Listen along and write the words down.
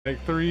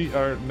Like 3,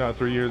 or not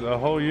 3 years, a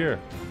whole year.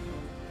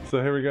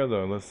 So here we go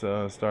though, let's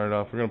start it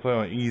off. We're gonna play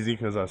on easy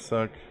because I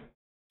suck.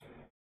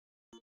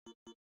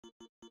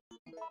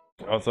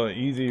 Also,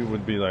 easy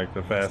would be like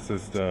the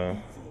fastest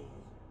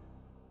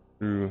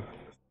through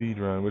speed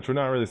run, which we're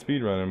not really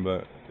speed running,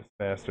 but it's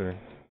faster.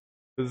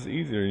 It's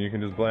easier, you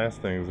can just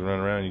blast things and run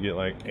around. You get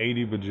like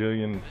 80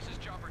 bajillion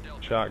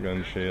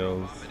shotgun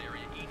shells.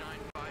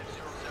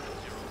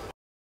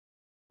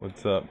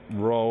 What's up,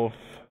 Rolf?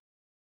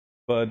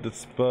 Bud to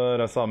Spud.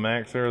 I saw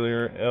Max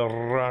earlier. El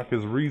Rock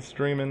is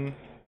restreaming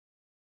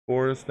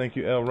for us. Thank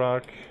you, El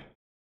Rock.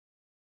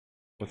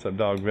 What's up,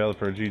 Dog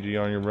Developer?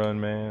 GG on your run,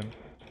 man.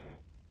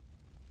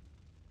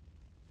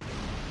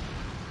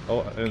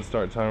 Oh, and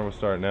start timer will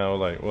start now.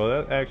 Like, well,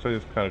 that actually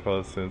is kind of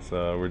close since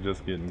we're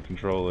just getting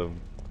control of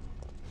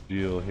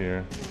Jill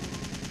here.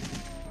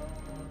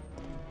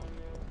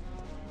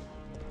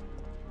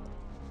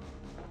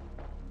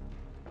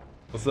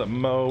 What's up,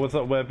 Mo? What's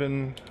up,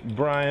 Weapon?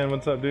 Brian,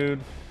 what's up, dude?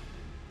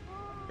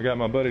 I got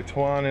my buddy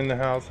Twan in the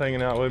house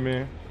hanging out with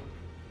me.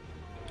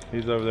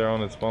 He's over there on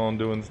his phone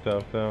doing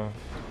stuff, though.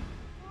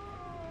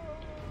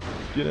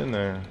 Get in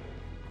there.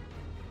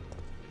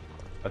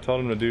 I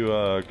told him to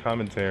do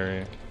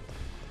commentary.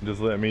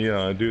 Just let me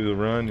do the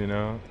run, you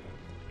know?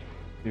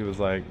 He was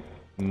like,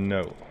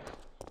 no.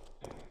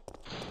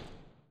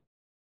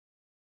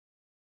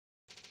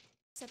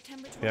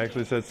 He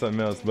actually said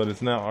something else, but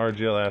it's not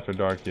RGL After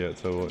Dark yet,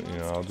 so, you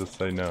know, I'll just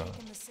say no.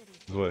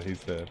 Is what he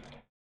said.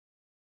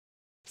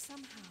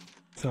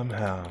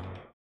 Somehow.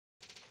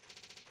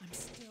 I'm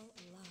still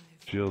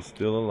alive. Jill's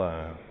still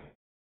alive.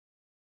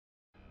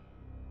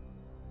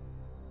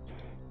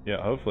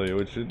 Yeah, hopefully,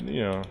 which should,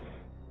 you know,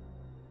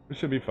 it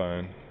should be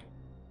fine.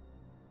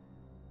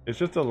 It's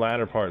just the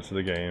latter parts of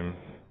the game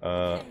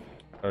are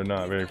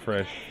not very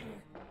fresh,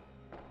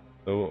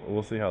 so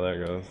we'll see how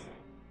that goes.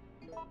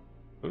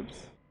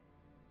 Oops.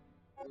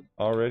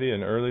 Already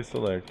an early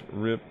select.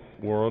 RIP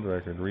world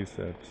record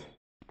resets.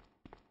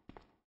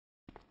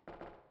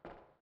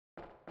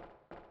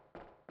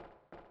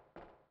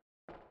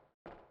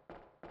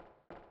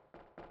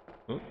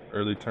 Oh,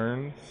 early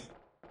turns.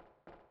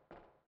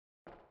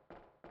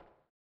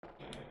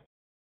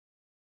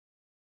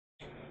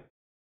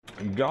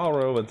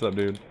 Galro, what's up,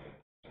 dude?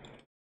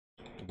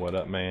 What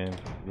up, man?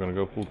 We're gonna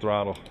go full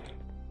throttle.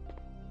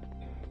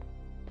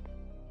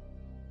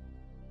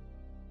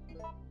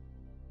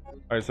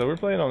 Alright, so we're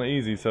playing on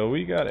easy, so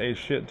we got a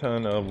shit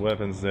ton of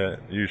weapons that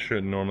you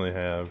shouldn't normally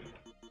have.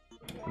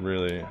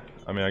 Really.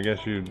 I mean, I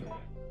guess you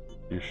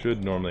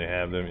should normally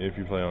have them if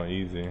you play on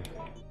easy.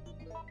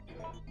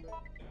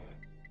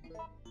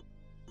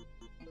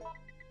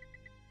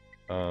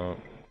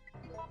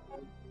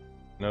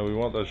 No, we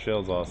want those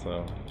shells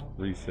also.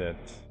 Resets.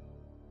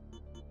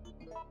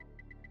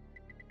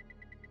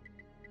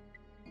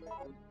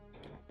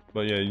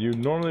 But yeah, you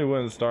normally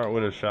wouldn't start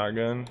with a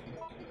shotgun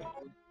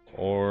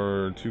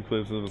or 2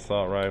 clips of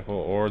assault rifle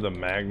or the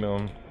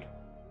Magnum.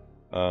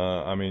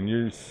 I mean,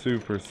 you're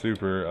super,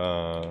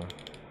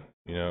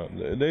 you know,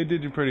 they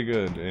did you pretty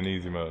good in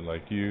easy mode.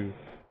 Like you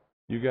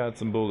got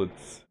some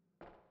bullets.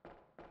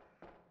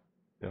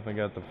 Definitely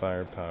got the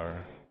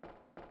firepower.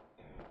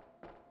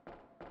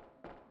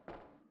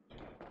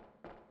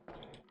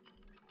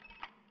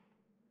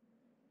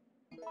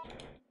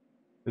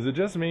 Is it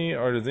just me,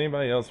 or does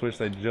anybody else wish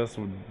they just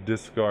would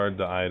discard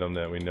the item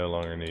that we no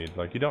longer need?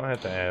 Like, you don't have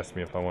to ask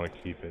me if I want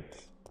to keep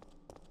it.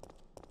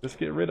 Just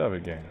get rid of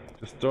it, game.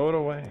 Just throw it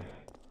away.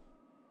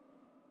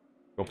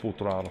 Go full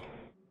throttle.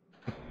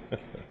 Good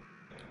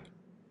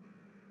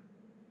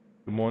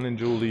morning,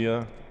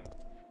 Julia.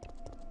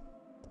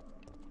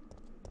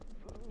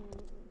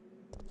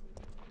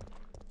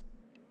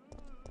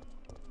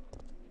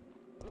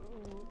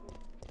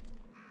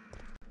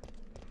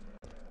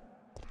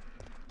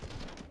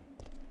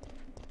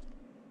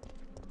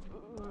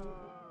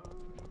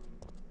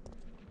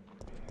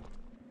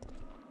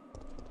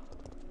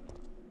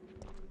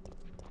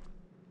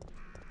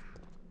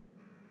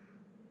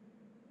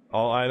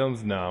 All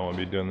items? No, I won't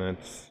be doing that.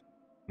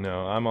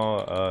 No, I'm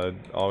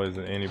always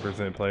an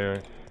 80%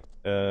 player.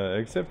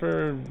 Except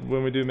for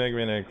when we do Mega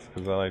Man X,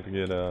 because I like to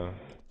get,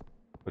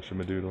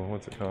 whatchamadoodle,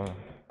 what's it called?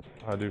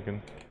 Hadouken.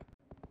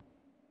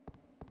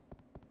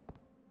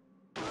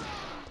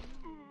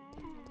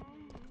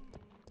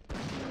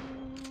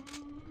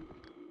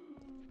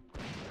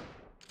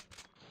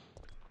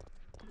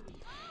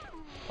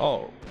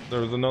 Oh,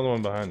 there was another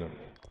one behind him.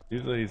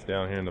 Usually he's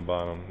down here in the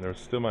bottom. There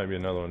still might be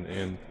another one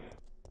in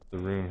the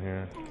room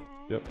here.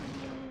 Yep.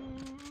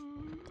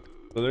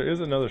 So there is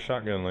another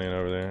shotgun laying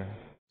over there.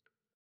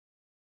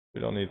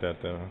 We don't need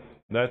that though.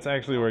 That's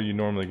actually where you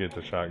normally get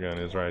the shotgun,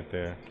 is right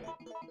there.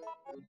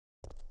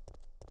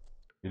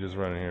 You just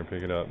run in here and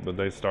pick it up, but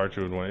they start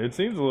you with one. It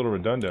seems a little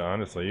redundant,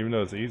 honestly, even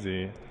though it's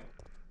easy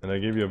and they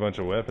give you a bunch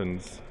of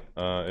weapons.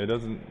 It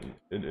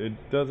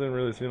doesn't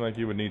really seem like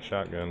you would need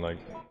shotgun, like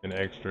an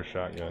extra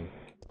shotgun.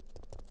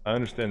 I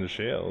understand the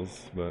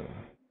shells, but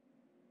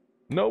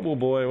Noble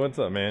Boy, what's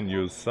up, man?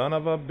 You son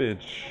of a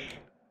bitch.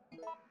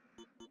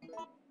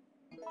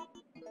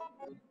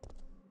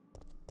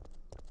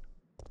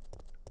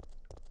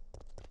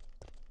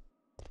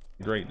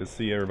 Great to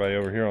see everybody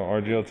over here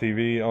on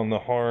RGLtv on the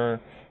horror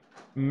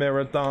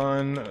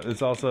marathon.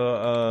 It's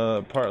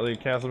also partly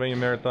Castlevania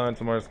marathon.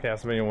 Tomorrow's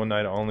Castlevania one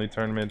night only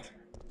tournament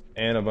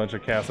and a bunch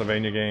of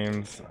Castlevania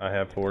games. I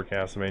have 4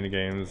 Castlevania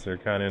games. They're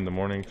kind of in the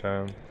morning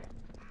time.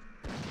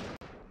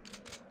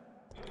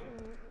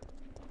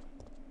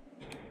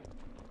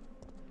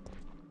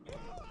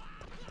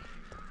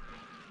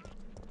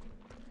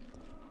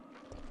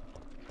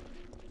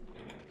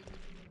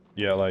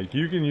 Yeah, like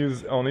you can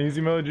use on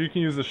easy mode, you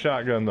can use the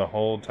shotgun the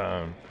whole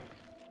time.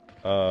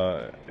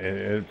 For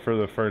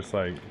the first,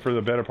 like, for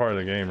the better part of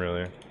the game,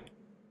 really.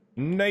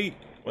 Nate,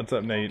 what's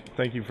up, Nate?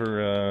 Thank you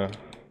for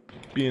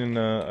being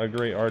a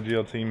great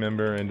RGLT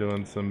member and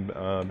doing some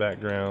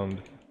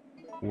background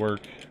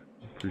work.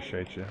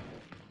 Appreciate you.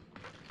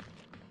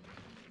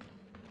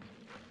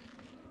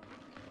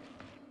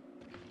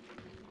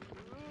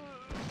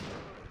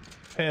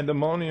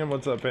 Pandemonium,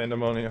 what's up,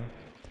 Pandemonium?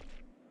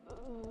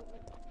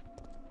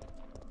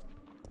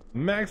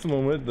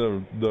 Maximum with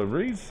the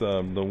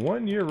resub, the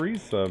 1-year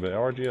resub at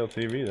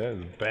RGLtv. That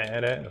is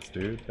badass,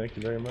 dude. Thank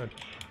you very much.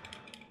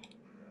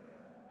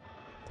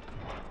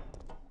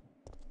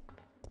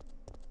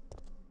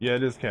 Yeah,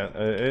 it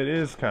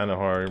is kind of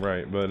hard,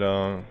 right? But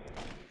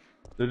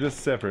they're just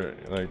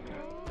separate, like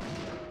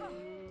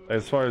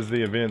as far as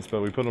the events,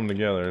 but we put them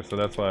together, so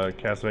that's why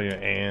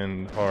Castlevania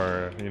and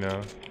horror, you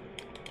know.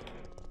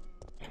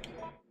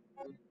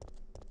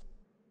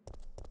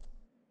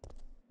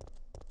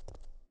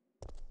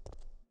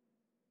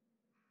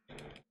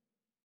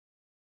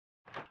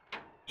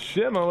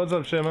 Shimma, what's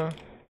up, Shimma?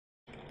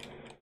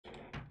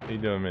 How you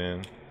doing,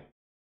 man?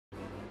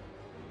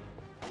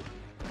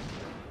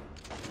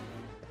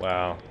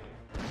 Wow.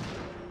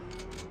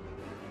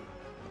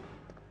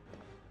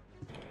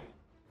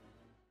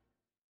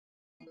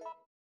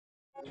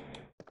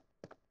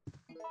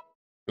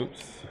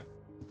 Oops.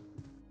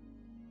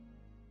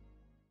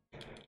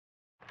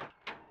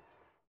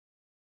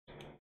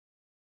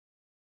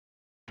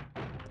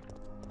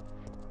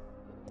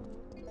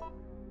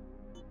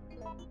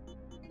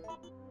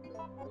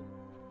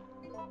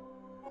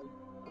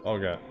 Oh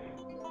god.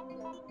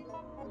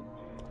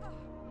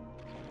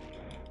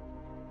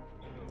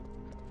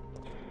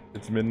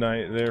 It's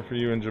midnight there for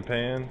you in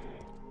Japan?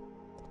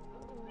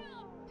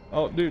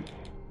 Oh, dude.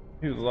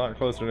 He was a lot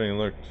closer than he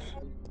looked.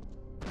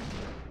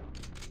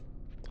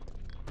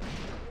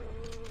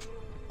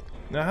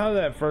 Now, how did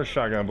that first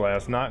shotgun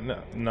blast knock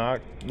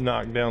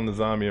down the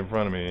zombie in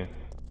front of me?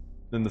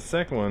 Then the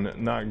second one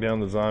knocked down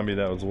the zombie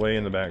that was way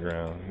in the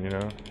background, you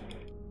know?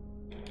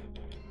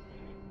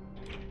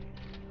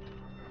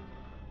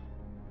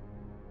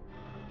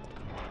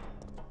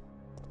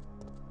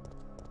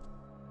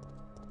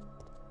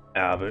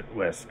 Albert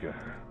Wesker.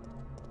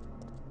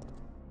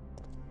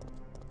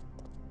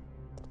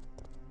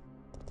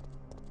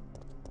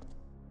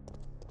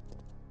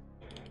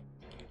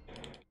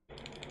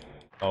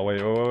 Oh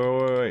wait.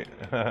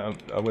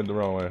 I went the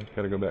wrong way.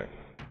 Gotta go back.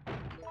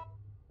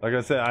 Like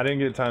I said, I didn't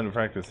get time to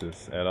practice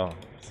this at all,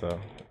 so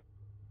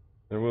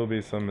there will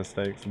be some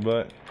mistakes,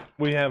 but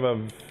we have a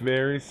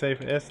very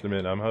safe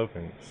estimate, I'm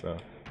hoping, so.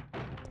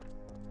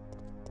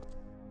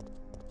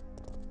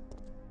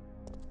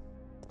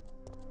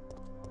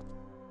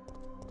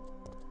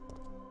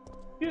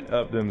 Get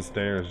up them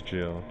stairs,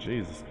 Jill.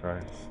 Jesus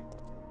Christ.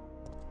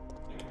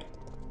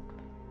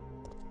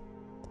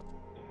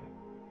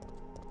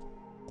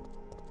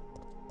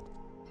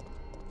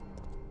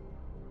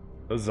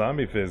 Those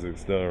zombie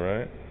physics, though,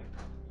 right?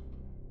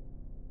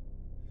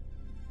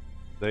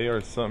 They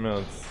are something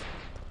else.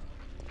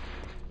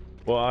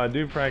 Well, I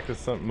do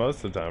practice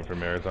most of the time for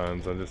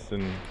marathons. I just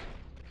didn't.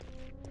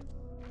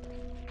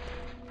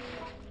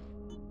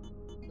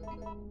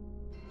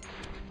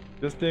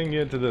 Just didn't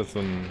get to this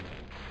one.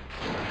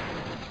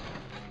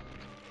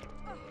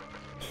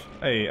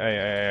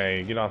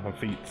 Hey, get off my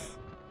feet.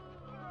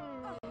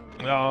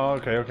 Oh,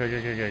 okay.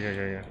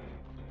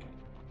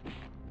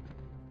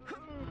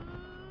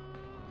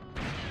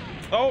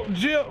 Oh,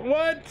 Jill,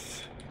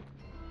 what?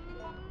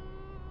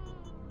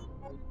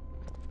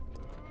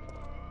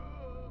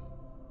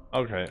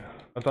 Okay,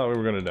 I thought we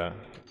were gonna die,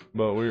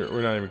 but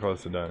we're not even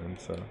close to dying,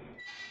 so.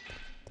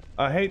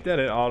 I hate that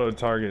it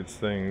auto-targets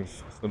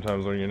things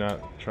sometimes when you're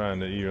not trying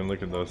to even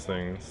look at those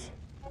things.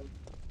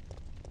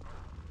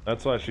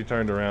 That's why she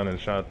turned around and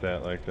shot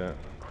that like that.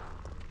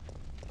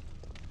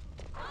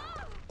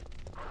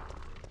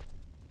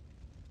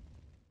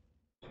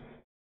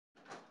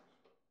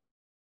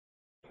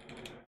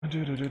 I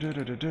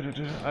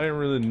didn't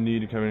really need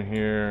to come in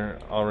here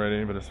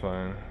already, but it's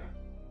fine.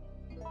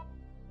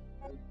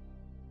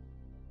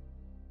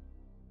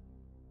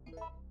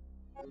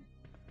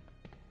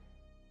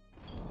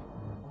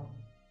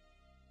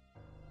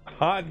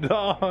 Hot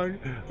dog!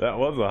 That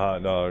was a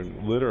hot dog,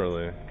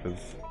 literally,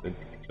 because it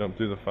jumped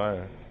through the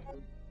fire.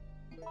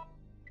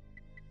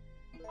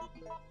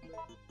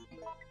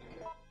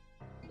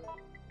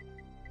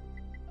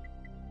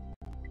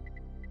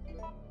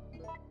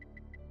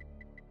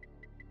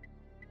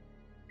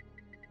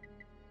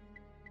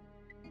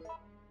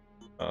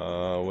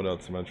 What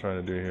else am I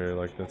trying to do here?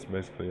 Like, that's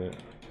basically it.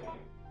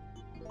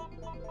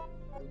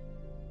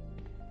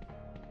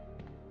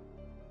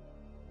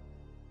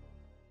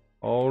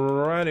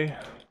 Alrighty.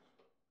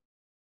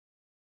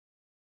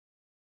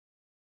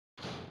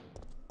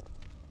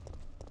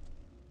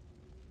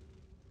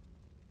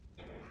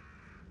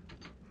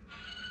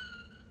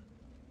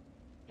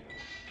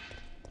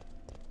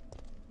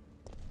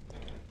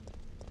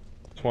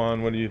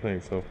 Twan, what do you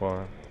think so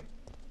far?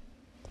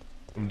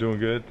 I'm doing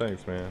good,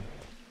 thanks, man.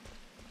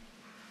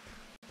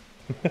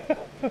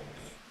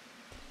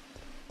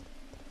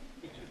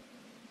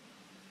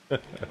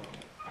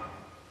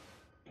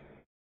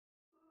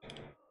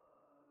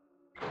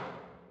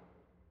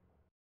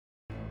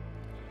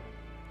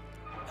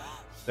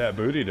 That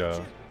booty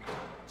though.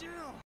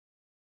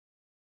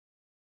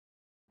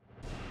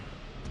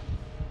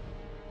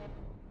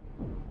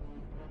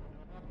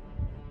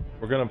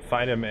 We're gonna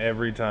fight him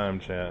every time,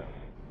 chat.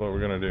 That's what we're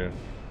gonna do.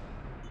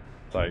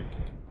 It's like,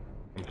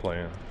 I'm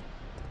playing.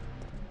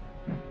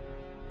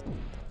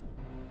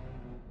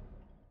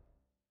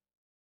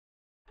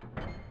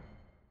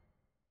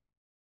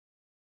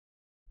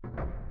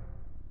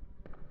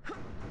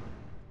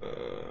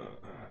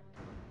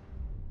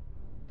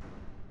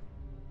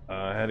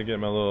 I had to get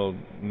my little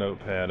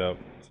notepad up,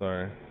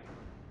 sorry.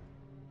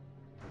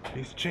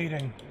 He's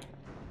cheating.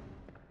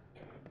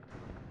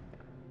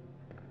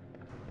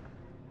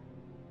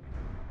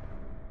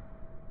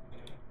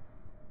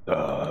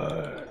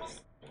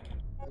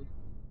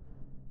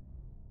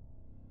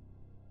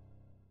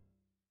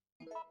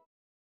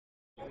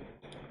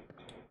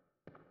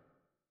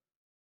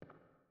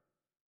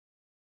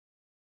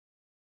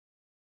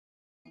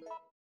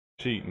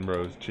 Cheating,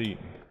 bros, cheating.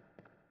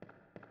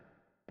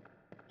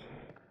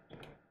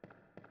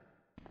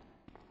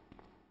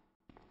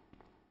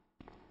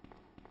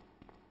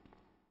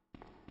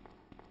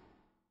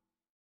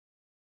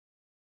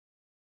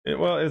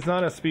 Well, it's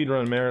not a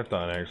speedrun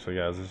marathon, actually,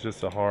 guys. It's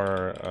just a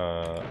horror,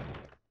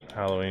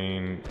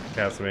 Halloween,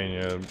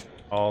 Castlevania,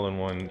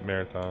 all-in-one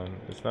marathon.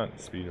 It's not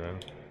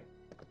speedrun.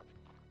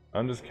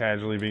 I'm just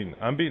casually beating.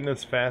 I'm beating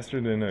this faster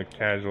than a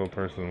casual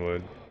person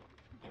would.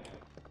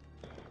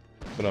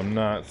 But I'm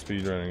not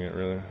speedrunning it,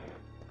 really.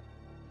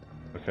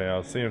 Okay,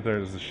 I'll see if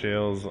there's the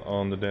shells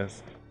on the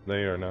desk.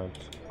 They are not.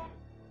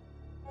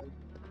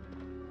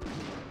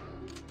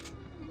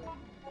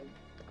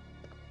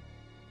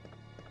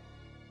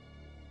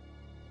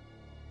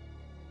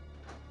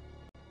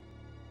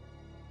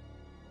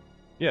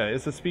 Yeah,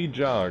 it's a speed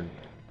jog.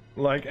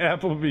 Like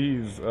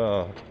Applebee's.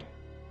 Oh.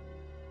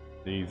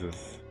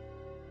 Jesus.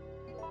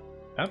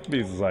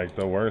 Applebee's is like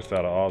the worst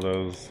out of all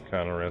those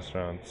kind of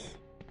restaurants.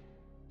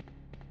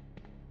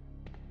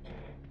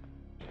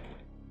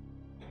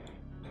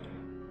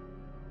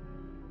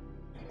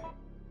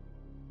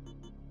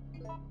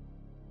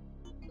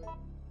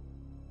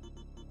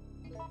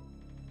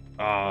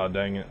 Ah,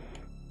 dang it.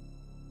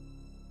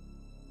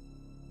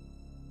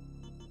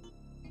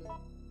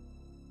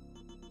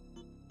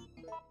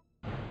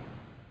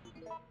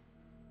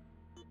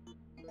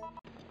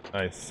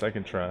 Nice,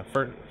 second try.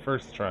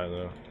 First try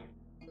though.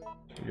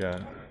 Yeah.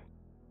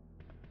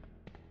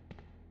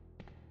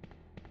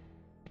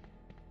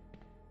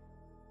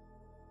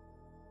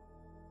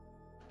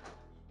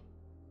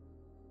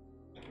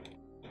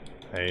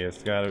 Hey,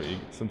 it's gotta.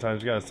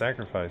 Sometimes you gotta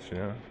sacrifice, you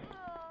know.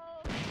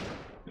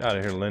 Get out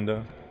of here,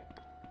 Linda.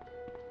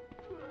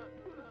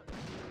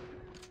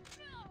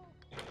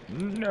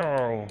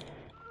 No.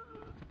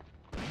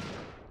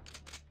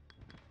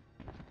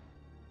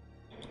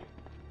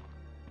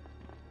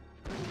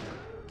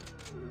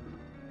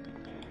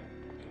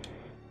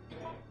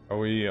 Are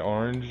we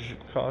orange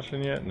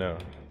caution yet? No.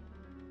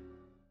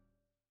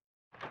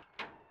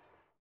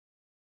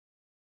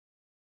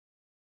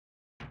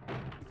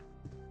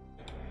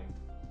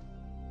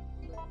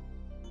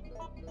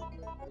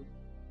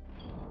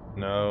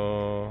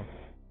 No.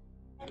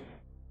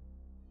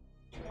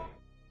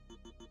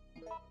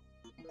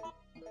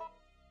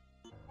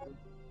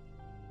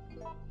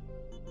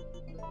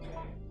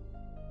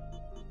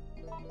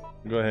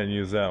 Go ahead and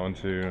use that one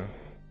too.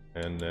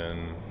 And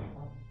then...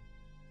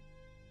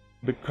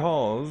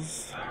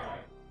 Because...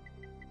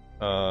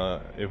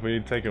 if we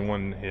had taken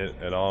one hit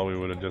at all, we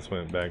would have just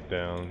went back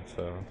down,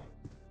 so...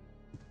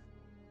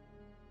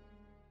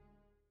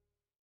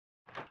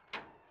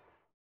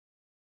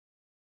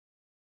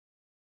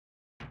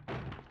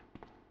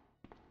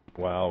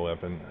 Wow,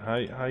 weapon.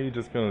 How you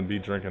just gonna be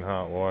drinking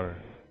hot water?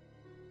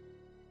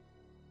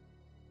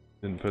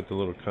 Didn't put the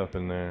little cup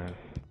in there.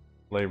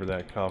 Flavor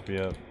that coffee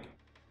up.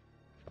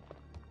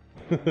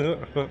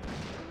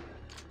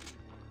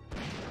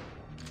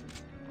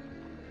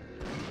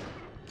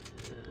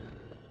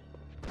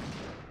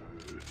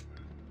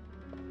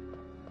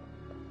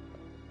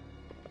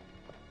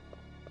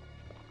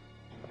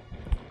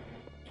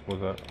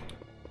 What's that?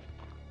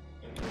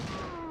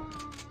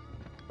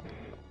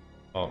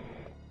 Oh.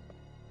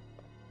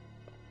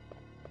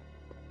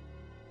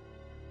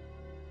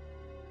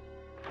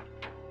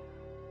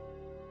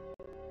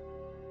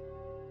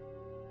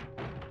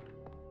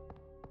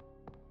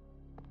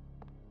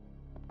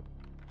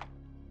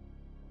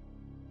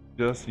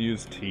 Just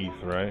use teeth,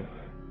 right?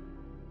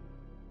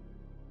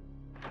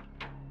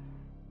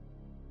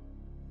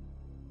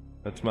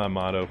 That's my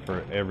motto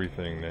for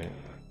everything, Nate.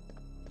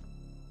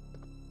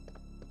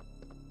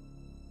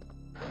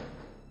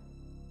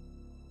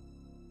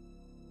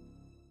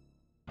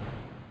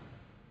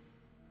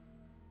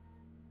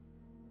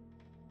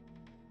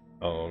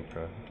 Oh,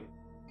 okay.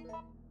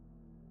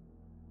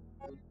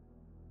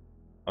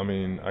 I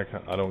mean,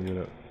 I don't get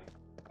it.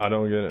 I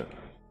don't get it.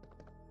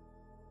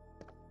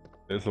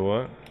 It's a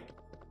what?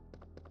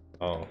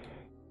 Oh.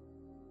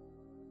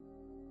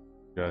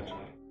 Gotcha.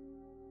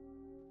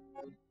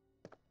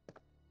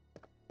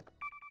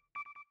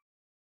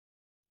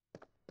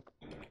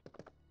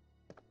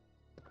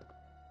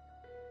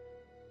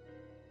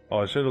 Oh,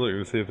 I should have looked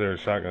to see if there were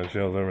shotgun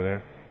shells over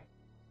there.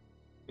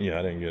 Yeah,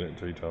 I didn't get it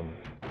until you told me.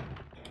 I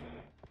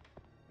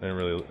didn't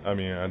really, I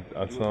mean,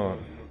 I saw it.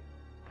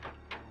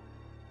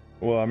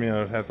 Well, I mean,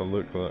 I'd have to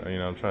look, you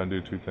know, I'm trying to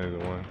do two things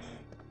at once.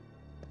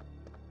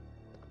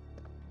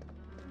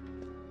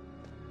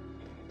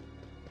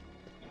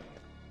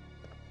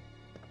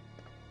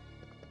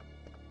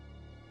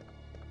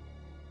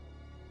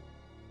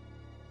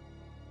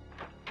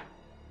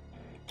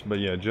 But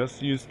yeah,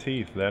 just use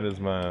teeth. That is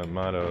my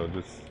motto.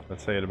 I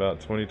say it about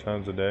 20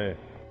 times a day.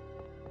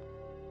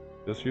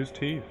 Just use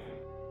teeth.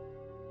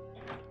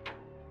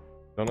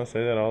 Don't I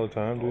say that all the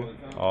time, dude?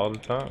 All the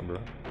time, bro.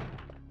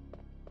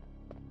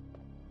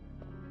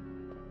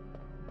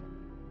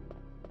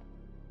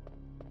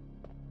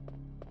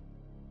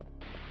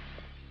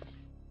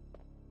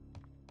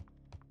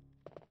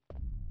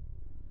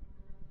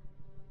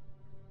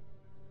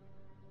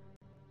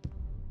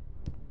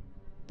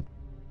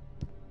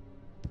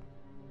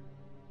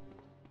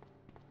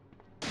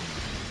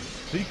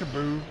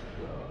 Peekaboo.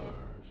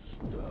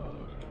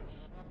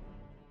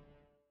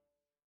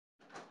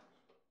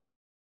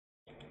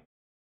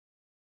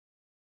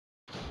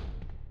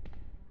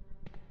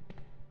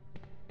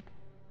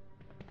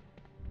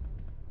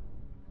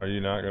 Are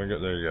you not gonna go?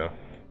 There you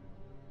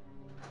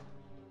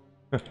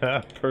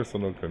go.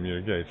 Personal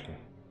communication.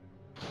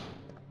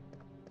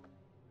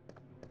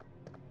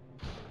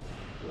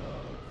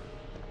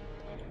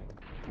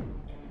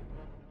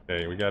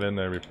 Okay, we got in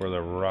there before the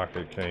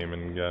rocket came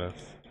and got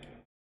us.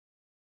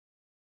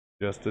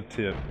 Just a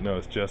tip. No,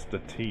 it's just the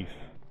teeth.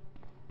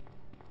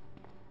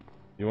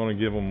 You want to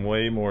give them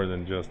way more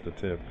than just a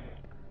tip.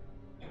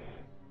 You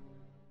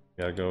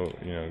gotta go,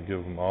 you know,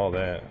 give them all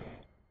that.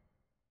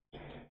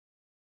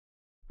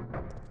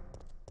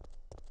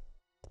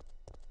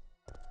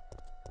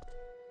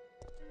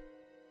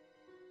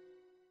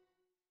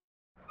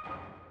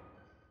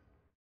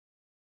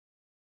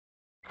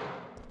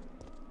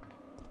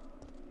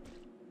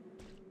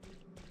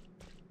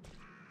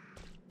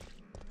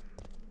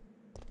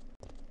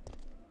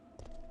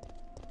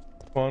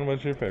 Quan,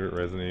 what's your favorite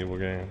Resident Evil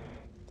game?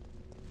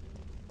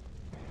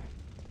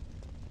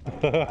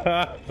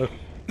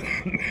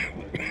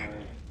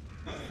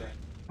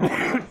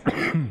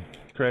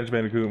 Crash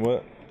Bandicoot and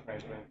what?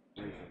 Crash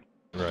Bandicoot.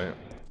 Right.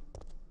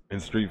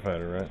 In Street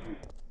Fighter, right?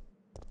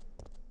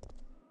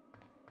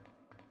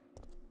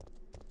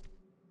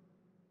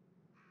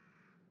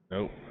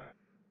 Nope.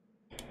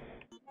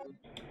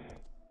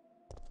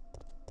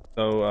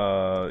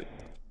 So,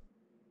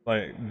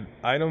 like,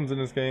 items in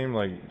this game,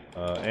 like,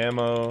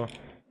 ammo,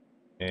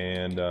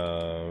 and,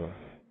 the,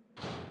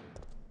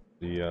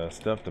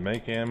 stuff to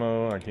make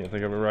ammo, I can't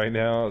think of it right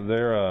now,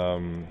 they're,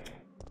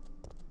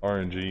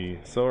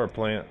 RNG. So are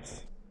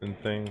plants and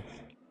things.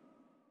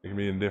 They can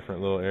be in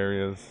different little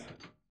areas.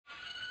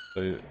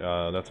 So,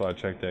 that's why I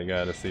checked that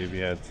guy to see if he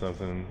had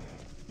something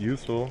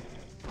useful.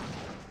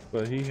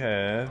 But he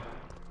had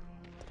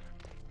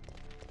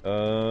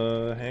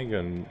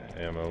handgun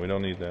ammo. We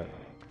don't need that.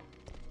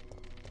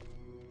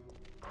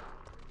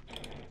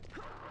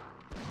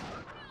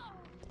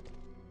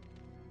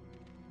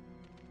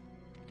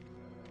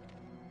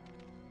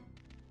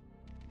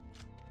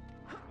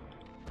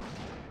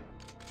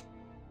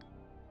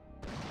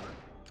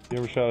 You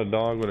ever shot a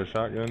dog with a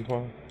shotgun,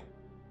 Twan?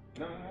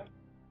 No,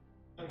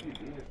 I think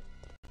you did.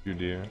 You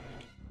did.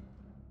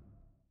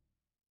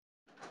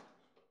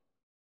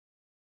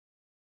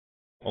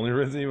 Only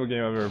Resident Evil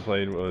game I've ever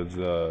played was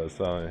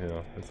Silent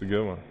Hill. It's a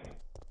good one.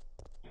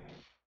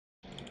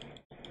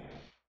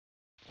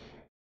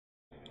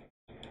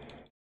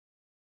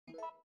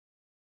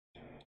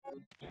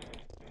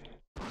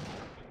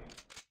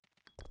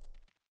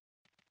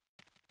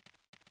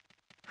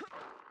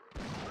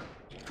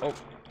 Oh.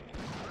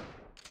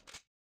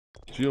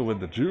 Chill with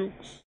the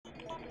jukes.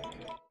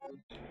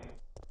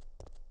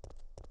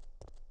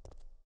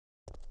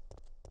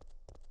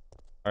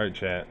 Alright,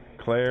 chat.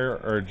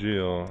 Claire or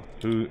Jill?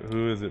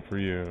 Who is it for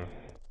you?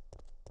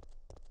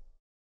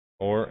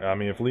 Or, I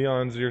mean, if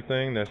Leon's your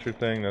thing, that's your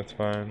thing, that's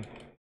fine.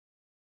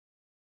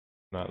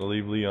 Not to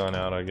leave Leon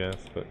out, I guess,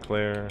 but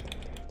Claire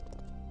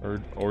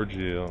or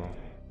Jill.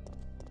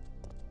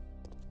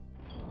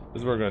 This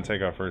is where we're going to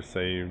take our first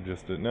save,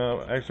 just to,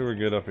 no, actually we're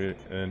good up here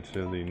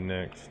into the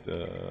next,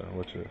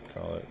 what you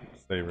call it,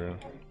 save room.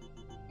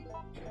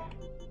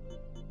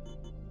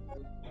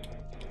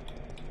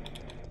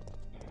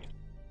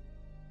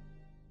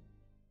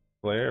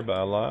 Player by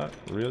a lot?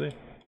 Really?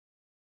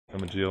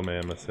 I'm a Geo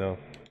man myself.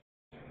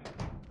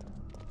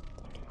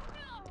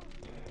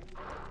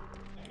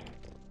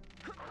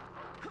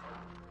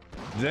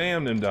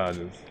 Damn them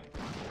dodges.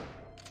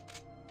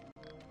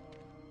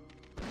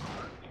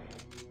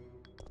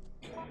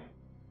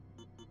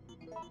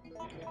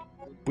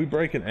 We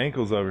breaking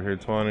ankles over here,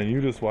 Twan, and you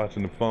just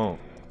watching the phone.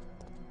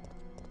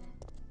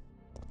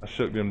 I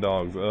shook them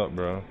dogs up,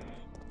 bro.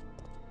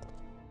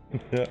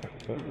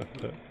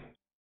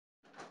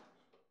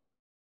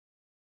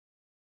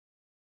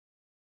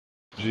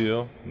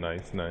 Jill,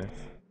 nice, nice.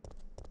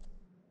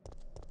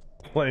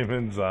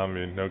 Flaming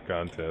zombie, no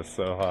contest,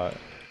 so hot.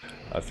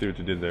 I see what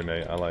you did there,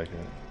 Nate. I like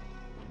it.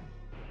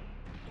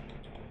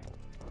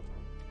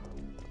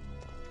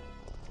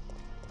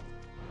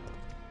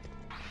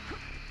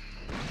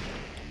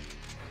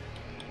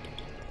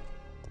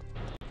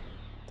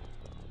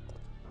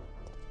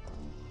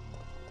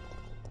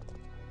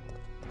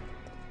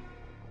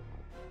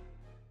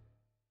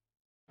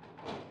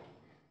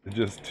 It's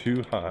just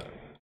too hot.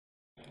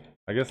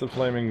 I guess a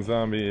flaming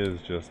zombie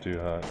is just too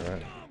hot,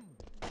 right?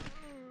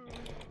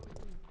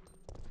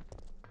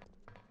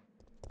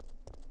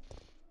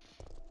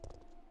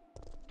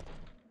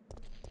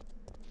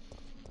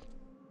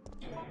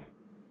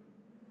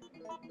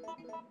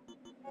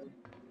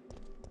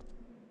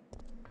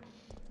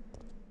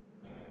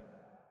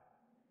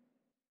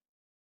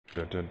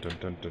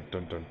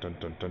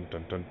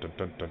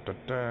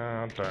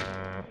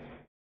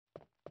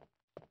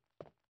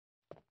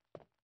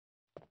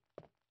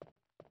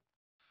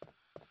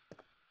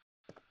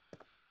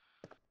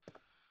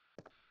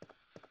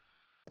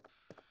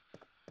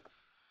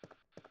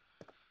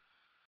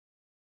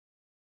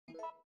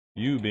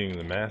 You being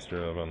the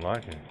master of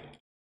unlocking.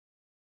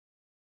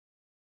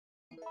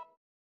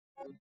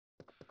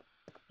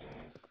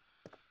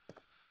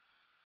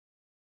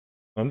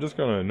 I'm just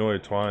gonna annoy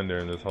Twine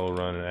during this whole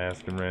run and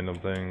ask him random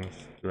things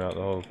throughout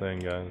the whole thing,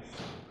 guys.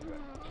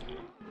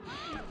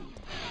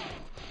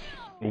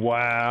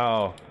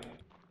 Wow!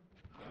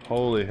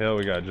 Holy hell,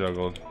 we got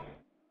juggled.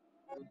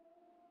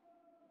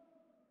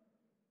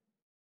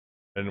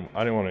 And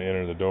I didn't want to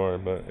enter the door,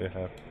 but it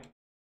happened.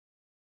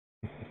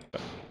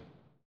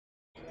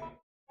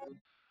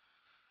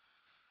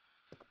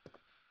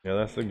 Yeah,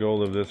 that's the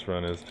goal of this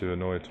run, is to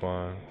annoy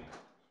Twine.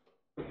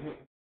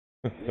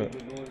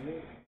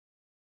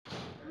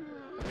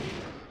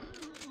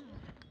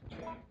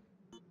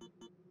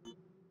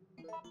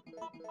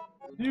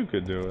 You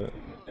could do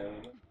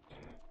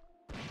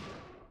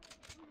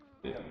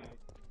it.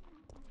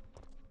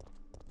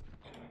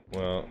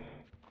 Well,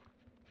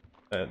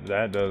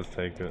 that does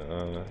take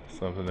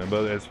something there.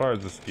 But as far as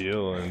the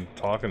skill and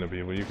talking to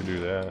people, you could do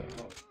that.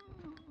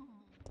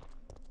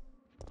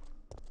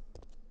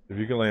 If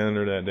you can land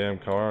under that damn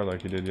car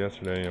like you did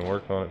yesterday and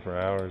work on it for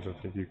hours, I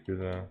think you could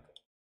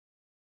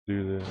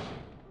do this.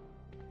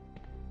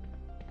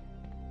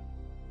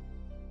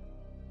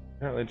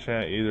 Apparently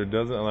chat either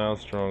doesn't allow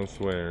strong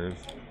swears.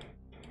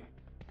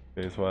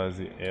 Okay, so why is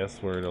the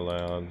S word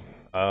allowed?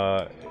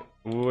 What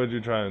would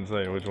you try and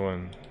say? Which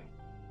one?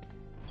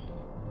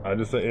 I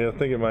think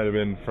it might have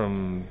been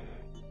from,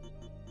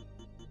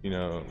 you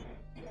know,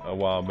 a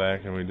while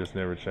back and we just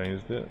never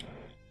changed it.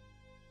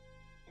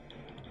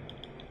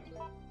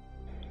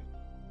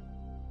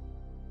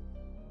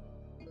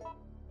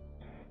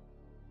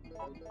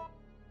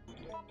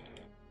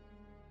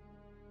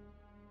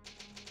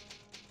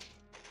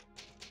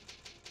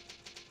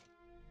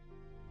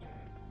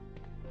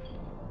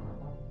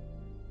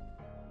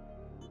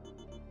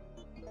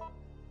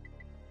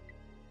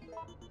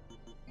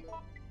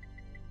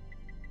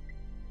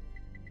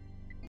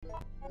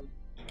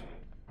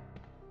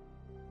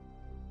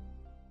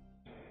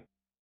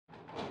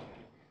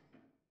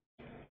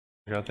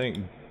 I think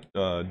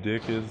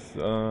Dick is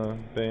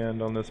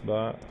banned on this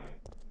bot.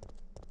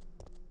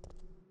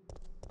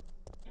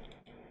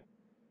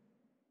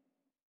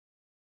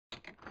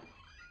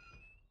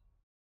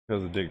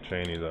 Because of Dick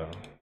Cheney, though.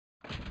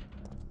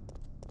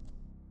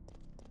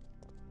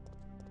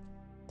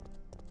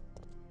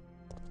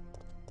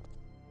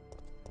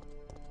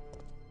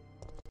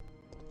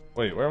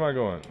 Wait, where am I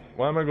going?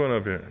 Why am I going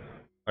up here?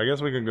 I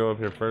guess we can go up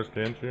here first,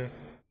 can't you?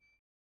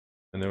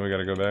 And then we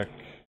gotta go back.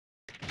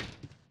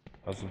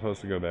 I was supposed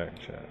to go back,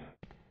 chat.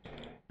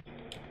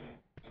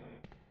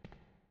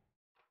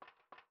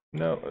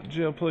 No,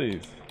 Jill,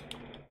 please.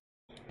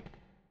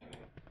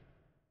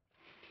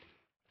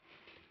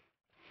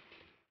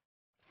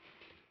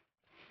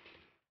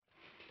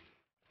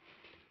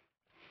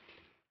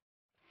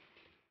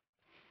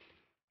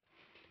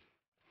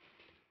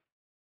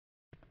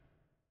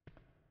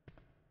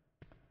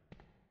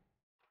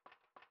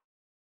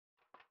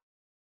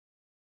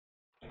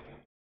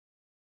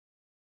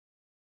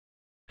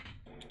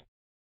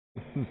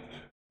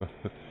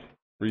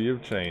 Free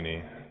of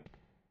Cheney.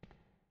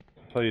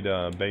 Played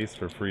bass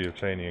for Free of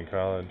Cheney in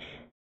college.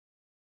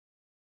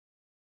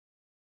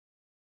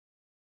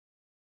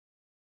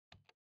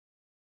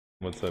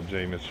 What's up,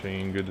 J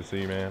Machine? Good to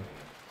see you, man.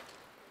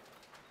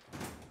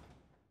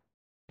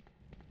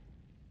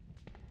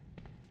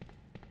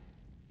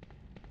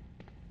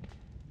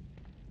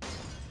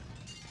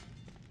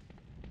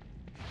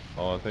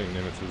 Oh, I think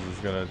Nemesis is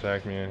gonna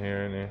attack me in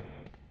here, isn't he?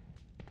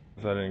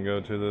 Because I didn't go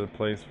to the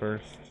place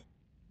first.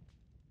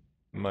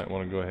 Might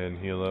want to go ahead and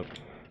heal up.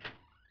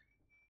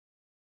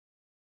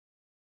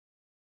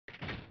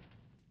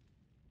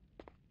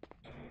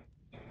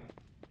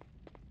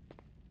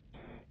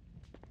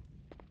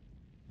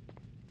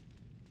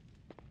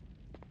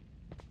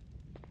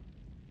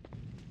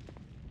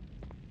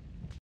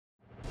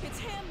 It's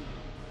him.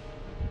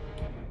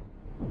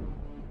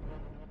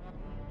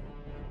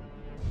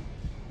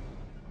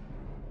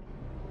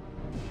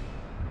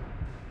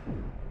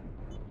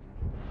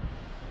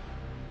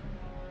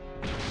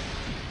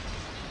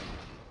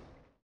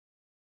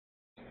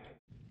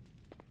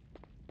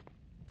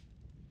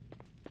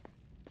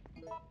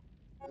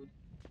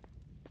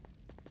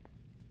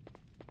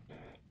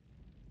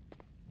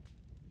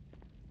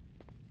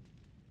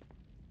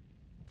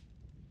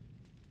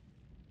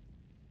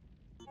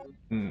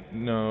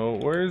 No,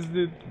 where's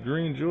the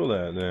green jewel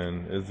at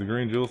then? Is the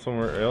green jewel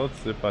somewhere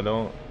else if I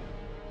don't...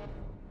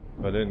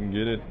 If I didn't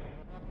get it,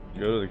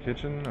 go to the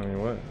kitchen? I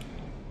mean, what?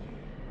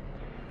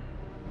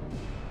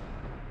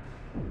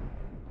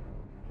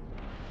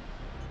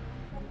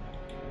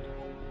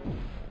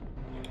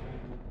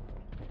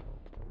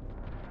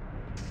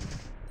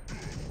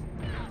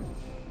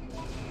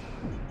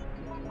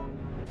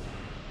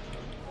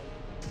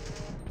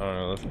 I don't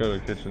know, let's go to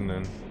the kitchen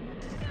then.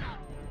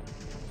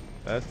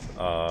 That's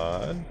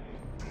odd.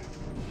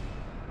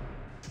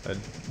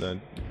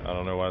 I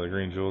don't know why the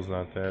green jewel's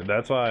not there.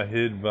 That's why I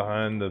hid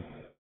behind the...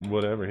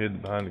 whatever,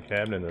 hid behind the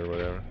cabinet or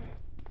whatever.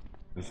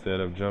 Instead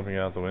of jumping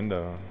out the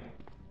window.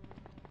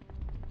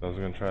 I was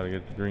gonna try to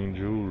get the green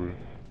jewel.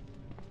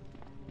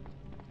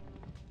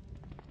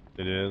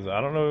 It is. I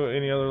don't know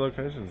any other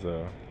locations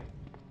though.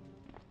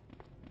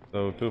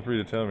 So feel free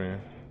to tell me.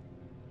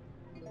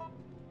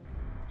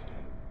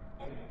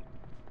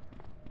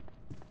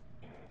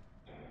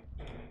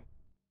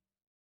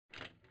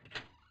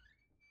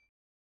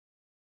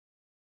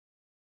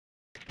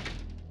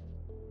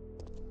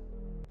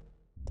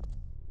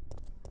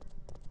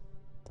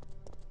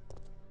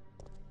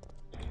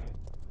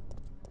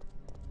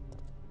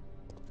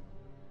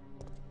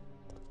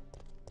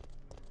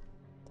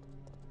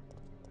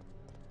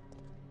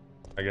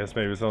 I guess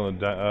maybe it's on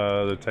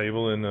the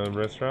table in the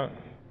restaurant.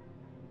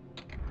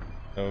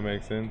 That would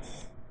make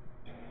sense.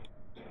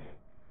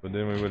 But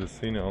then we would have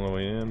seen it on the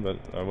way in, but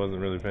I wasn't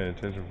really paying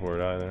attention for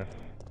it either.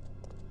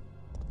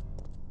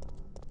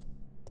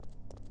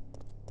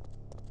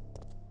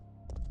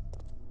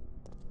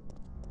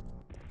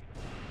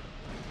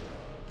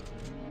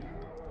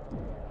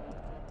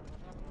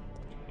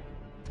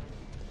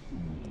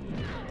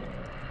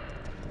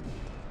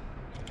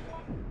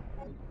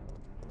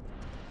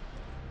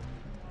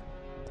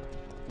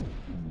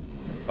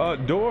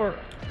 Door!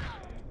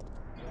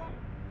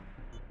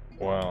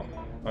 Wow,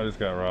 I just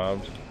got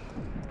robbed.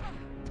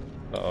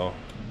 Uh-oh.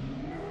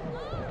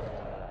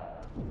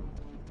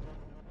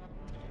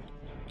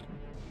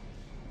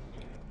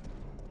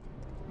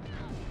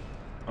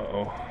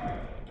 Uh-oh.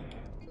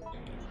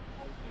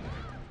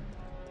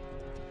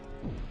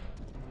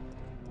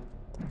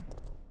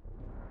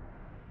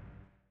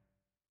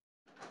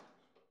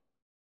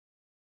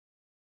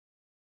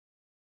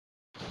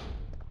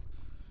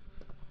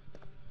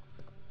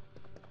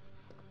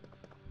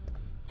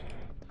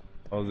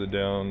 How's it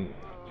down?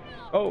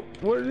 Oh,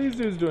 what are these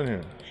dudes doing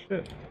here?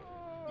 Shit.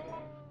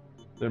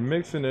 They're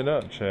mixing it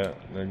up, chat.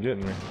 They're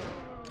getting me.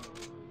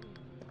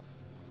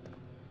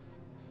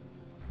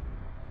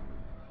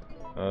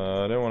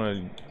 I don't want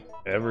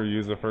to ever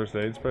use a first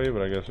aid spray,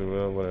 but I guess we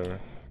will, whatever.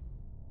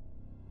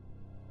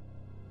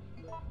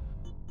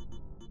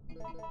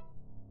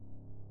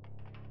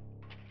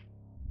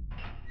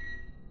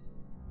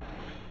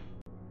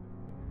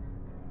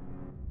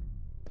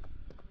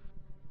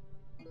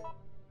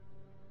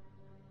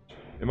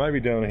 It might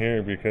be down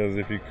here because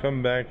if you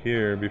come back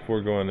here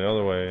before going the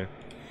other way,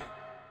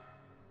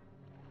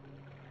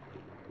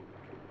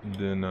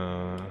 then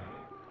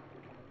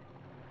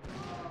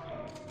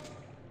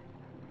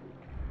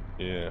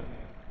yeah,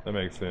 that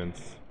makes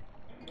sense.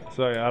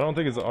 So I don't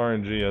think it's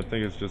RNG, I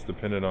think it's just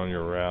dependent on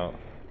your route.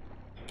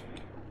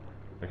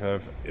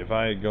 Like if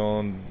I had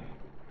gone,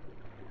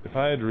 if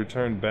I had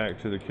returned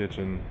back to the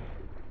kitchen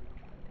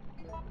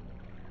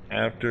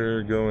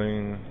after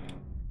going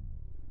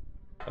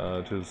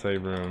to the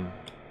save room,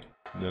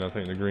 then I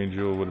think the green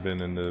jewel would have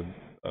been in the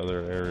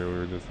other area we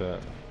were just at.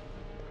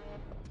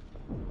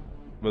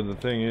 But the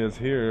thing is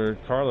here,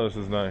 Carlos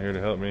is not here to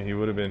help me. He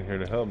would have been here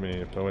to help me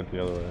if I went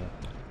the other way.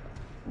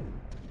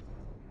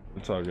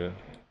 It's all good.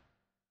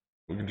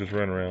 We can just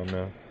run around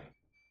now.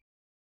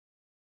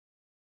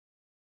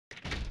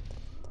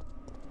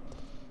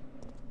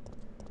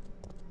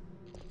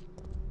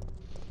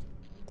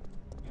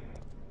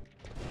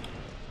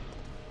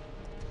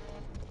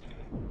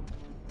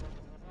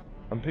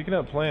 I'm picking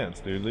up plants,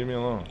 dude. Leave me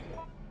alone.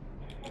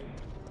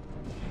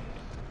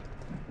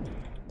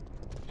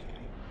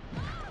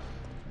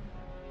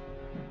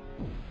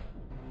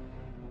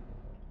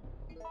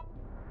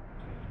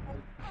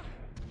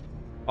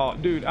 Oh,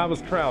 dude, I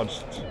was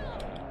crouched.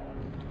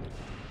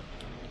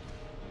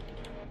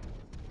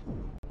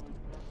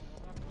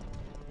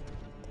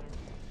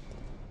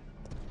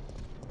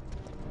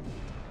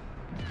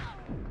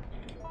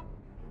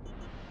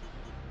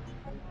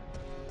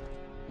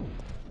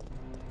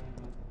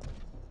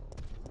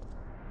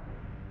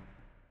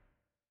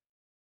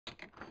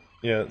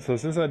 Yeah, so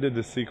since I did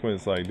this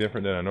sequence like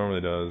different than I normally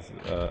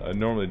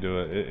do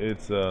it,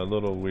 it's a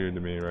little weird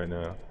to me right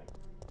now.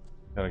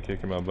 Kind of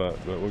kicking my butt,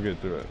 but we'll get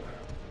through it.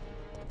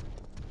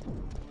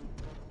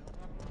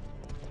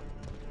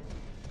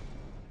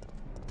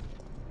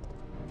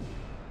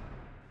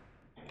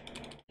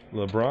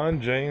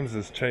 LeBron James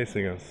is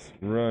chasing us.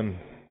 Run.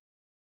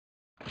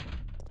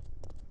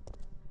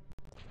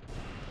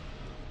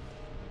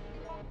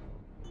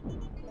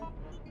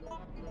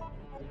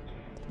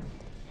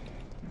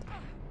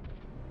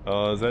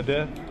 Is that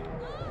death?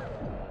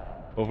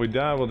 Well, if we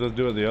die, we'll just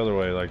do it the other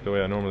way, like the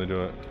way I normally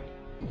do it.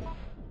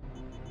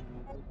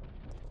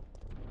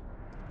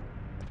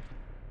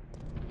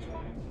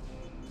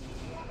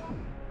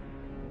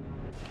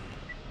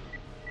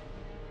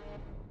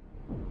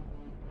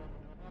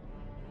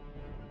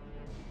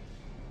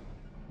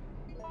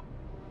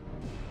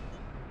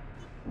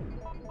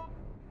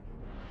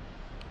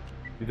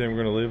 You think we're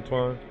gonna live,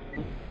 Twan?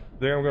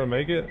 Think I'm gonna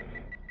make it?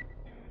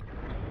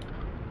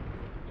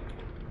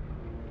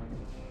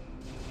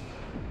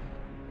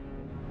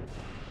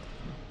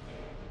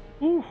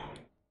 Whew.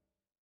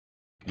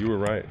 You were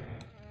right.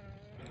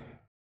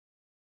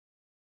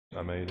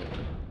 I made it.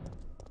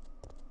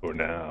 For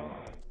now.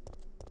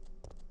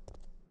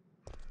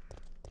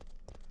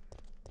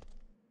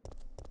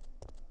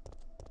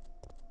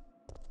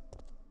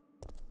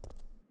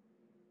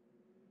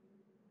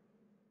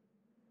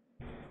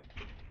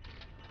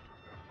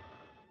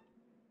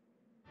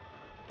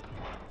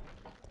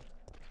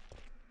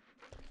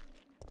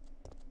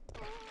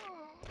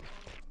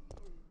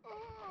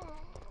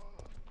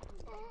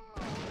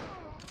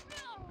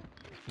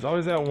 There's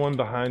always that one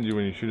behind you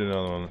when you shoot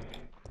another one.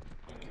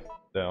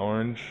 That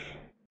orange.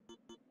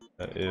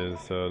 That is,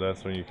 so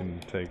that's when you can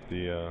take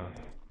the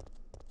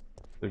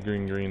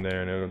green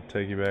there and it'll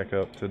take you back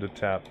up to the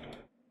tap.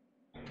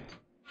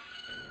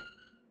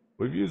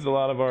 We've used a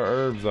lot of our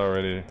herbs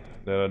already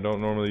that I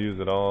don't normally use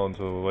at all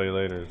until way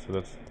later, so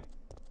that's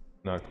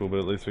not cool, but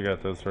at least we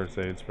got those first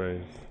aid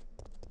sprays.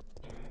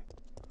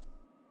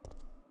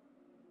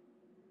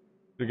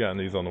 We've gotten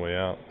these on the way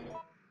out.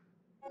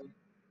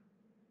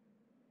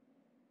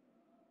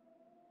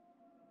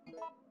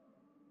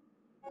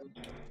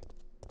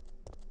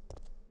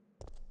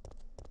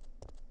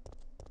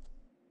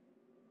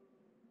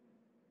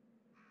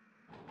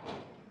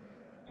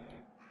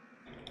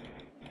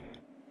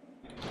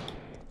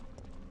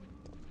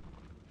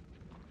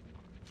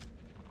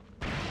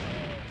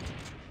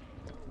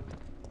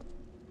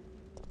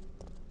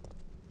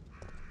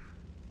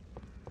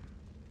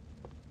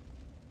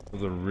 It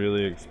was a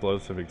really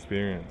explosive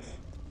experience.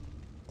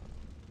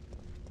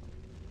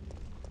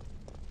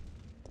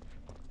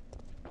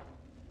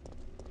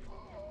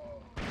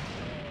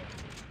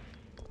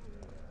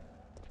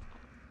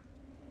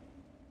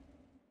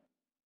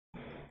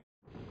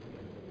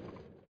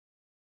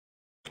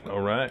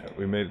 Alright,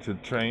 we made it to the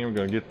train. We're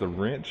gonna get the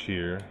wrench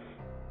here.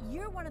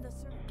 You're one of the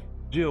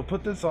Jill,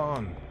 put this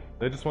on.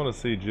 They just want to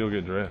see Jill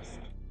get dressed.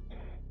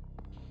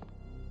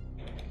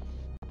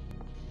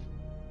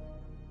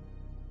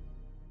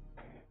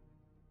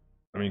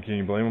 I mean, can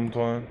you blame them,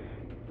 Twan?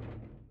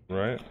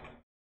 Right?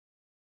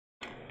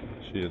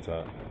 She is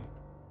hot.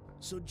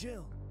 So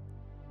Jill,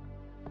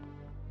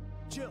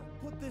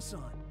 put this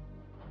on.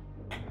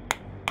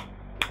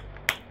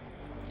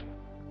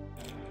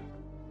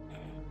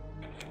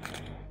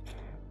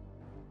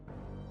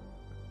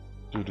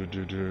 Do do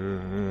do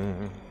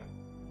do.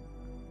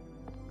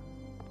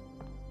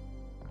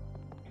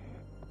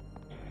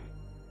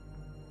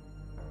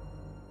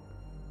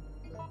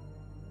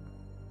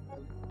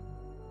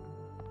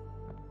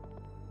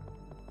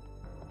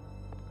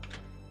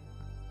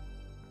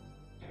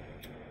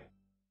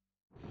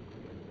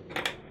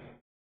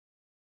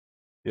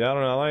 Yeah, I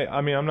don't know.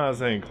 I mean, I'm not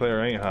saying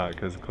Claire ain't hot,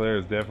 because Claire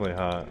is definitely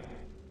hot.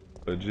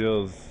 But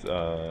Jill's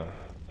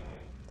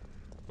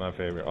my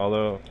favorite.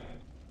 Although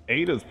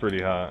Ada's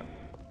pretty hot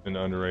and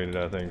underrated,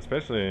 I think,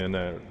 especially in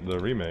the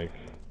remake.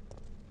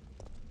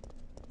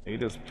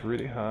 Ada's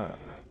pretty hot.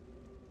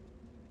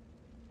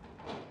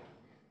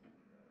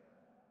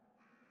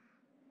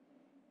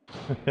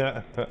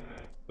 Yeah.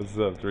 What's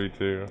up,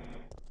 3-2?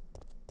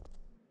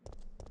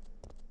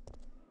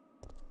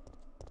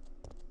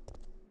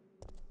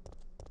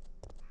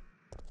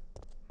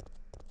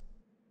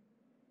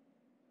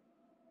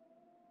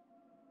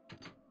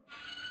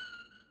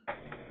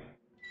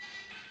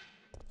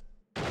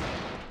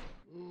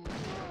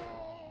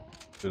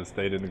 Should have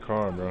stayed in the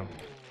car, bro.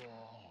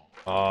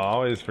 Oh, I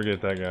always forget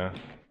that guy.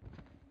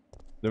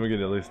 Then we get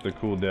at least the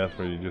cool death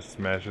where you just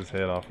smash his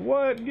head off.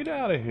 What? Get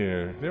out of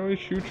here. Didn't we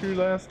shoot you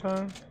last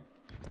time?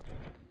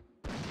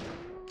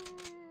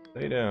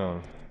 Stay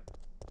down.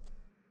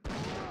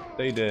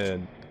 Stay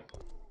dead.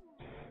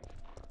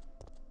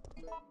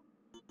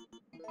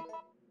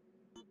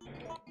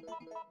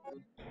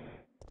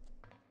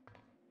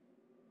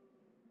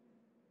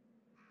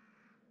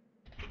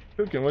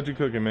 Cooking, what you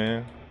cooking,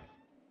 man?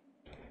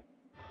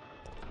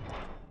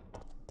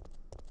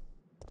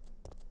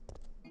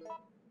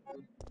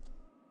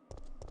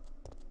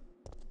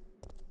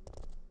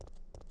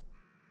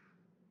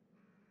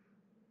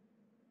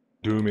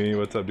 Doomy,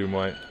 what's up, Doom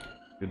White?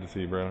 Good to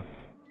see you, bro.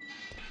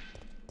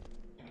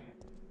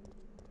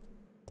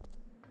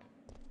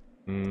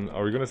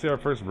 Are we gonna see our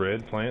first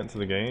red plants of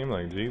the game?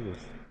 Like, Jesus.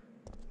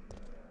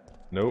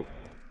 Nope.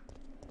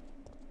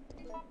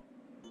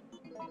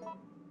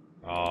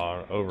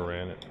 Aw,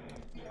 overran it.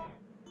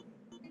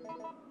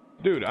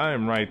 Dude, I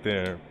am right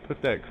there.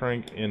 Put that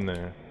crank in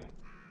there.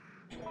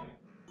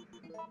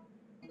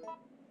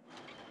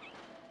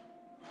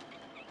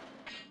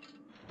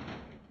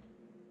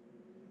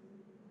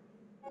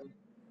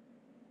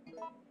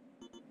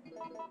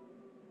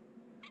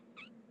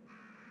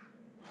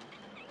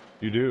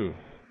 You do.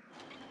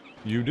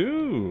 You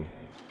do!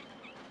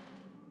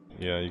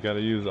 Yeah, you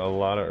gotta use a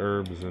lot of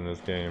herbs in this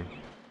game.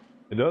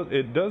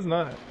 It does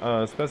not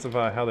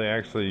specify how they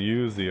actually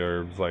use the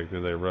herbs. Like,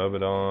 do they rub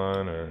it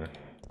on or,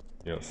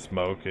 you know,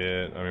 smoke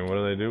it? I mean, what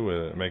do they do with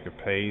it? Make a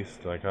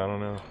paste? Like, I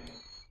don't know.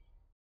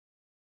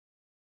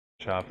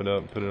 Chop it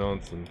up, put it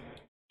on some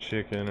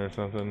chicken or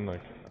something.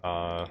 Like,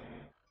 got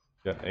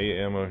 8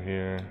 ammo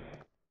here.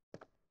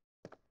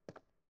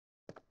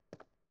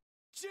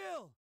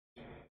 Jill!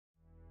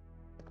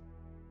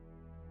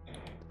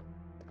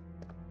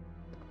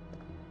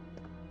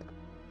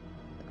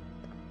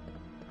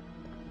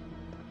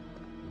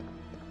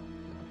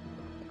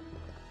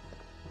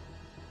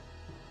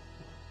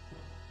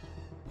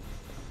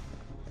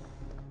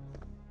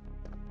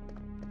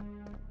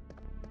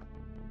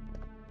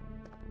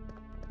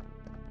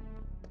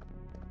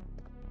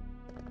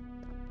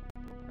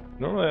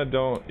 Normally I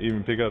don't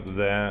even pick up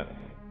that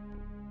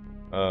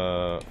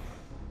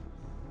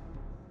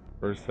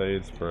first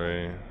aid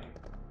spray,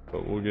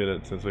 but we'll get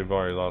it since we've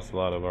already lost a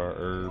lot of our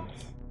herbs.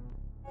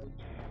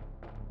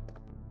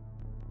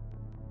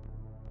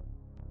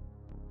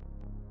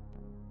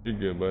 You're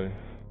good, buddy.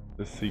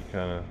 This seat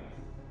kind of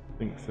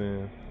sinks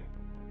in.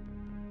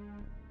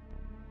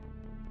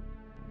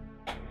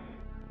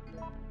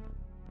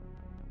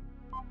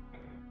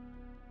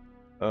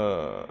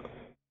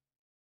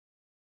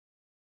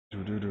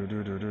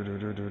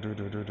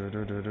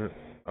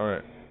 All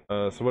right.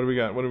 So what do we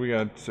got? What do we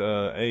got?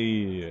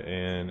 A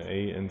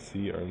and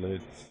C are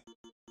lit.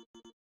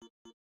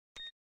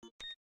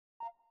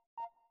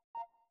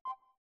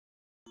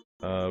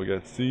 We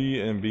got C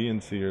and B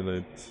and C are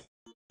lit.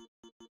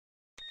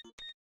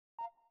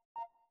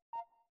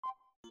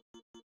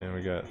 And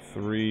we got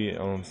 3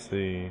 on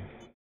C.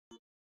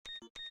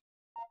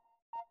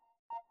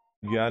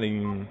 Got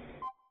him.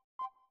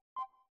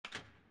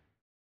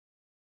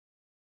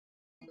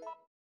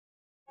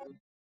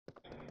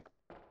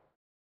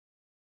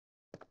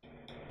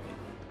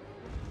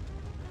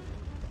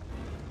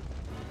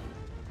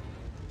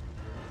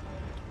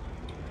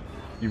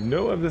 You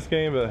know of this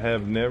game but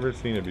have never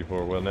seen it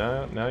before. Well,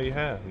 now you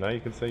have. Now you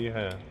can say you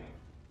have.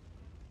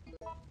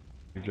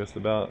 You're just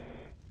about.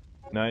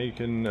 Now you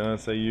can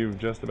say you've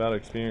just about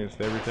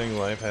experienced everything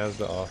life has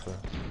to offer.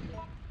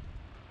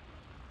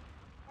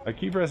 I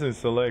keep pressing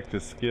select to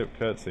skip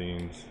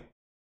cutscenes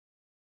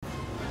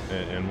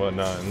and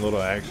whatnot and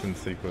little action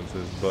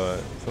sequences,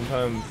 but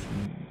sometimes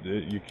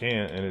you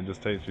can't, and it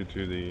just takes you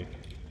to the.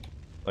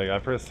 Like, I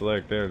press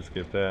select there to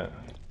skip that.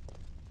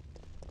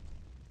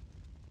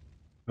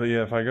 But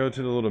yeah, if I go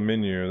to the little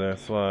menu,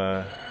 that's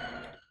why,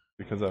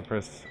 because I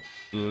pressed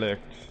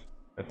select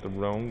at the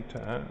wrong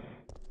time.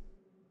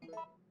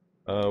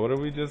 What did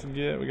we just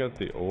get? We got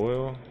the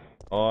oil.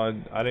 Oh,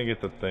 I didn't get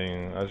the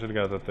thing. I should have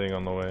got the thing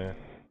on the way.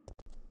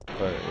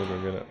 But we'll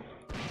go get it.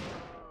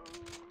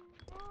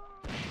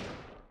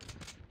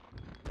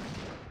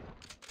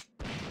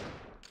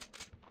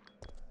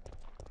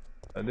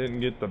 I didn't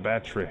get the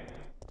battery.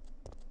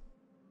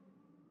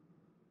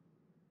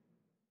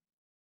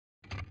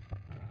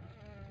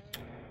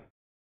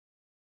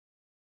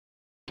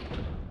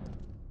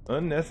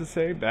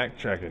 Unnecessary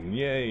backtracking,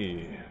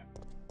 yay!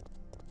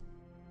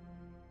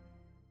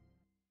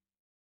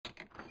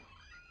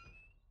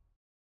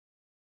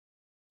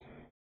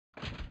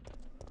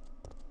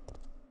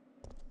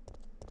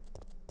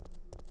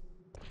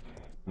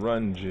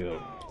 Run,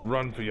 Jill.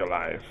 Run for your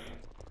life.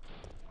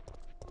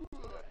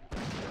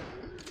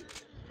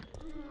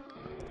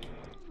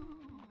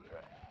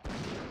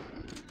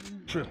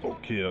 Triple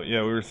kill.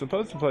 Yeah, we were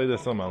supposed to play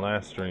this on my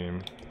last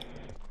stream,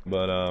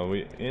 but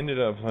we ended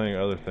up playing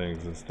other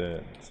things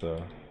instead,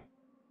 so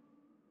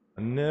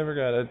I never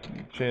got a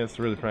chance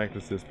to really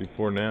practice this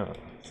before now,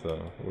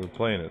 so we're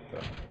playing it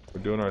though.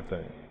 We're doing our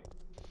thing.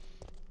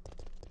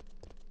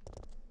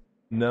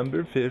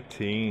 Number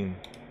 15.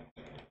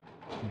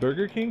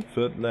 Burger King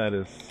foot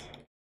lettuce.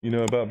 You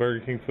know about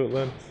Burger King foot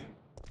lettuce?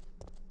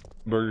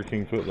 Burger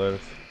King foot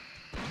lettuce.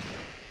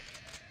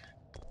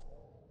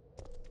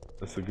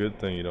 That's a good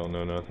thing you don't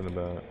know nothing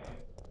about it.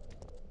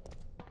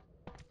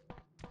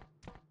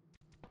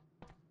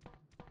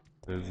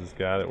 There's this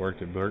guy that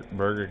worked at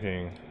Burger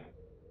King,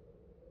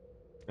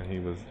 and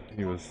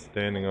he was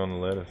standing on the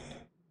lettuce.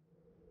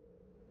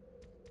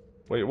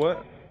 Wait,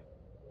 what?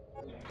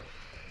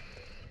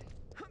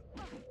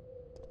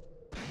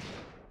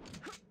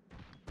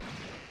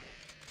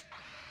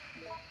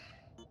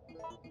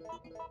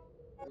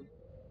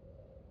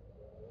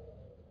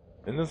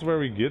 Isn't this where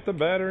we get the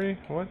battery?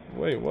 What?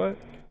 Wait, what?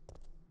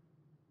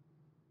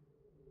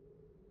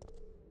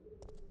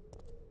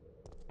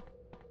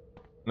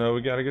 No,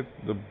 we gotta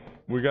get the...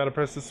 We gotta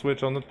press the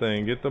switch on the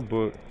thing, get the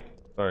book.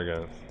 Sorry,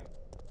 guys.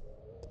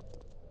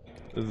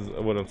 This is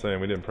what I'm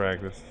saying, we didn't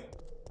practice.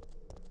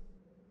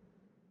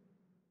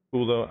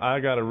 Cool, though.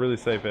 I got a really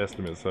safe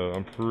estimate, so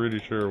I'm pretty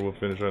sure we'll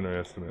finish under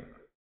estimate.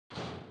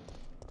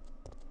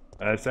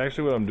 That's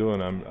actually what I'm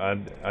doing.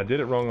 I did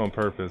it wrong on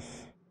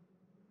purpose.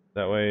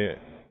 That way,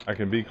 I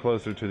can be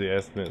closer to the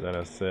estimate that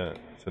I set,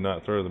 to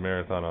not throw the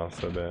marathon off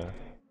so bad.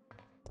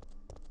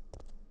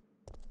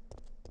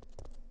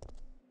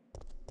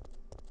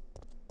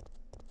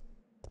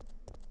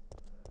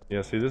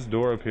 Yeah, see, this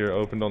door up here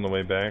opened on the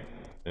way back,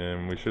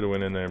 and we should have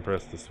went in there and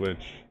pressed the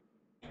switch.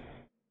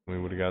 We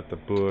would have got the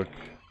book.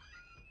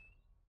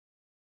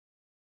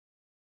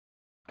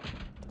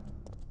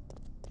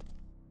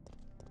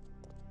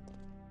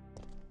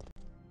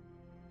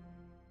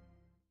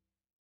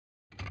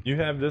 You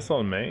have this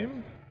on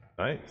MAME?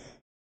 Nice.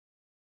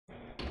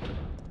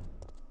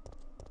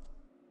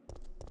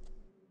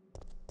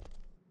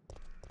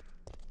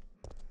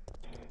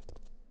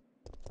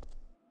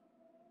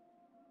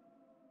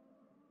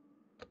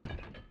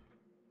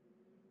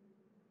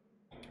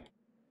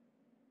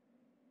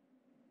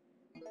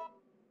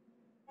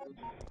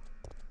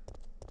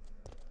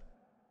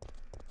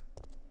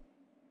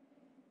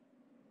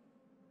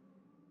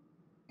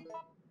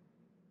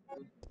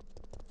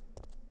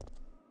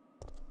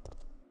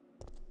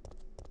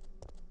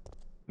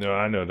 No,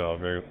 I know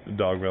dog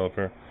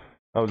developer.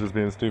 I was just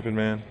being stupid,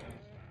 man.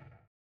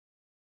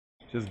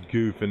 Just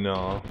goofing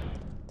off.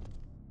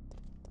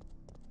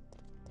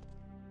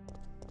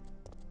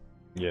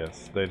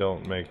 Yes, they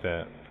don't make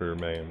that for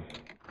MAME.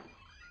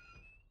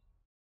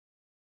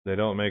 They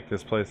don't make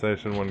this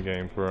PlayStation 1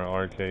 game for an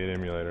arcade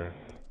emulator.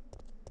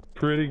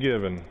 Pretty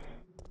given.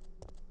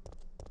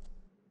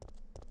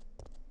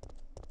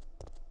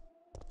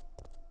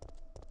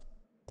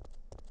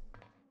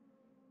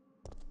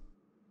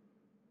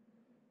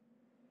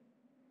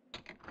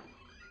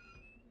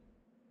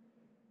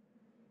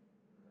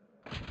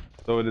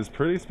 So it is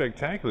pretty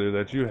spectacular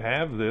that you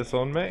have this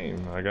on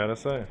MAME, I gotta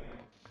say.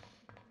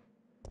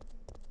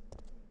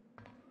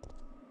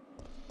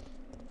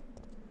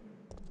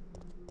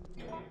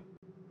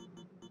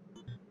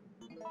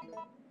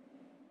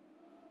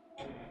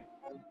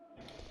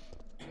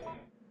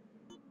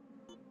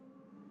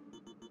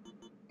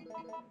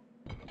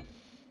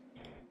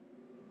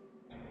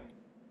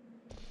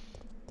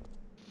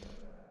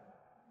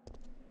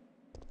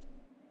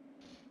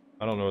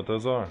 I don't know what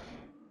those are.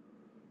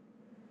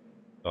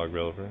 Dog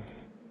developer.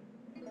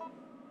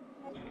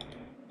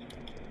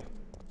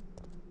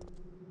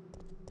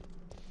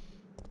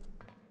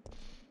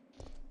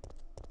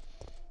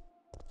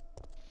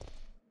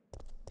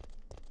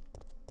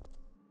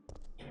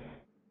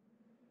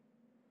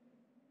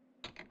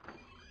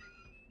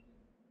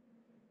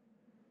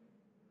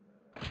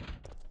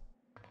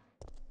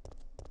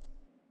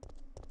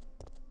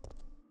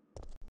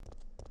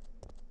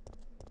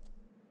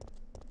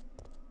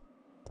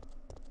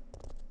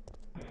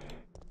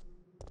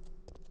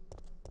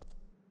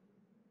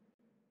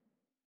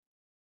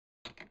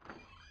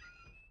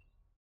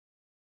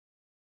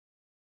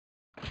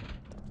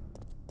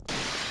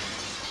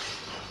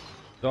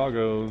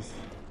 Doggos.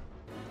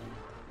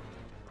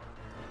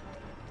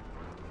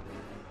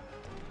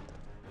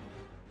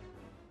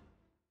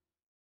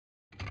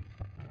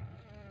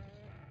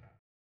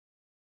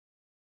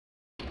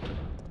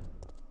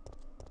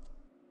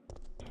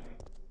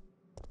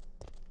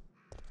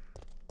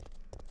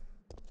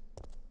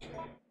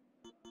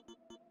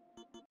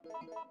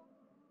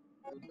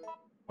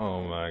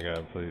 Oh my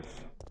god, please.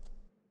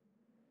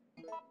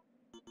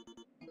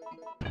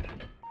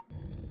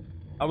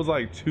 I was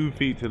like 2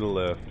 feet to the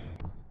left.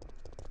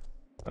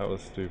 That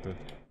was stupid.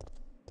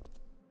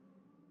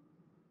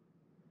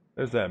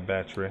 There's that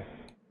battery.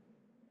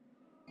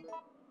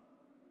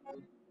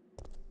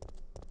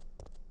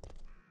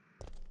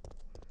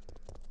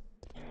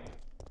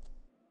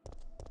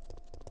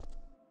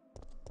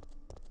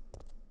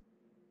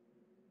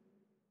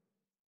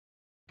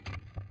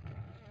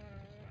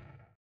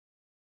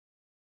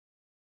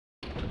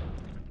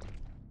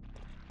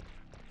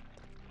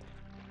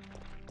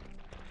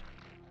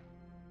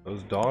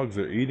 Those dogs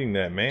are eating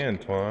that man,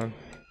 Twan.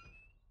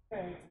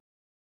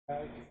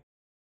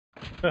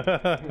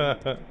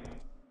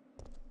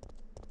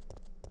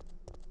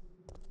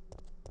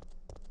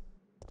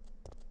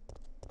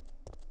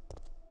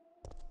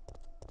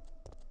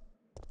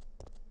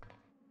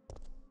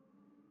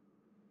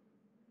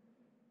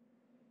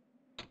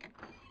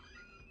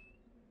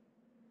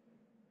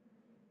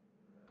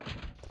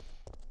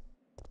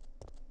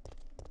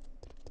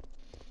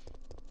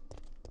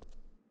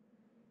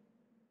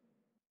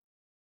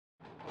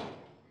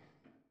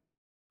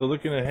 So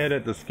looking ahead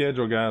at the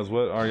schedule, guys,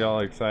 what are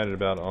y'all excited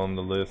about on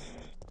the list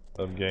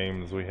of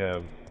games we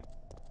have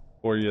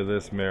for you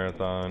this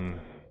marathon?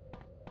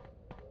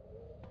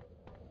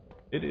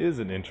 It is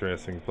an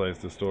interesting place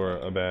to store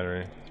a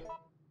battery.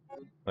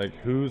 Like,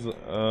 who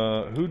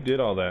did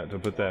all that to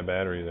put that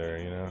battery there,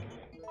 you know?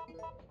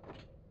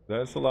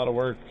 That's a lot of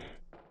work.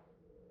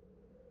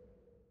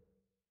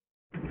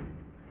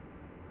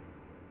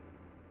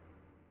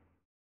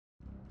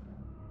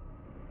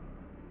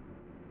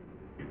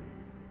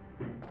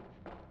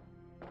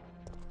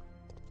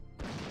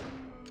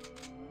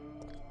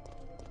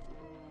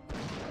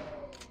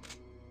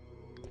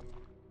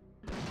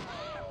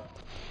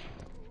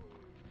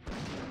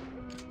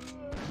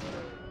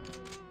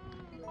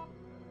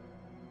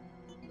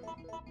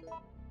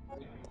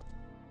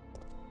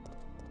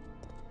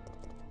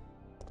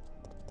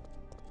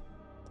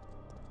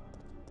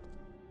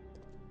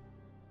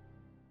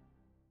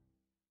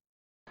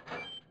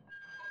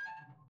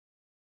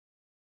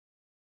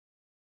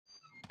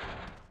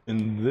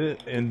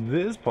 In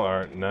this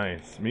part,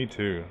 nice. Me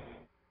too.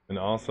 And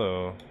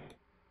also,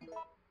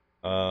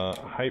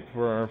 hype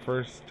for our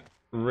first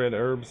red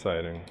herb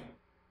sighting.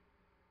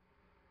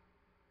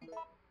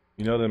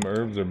 You know them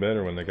herbs are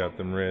better when they got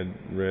them red,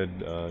 you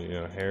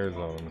know, hairs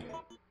on them.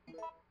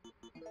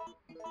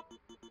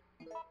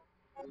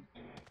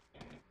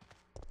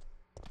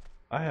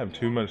 I have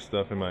too much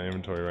stuff in my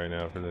inventory right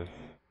now for this.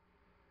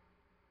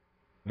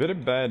 Very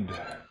bad.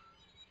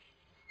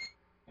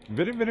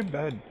 Very, very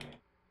bad.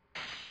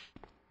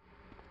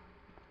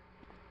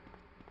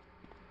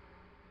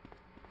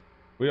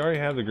 We already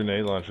have the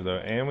grenade launcher though,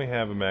 and we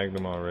have a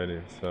magnum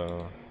already,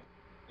 so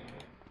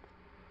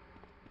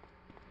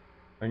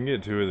I can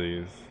get 2 of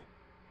these.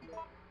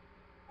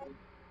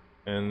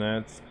 And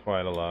that's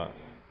quite a lot.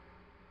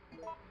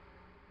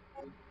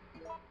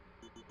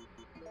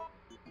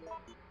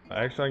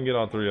 Actually, I can get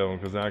all 3 of them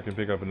because now I can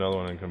pick up another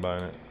one and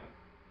combine it.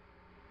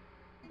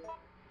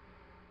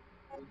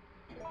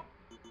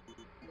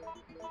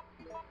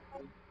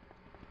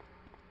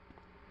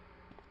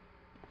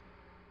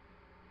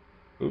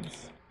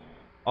 Oops.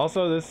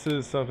 Also, this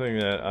is something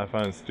that I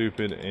find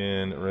stupid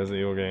in Resident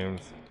Evil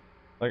games.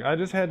 Like, I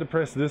just had to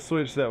press this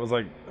switch that was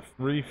like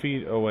 3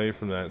 feet away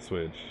from that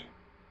switch.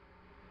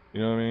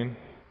 You know what I mean?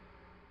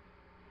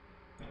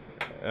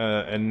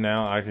 And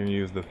now I can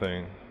use the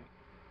thing.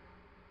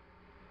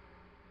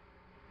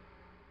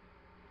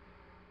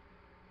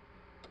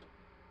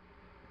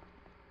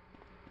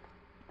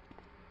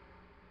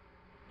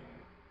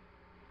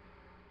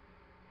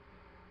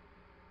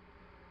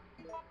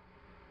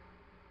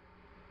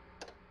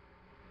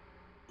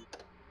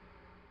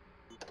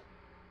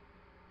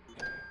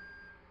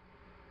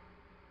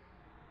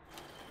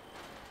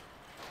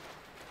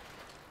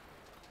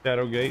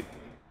 Shadowgate.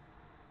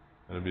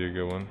 That'd be a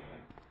good one.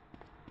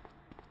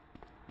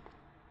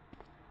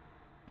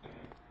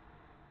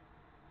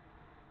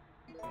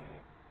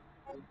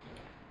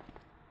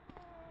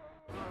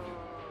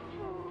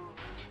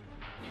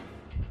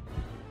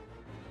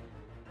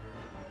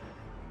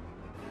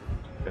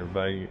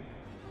 Everybody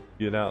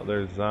get out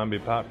their zombie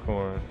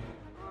popcorn.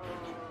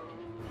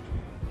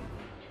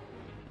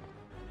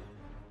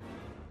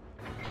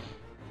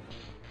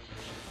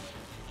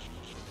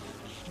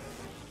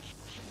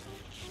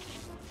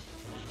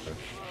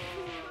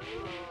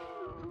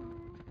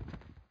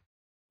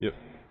 Yep.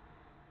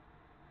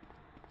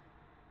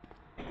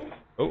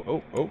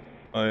 Oh.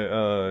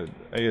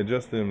 I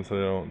adjust them so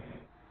they don't,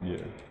 yeah.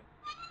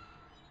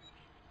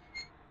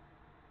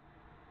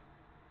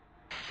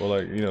 Well,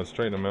 like, you know,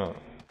 straighten them out.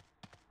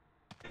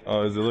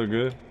 Oh, does it look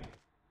good?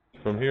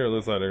 From here, it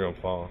looks like they're gonna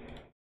fall.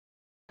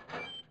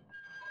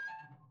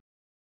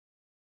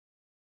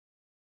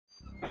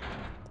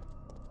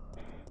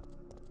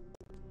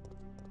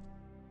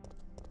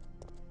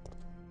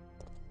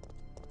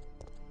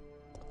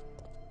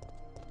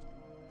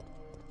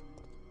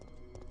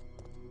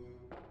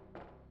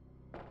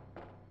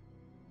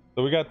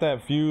 So we got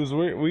that fuse.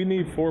 We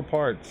need 4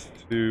 parts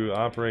to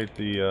operate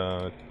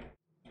the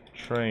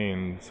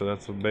train. So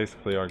that's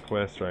basically our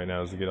quest right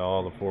now, is to get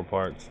all the 4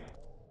 parts.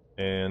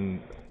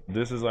 And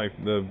this is like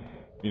the,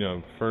 you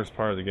know, first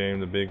part of the game,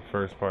 the big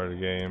first part of the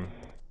game,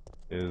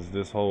 is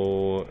this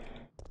whole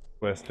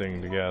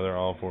questing to gather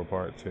all 4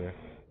 parts here.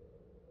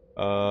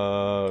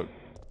 What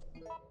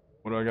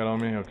do I got on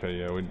me? Okay,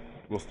 yeah,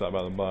 we'll stop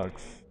by the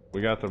box.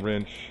 We got the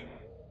wrench.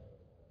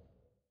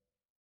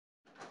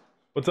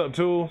 What's up,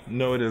 Tool?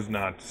 No, it is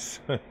not.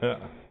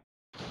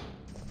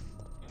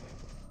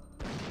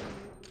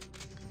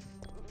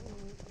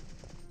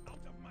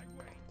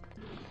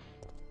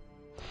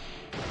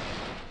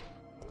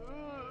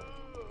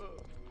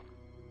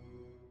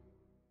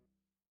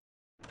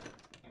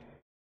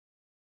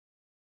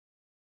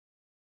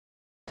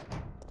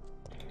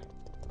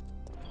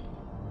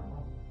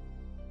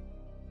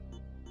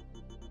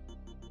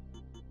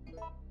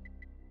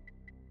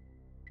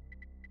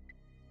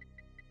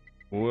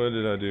 What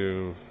did I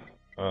do?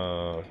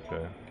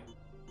 Okay.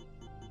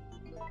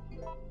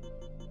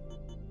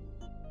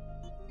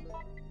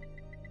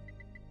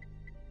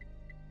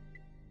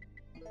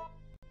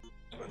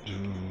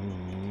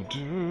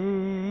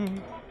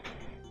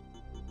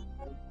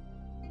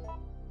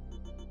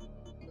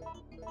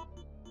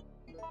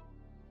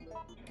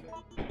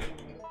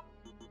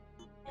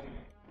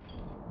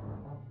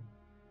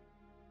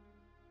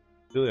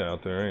 Chilly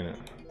out there, ain't it?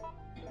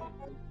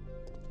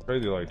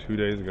 Crazy, like 2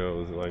 days ago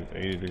it was like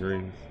 80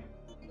 degrees.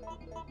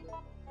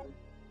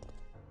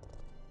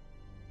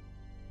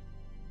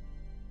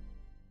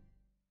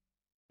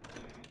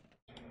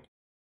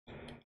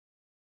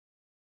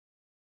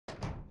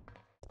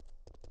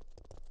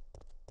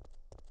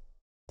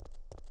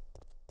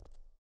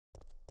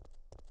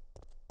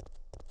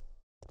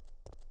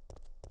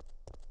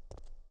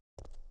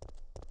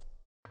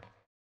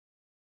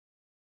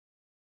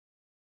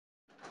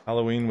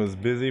 Halloween was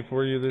busy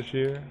for you this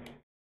year?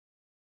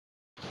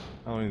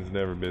 Halloween's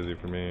never busy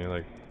for me.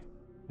 Like,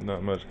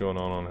 not much going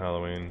on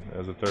Halloween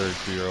as a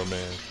 32-year-old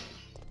man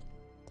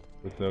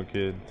with no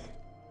kids.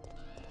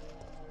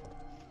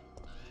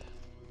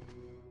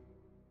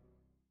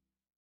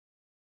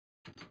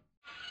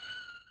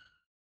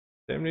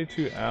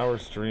 72-hour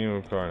stream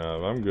of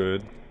Carnov. I'm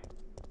good.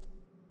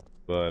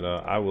 But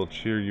I will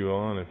cheer you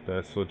on if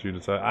that's what you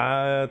decide.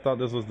 I thought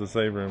this was the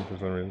save room for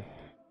some reason.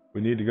 We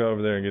need to go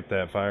over there and get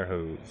that fire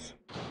hose.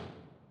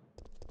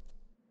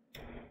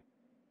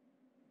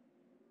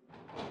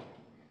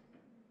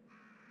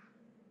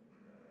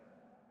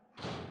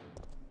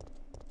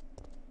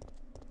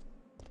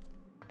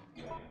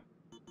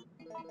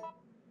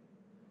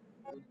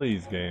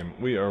 Please, game.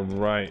 We are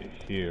right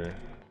here.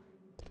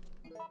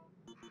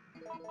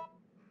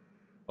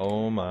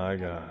 Oh my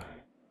god.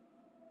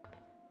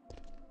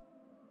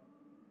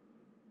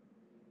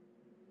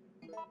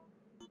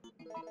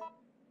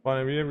 Juan,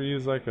 have you ever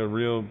used like a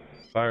real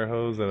fire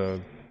hose and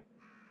a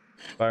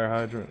fire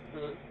hydrant?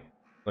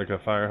 Like a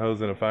fire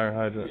hose and a fire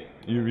hydrant?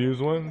 You've used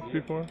one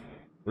before?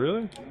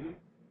 Really?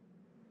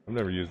 I've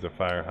never used a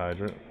fire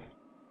hydrant.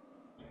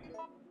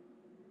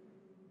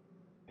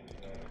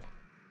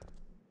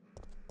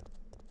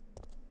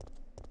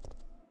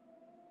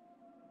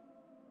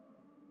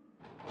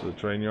 The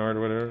train yard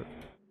or whatever?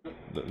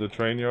 The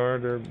train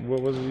yard or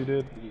what was it you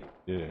did?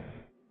 Yeah.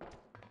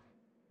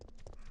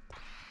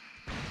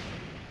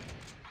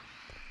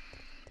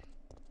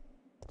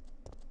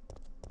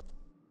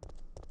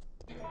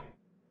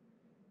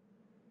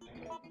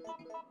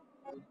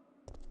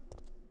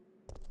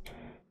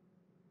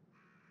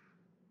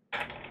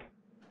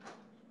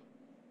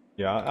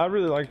 Yeah, I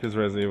really like this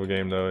Resident Evil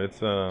game though.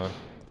 It's I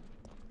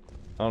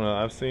don't know,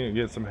 I've seen it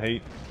get some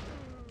hate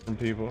from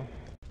people.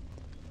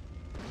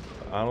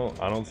 I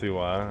don't see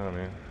why. I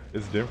mean,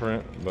 it's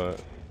different, but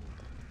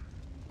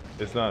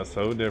it's not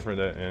so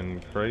different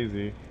and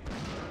crazy.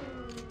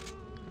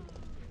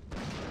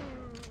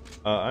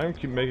 I'm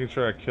keep making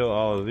sure I kill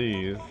all of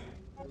these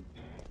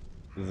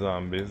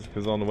zombies,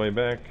 because on the way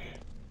back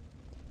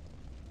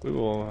we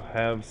will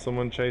have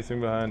someone chasing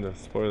behind us.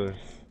 Spoilers.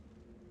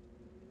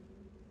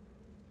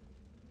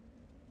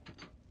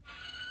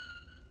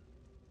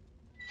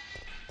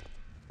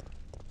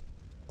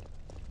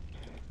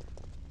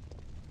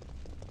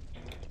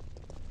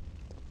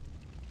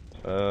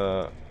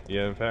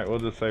 Yeah, in fact, we'll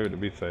just save it to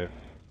be safe.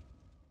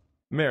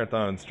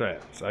 Marathon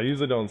strats. I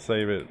usually don't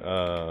save it,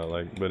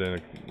 but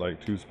in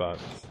like 2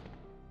 spots.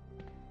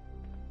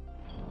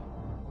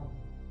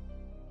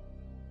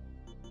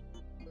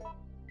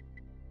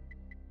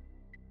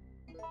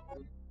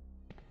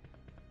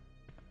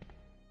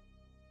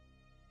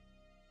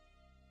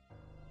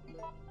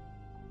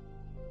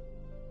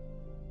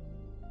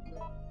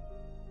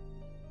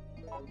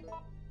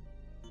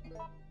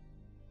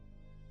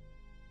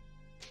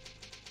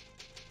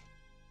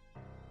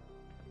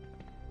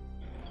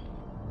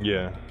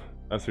 Yeah,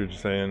 I see what you're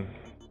saying.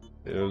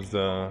 It was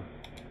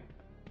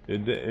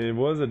it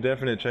was a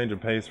definite change of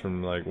pace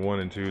from like 1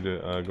 and 2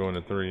 to going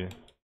to 3.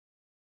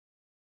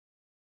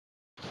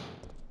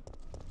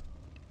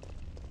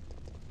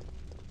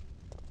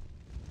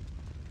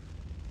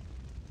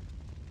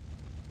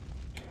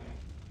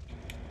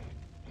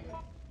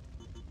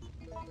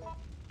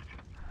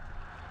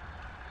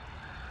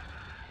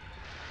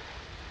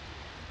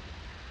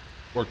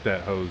 Work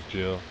that hose,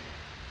 Jill.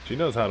 She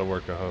knows how to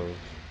work a hose.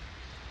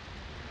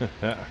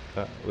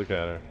 Look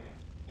at her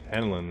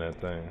handling that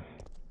thing.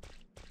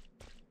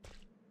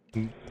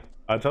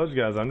 I told you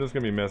guys I'm just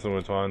gonna be messing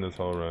with Twan this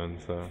whole run,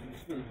 so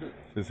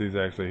since he's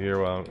actually here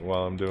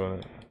while I'm doing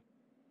it.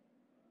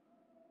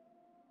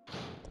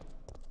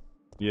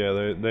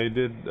 Yeah, they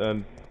did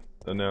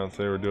announce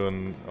they were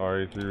doing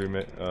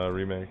RE3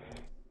 remake.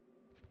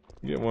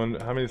 Get one.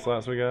 How many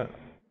slots we got?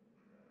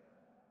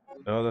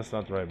 Oh, that's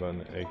not the right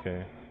button.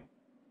 AK.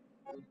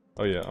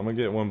 Oh yeah, I'm gonna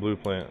get one blue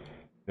plant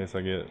in case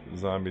I get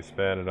zombie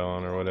spatted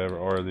on or whatever,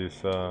 or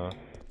these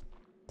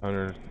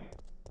hunter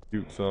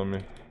dukes on me.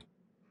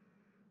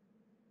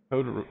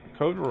 Code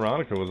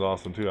Veronica was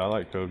awesome too. I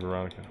like Code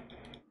Veronica.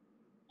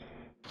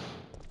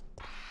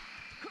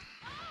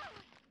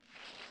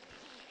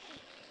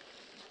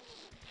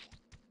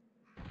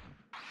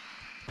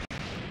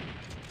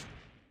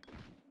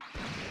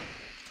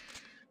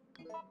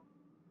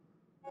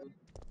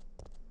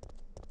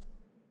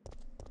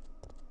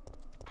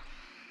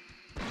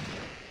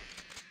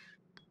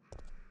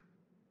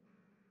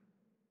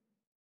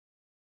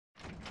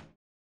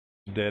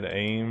 Dead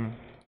aim.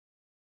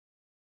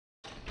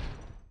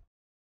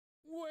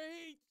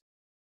 Wait!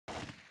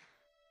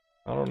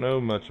 I don't know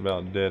much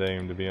about dead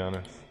aim, to be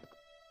honest.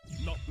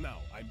 Not now,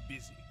 I'm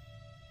busy.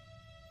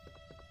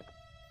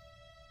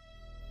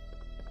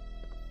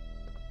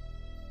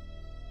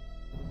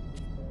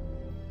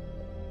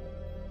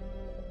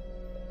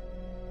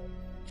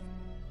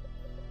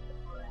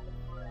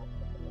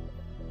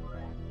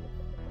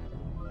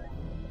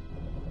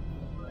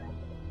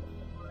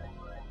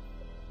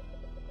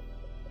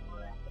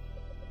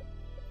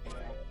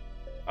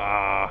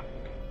 Ah,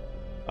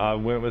 I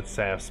went with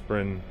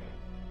Sasprin.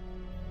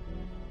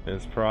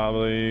 It's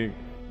probably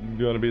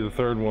gonna be the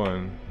third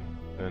one,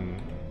 and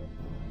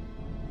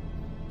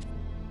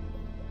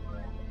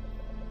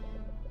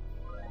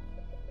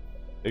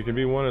it could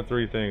be one of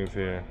three things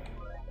here.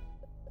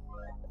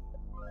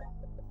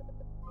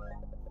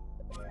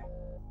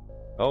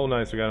 Oh,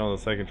 nice, we got it on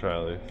the second try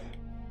at least.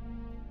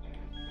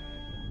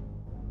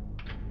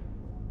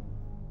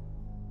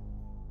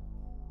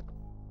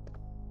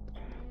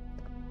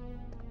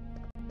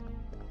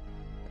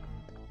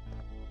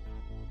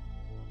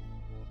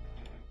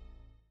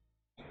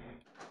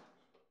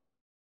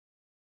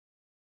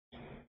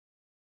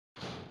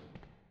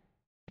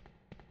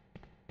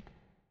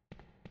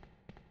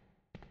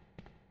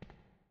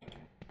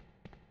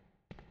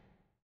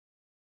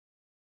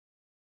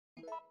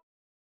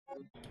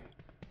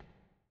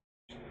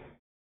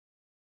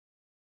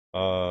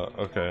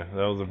 Okay,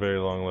 that was a very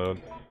long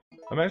load.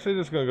 I'm actually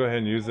just gonna go ahead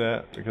and use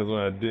that because when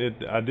I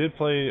did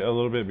play a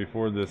little bit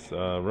before this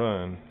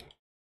run,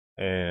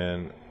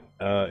 and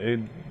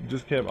it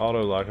just kept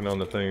auto locking on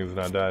the things, and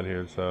I died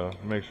here. So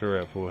make sure we're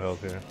at full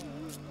health here.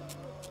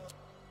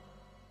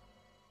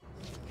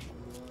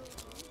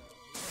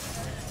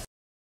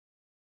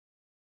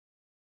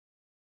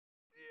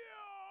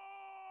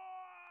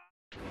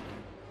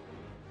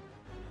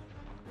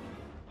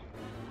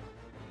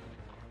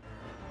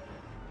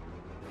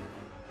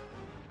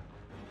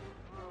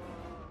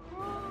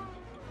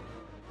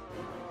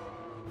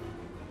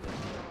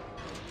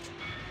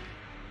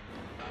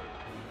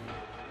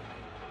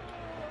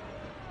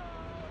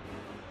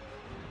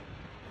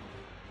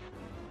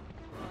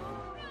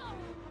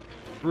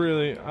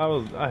 Really,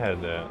 I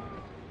had that.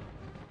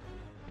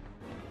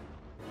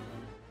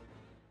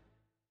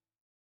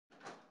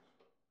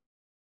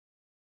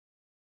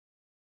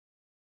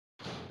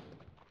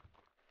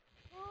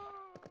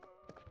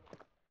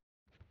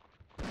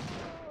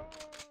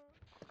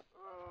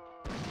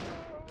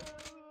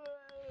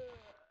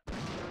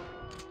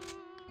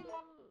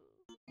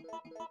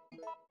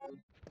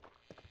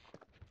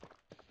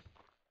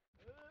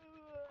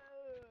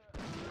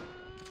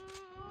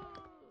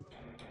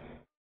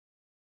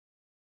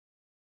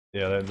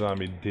 Yeah, that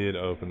zombie did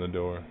open the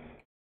door.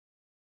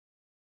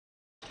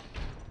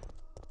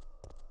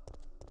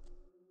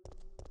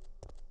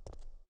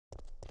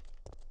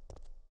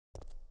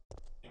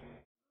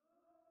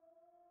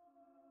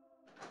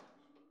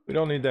 We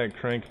don't need that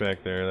crank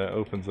back there. That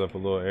opens up a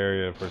little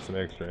area for some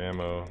extra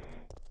ammo.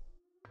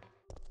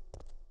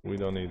 We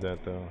don't need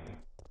that though.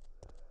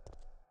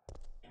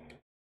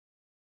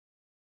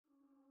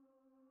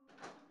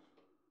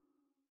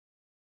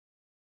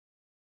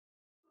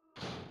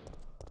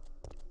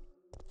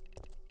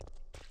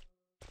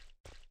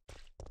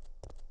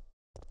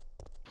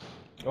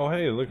 Oh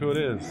hey, look who it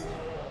is.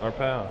 Our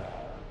pal,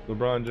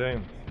 LeBron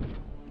James.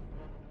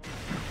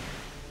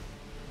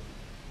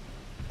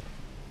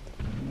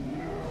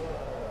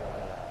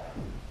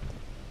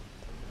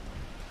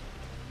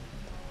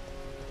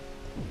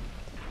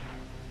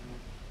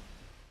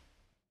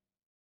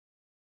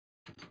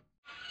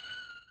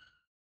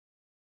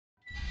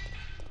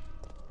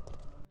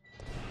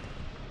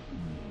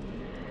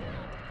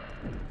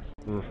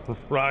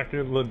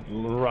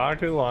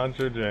 Rocket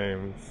launcher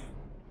James.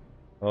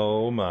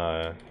 Oh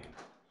my.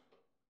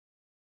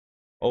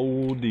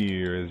 Oh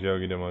dear, as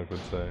Yogi Demunk would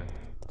say.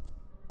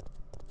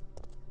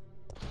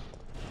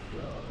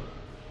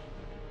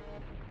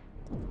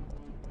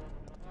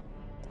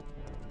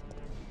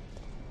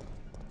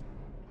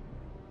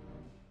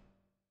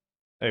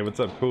 Hey, what's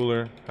up,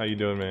 Cooler? How you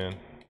doing, man?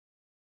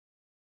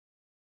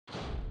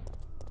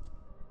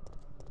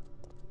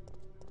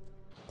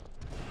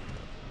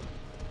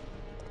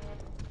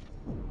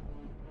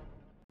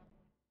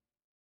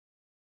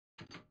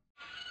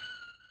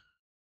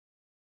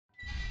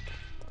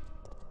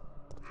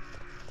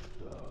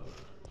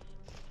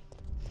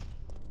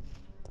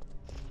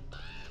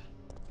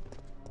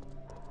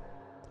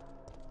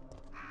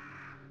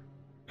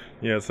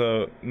 Yeah,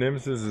 so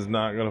Nemesis is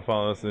not going to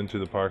follow us into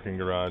the parking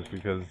garage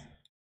because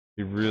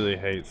he really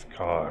hates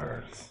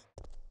cars.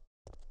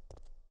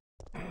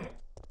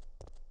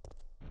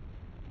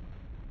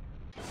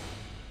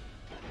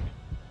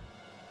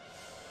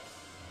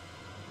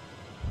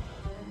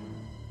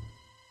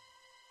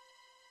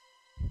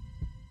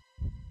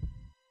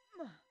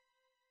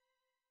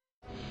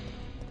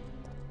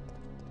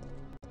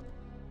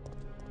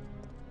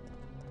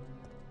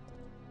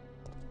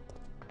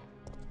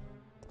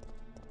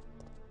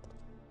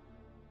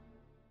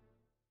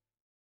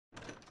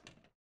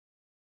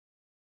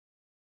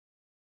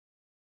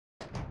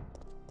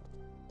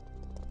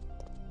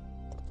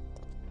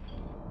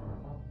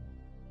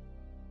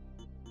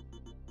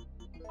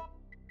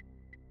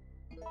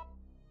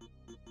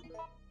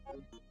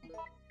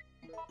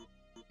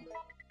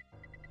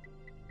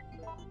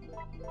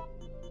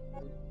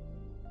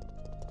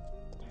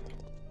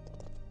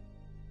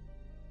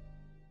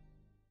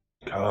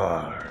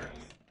 Cars.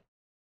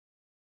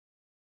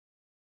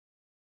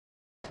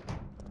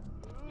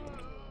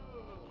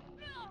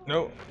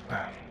 No.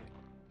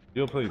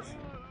 Deal, please.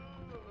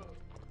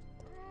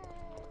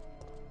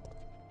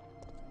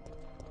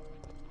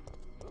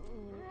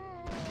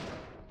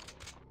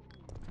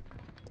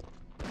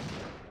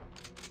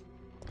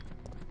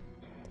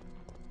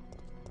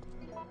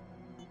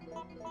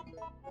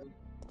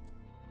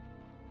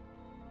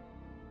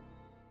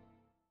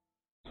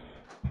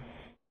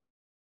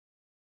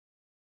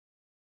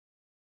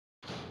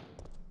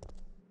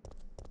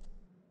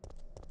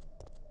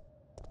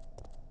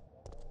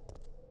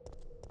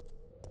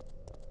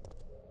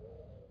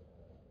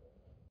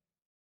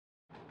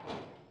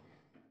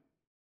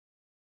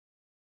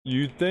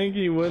 You'd think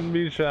he wouldn't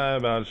be shy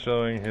about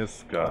showing his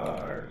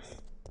scars.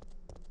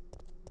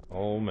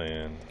 Oh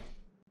man.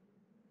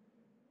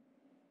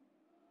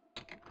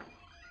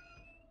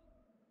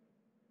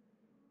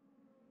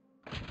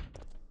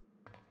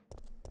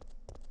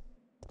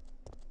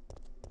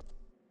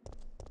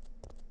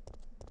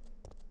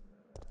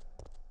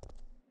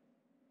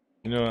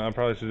 You know, I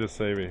probably should just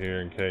save it here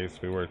in case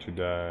we were to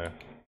die.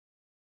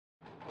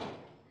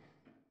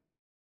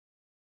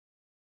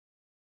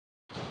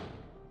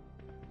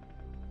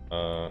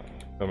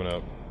 Coming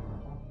up.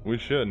 We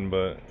shouldn't,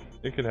 but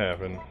it could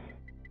happen.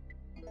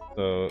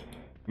 So,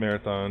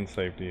 marathon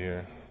safety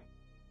here.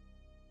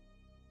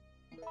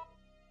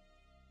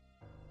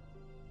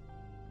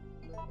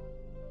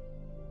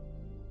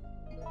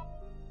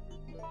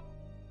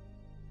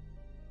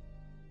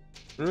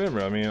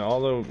 Remember, I mean,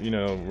 although, you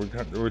know,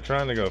 we're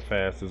trying to go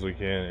fast as we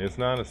can, it's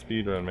not a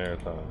speedrun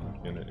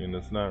marathon. And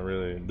it's not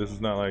really, this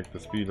is not like the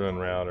speedrun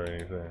route or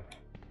anything.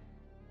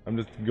 I'm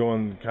just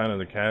going kind of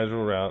the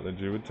casual route that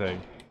you would take.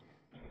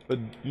 But,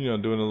 you know,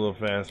 doing it a little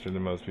faster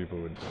than most people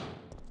would,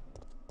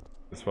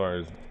 as far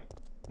as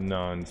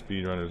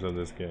non-speedrunners of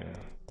this game.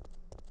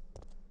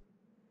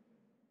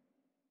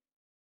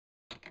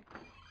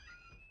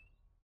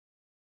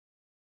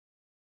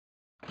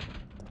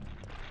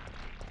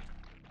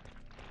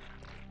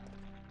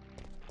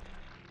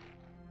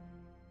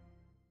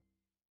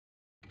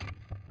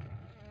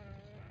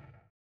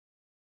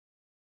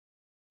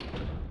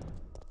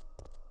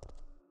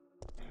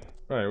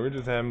 Right, we're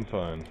just having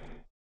fun.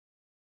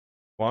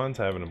 Juan's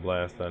having a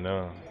blast, I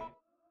know.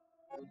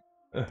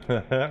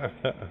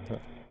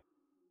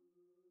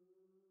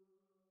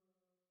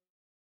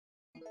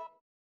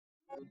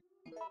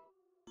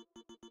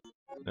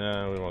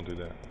 Nah, we won't do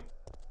that.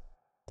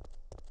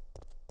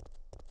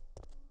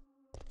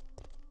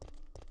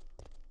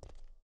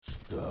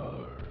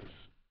 Stars.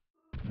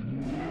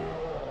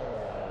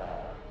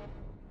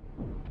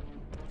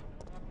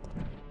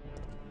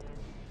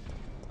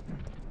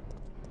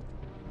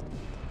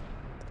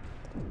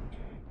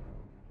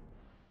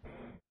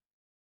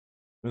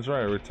 That's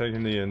right, we're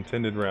taking the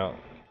intended route.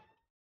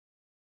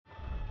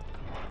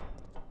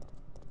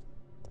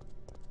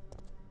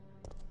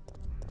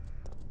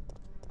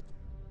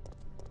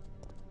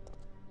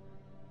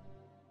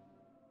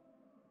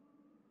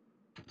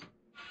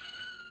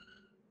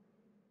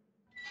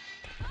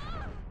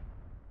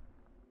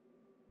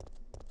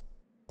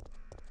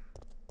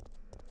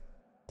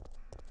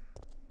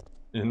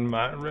 In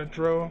my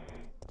retro?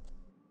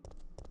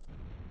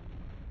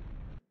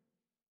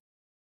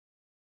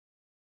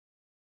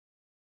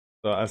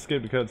 So I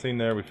skipped a cutscene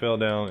there, we fell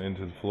down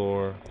into the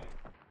floor,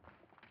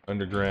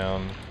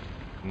 underground.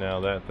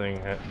 Now that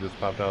thing just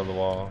popped out of the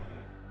wall.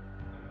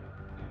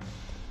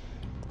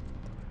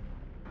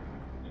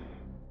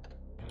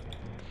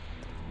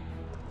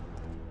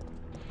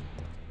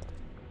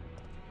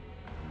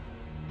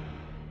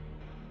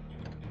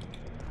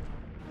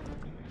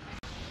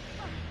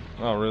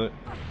 Oh, really?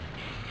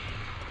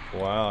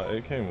 Wow,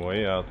 it came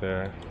way out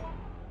there.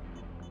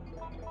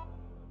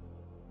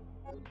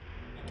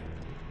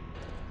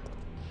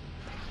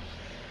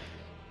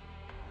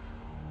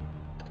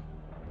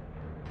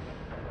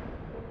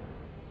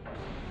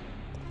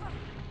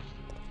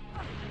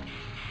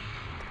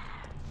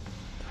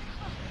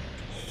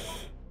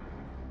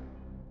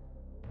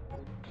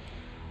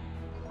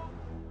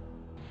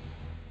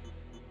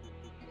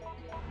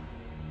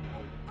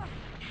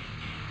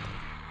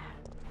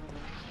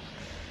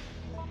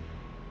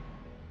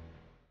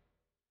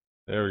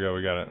 There we go,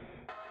 we got it.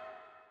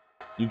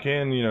 You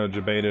can, you know,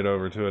 debate it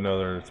over to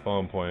another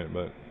spawn point,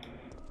 but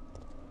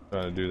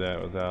trying to do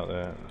that without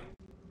that.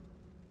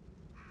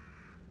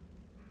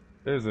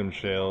 There's them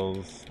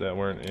shells that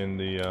weren't in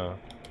the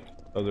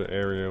other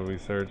area we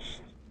searched.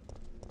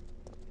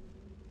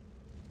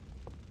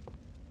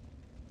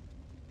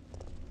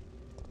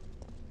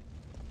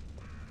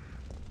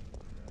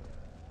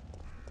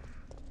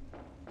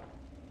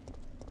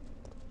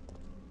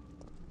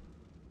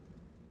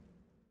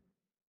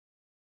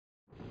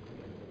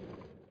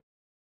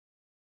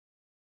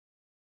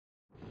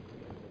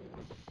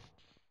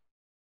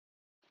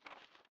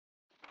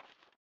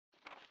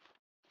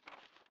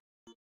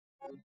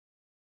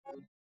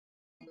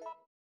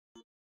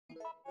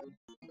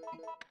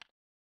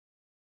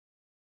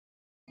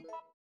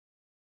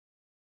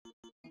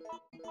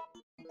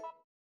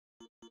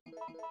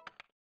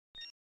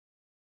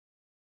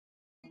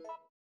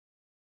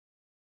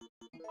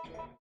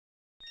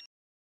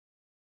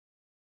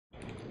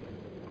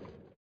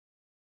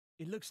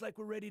 It looks like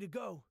we're ready to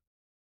go.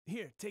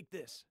 Here, take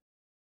this.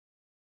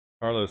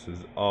 Carlos is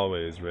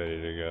always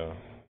ready to go.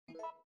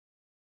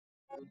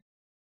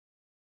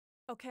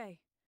 Okay.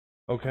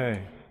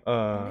 Okay.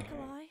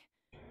 Nikolai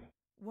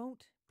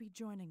won't be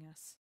joining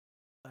us.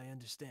 I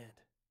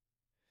understand.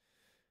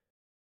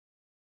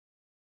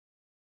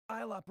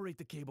 I'll operate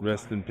the cable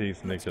Rest car. in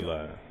peace, Let's go.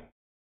 Nikolai.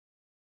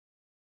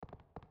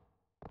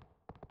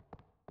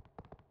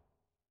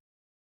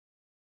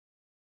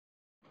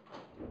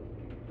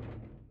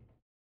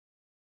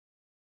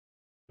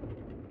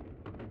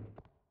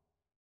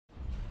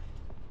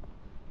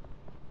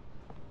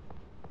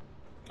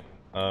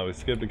 We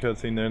skipped a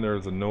cutscene there. There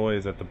was a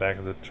noise at the back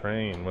of the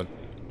train. What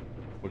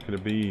could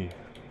it be?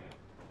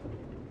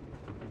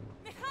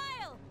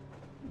 Mikhail!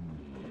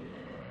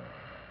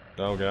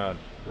 Oh God!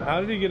 How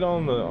did he get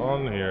on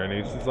here? And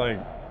he's just like,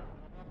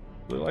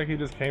 looked like he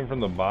just came from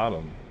the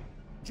bottom.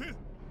 Jill,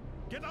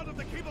 get out of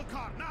the cable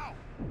car now!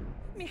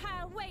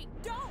 Mikhail, wait!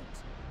 Don't!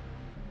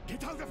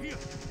 Get out of here!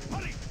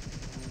 Hurry!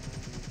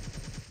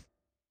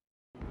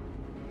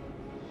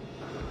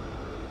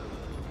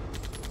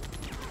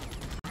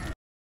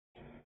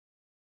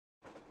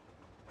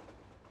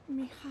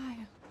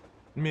 Mikhail.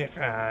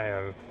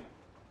 Mikhail.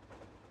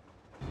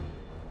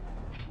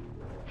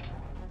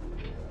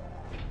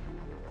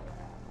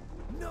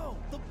 No,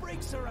 the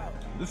brakes are out.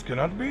 This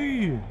cannot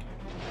be.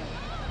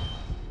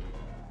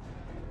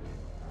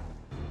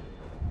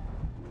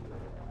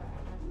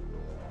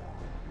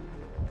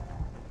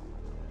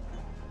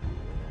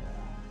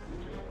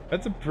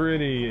 That's a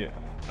pretty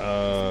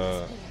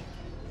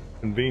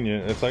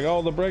convenient. It's like,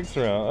 oh, the brakes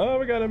are out. Oh,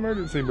 we got an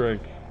emergency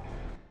brake.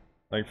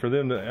 Like for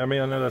them to, I mean,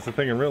 I know that's a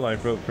thing in real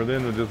life, but for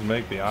them to just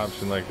make the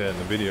option like that in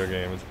the video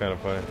game, it's kind of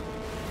funny.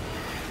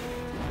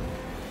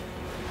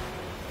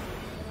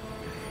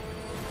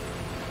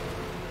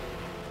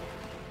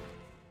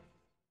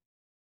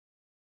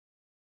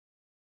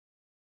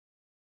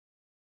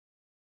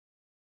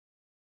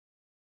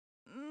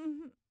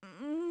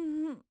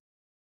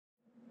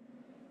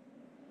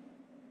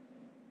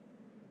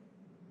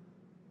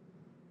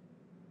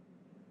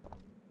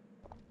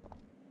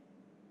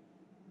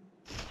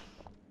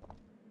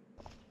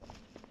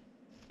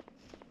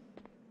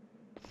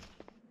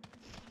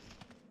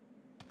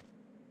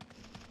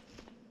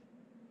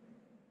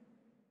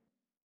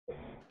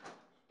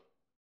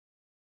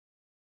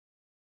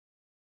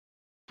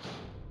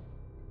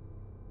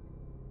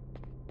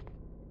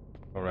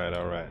 All right,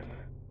 all right.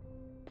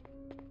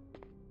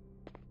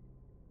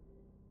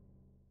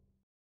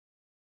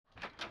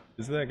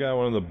 Isn't that guy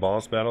one of the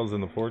boss battles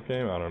in the fourth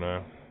game? I don't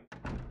know.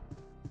 I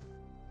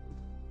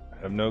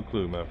have no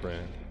clue, my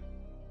friend.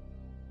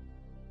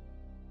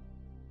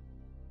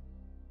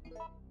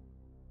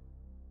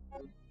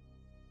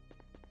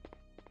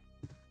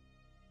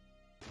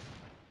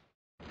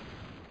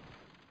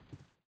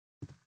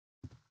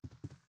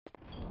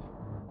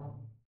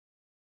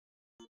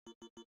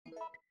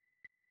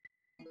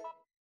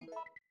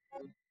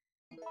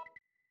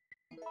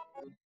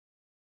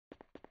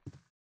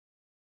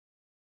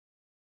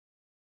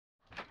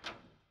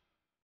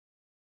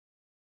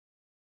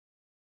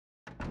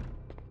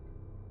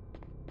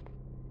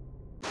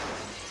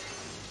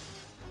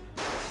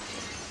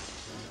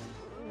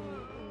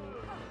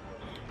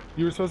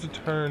 You were supposed to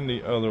turn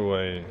the other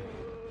way.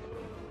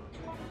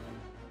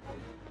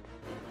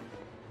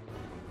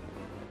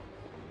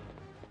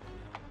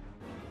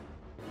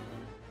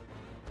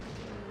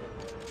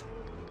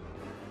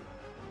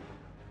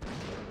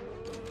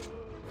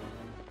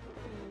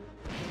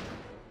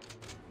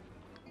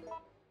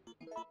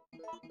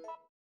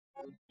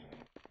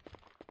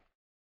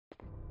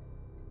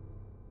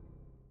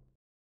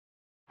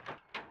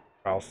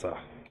 Alsa.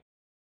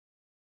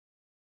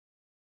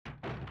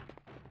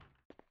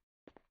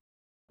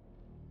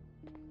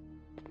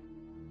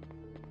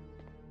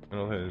 I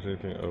don't think there's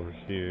anything over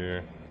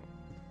here.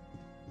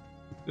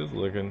 Just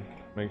looking,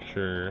 make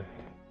sure.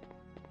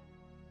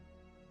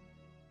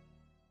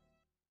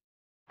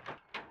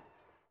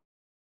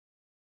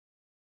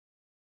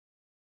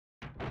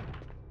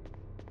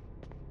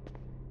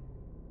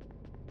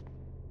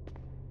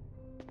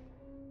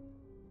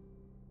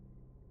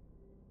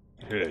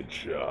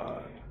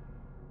 Headshot.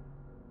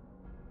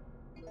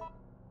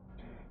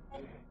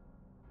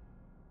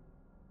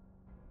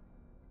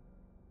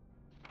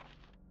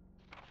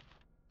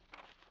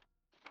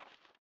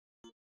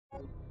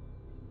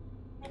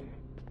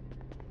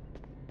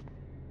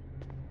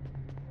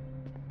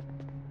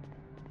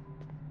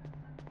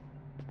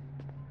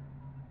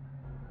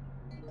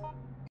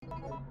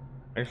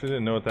 Actually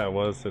didn't know what that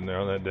was sitting there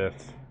on that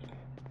desk.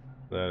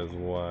 That is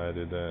why I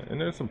did that.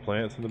 And there's some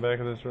plants in the back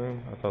of this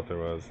room? I thought there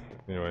was.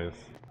 Anyways.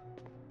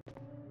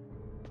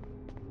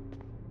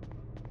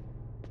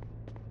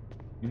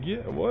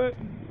 Yeah, what?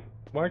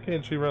 Why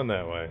can't she run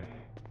that way?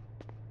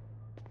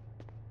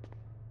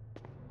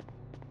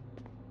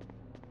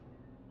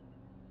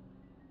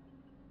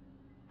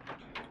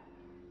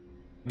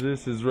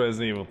 This is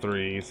Resident Evil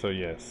 3, so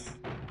yes,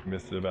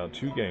 missed it about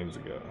 2 games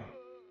ago.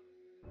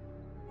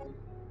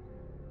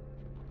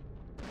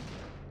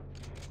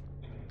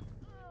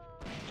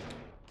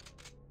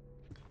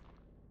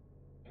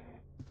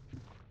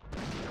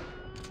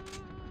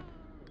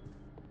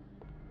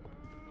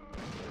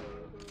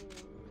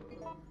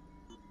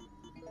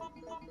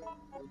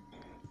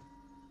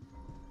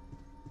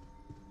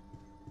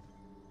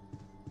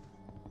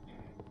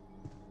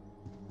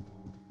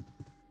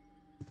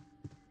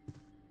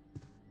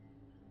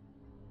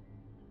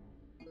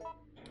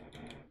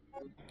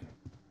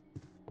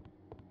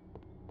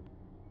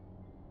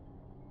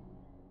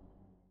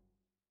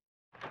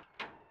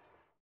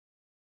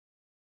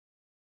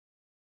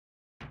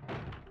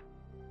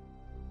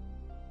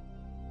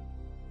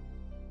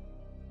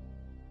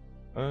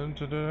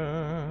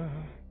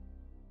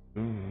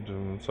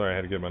 Sorry, I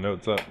had to get my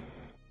notes up.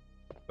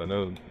 I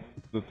know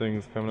the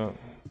thing's coming up.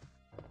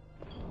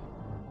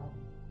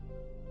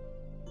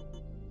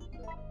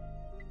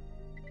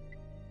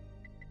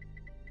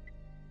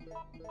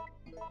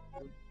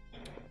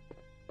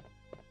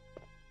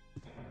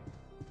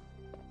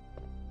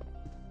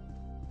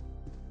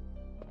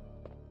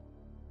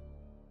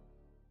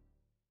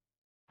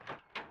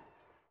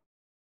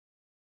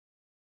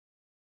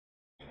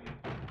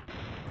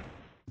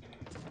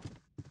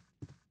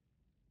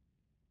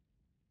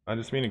 I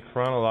just mean in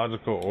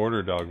chronological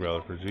order, Dog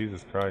Developer.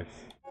 Jesus Christ.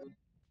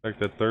 Like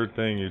the third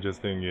thing you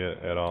just didn't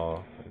get at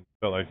all. It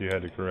felt like you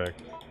had to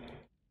correct.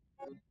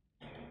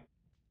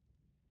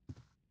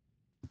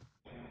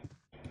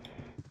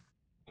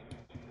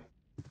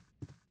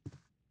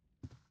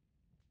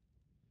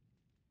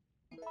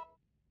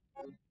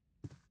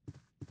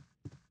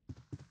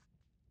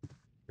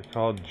 They're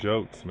called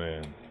jokes,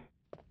 man.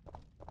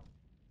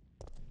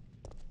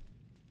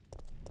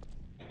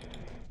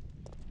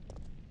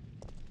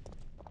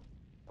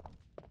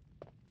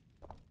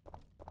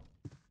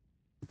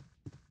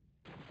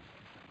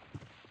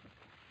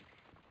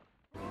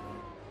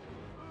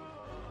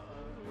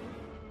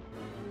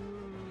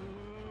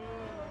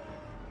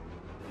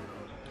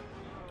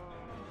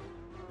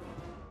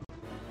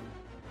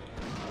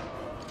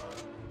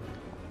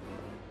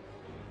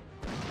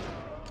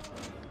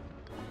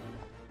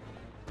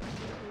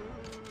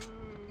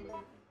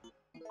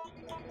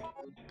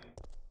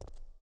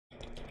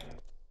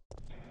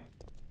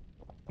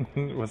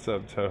 What's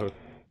up, Toad?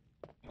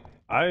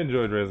 I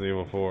enjoyed Resident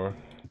Evil 4.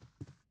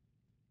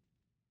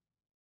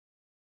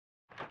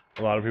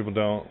 A lot of people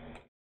don't.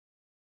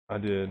 I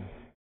did.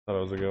 Thought it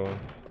was a good one.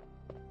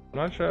 I'm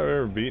not sure I've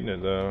ever beaten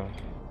it though.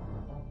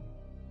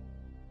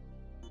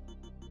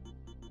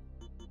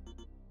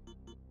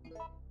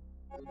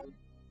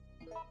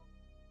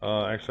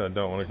 Actually, I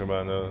don't want to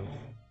combine those.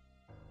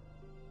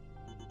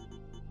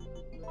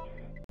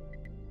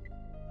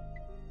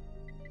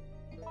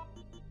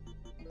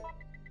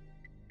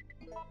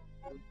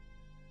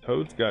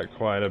 Toad's got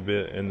quite a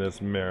bit in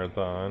this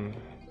marathon.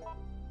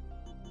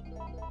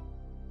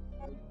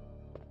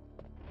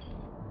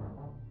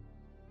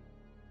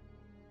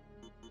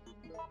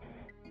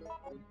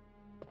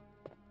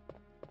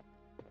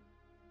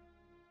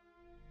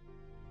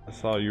 I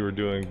saw you were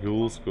doing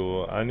Ghoul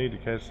School. I need to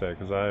catch that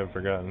because I have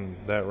forgotten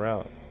that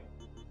route.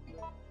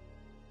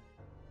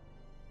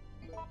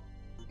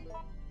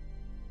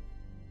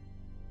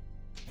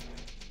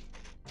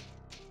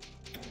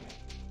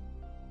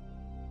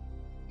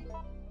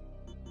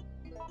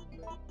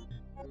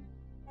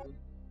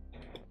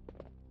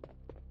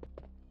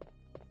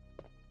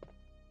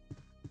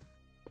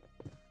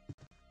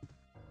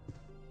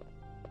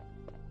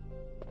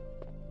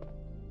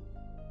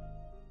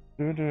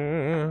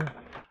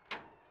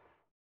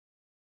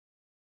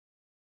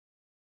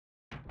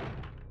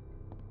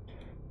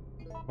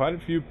 Quite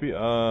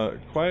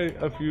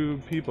a few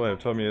people have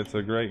told me it's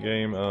a great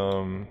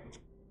game,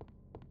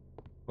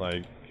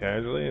 like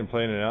casually and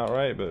playing it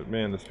outright. But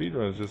man, the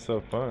speedrun is just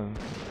so fun.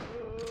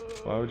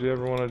 Why would you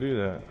ever want to do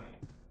that?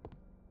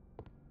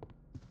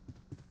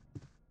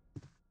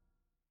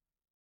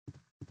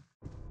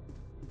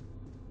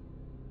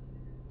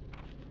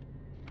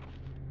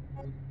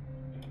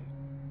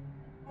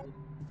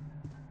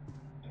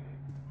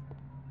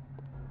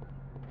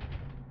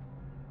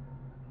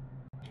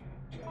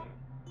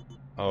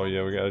 Oh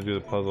yeah, we gotta do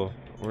the puzzle.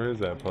 Where is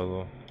that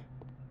puzzle?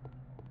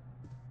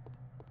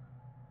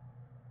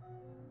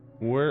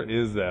 Where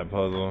is that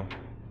puzzle?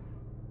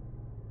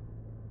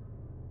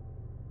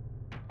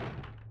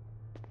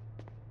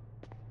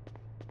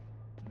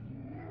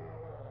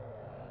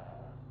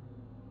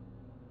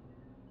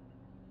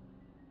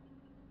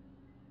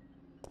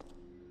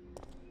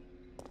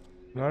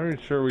 Not even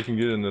sure we can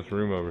get in this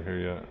room over here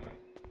yet.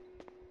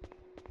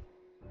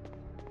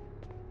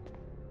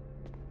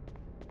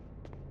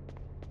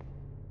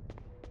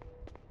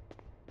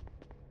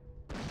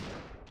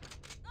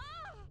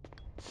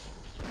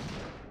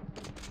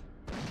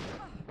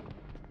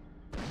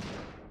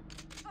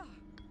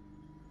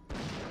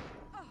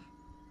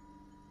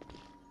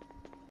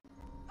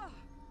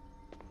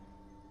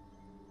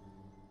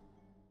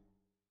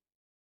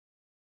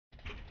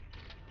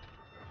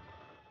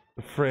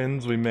 The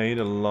friends we made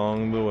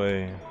along the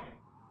way.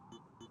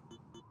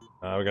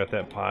 We got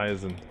that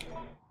poison.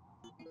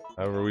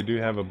 However, we do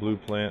have a blue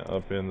plant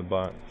up in the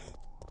box.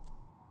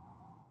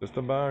 Just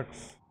a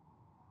box.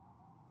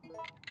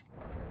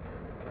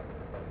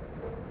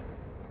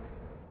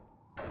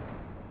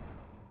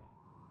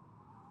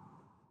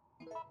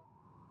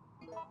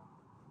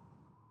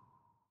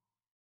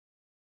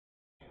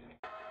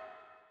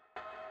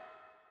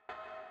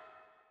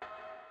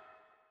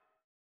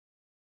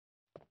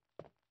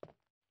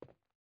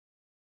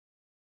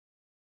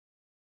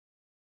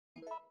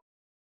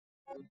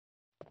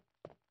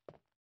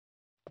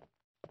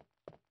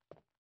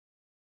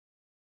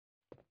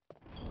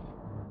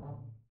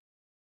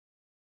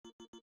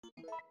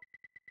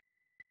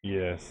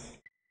 Yes.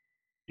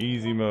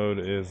 Easy mode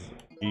is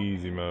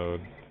easy mode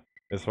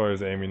as far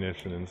as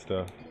ammunition and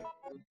stuff.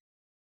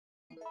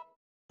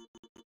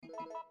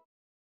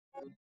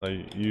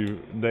 Like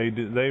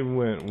they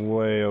went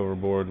way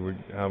overboard with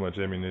how much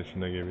ammunition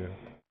they give you.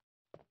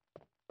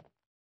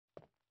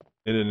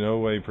 It in no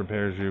way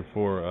prepares you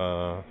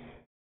for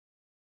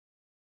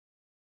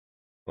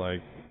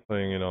like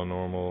playing it on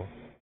normal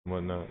and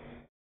whatnot.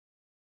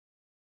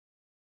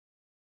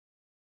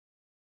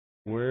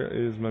 Where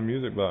is my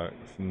music box?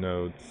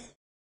 Notes.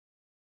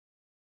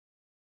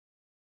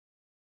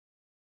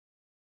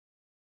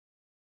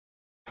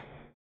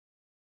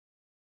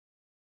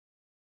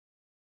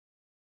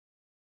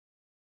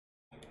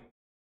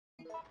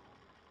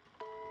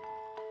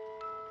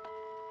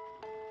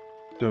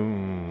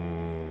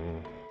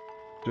 Dun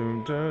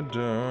dun dun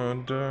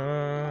dun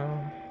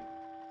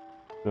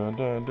dun dun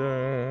dun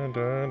dun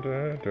dun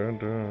dun dun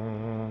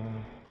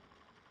dun.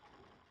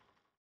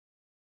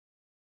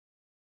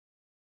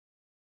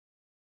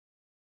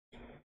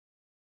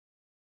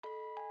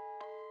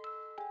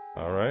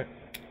 All right.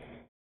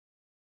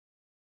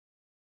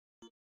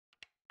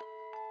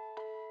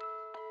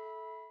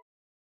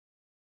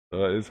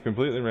 It's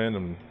completely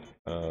random.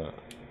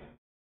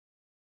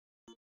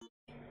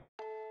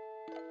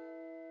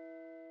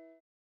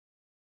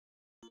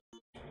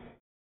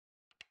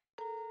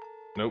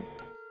 Nope.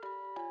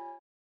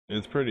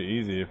 It's pretty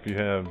easy if you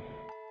have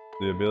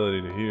the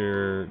ability to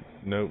hear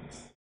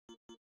notes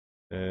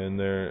and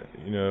they're,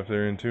 you know, if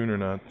they're in tune or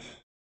not.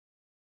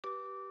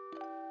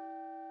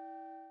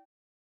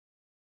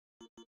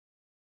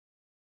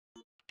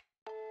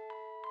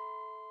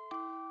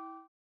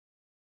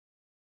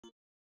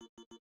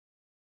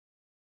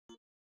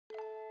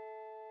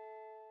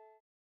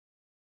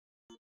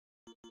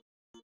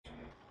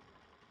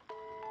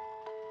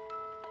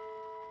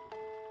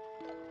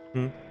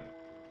 Hmm.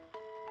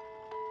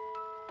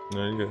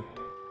 There you go.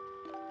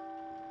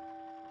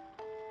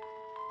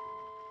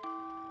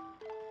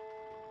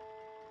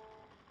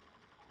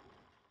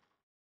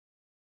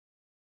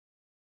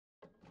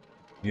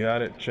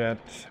 Got it, chat.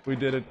 We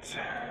did it.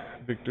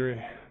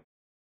 Victory.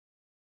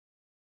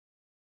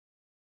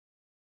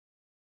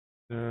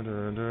 Da,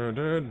 da, da,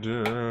 da,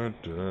 da,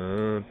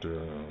 da, da.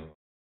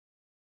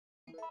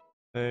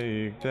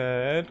 Take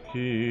that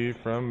key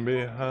from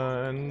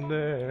behind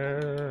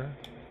there.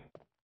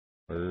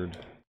 Bird.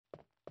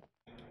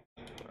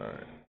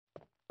 Alright.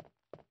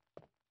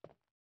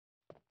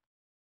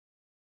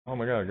 Oh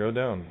my god, go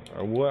down.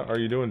 What are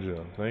you doing,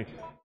 Jill? Thank you.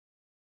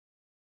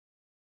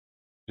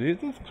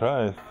 Jesus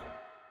Christ.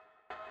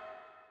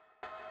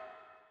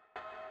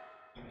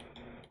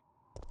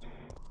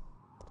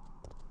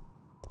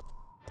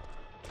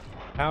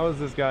 How is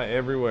this guy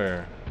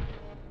everywhere?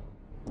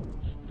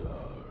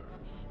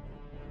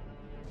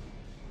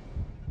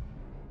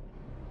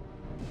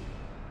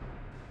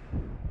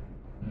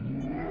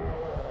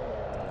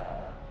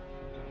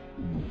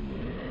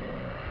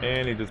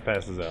 And he just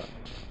passes out.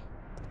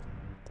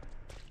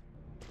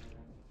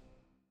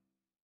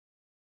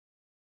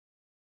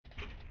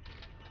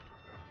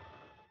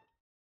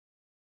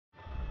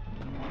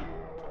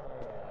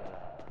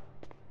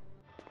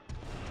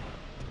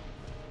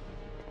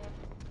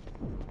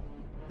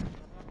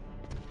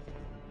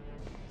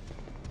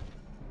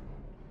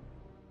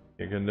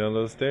 Kicking down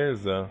those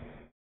stairs though.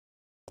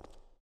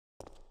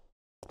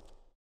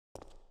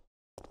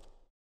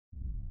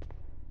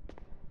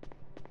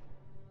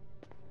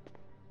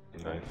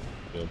 Nice.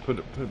 Yeah, put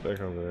it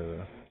back over there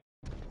though.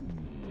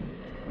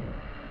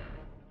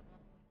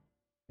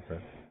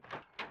 Okay.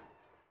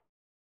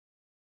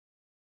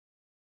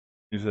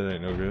 You said it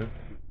ain't no good?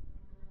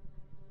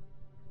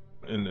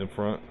 In the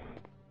front?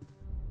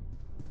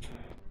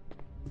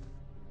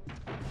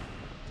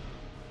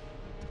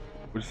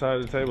 Which side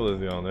of the table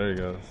is he on? There he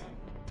goes.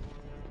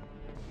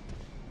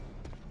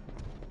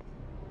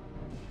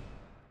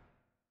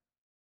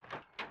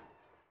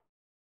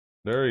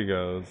 There he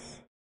goes.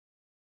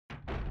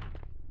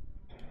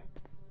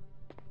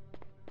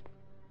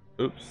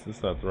 Oops, this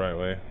is not the right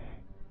way.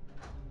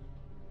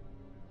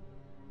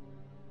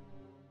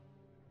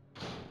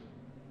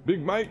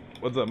 Big Mike!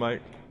 What's up,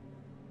 Mike?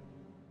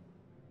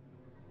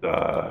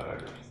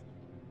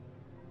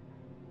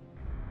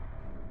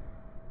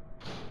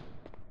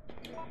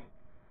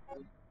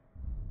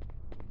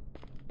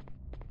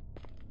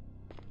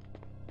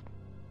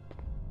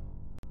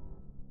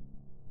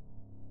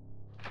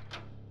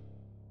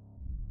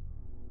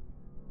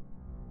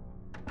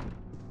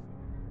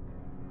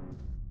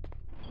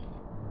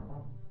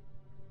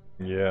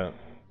 Yeah.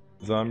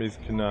 Zombies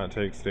cannot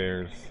take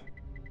stairs.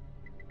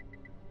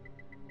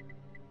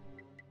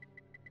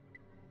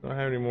 Don't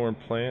have any more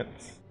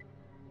plants?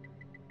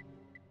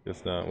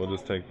 Guess not. We'll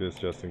just take this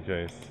just in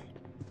case.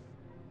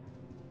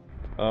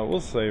 We'll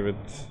save it.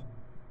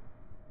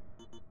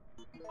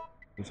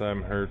 Since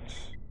I'm hurt.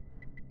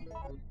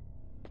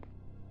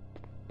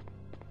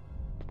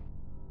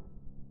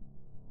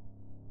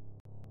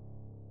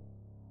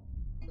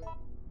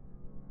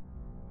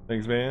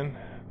 Thanks, man.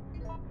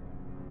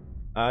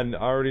 I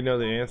already know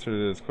the answer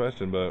to this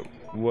question, but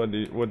what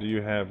do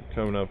you have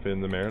coming up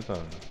in the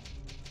marathon?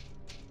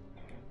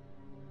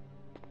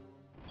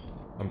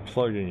 I'm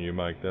plugging you,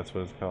 Mike. That's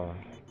what it's called.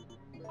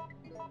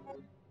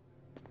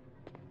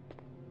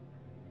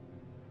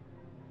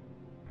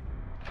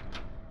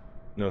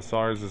 No,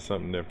 SARS is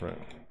something different.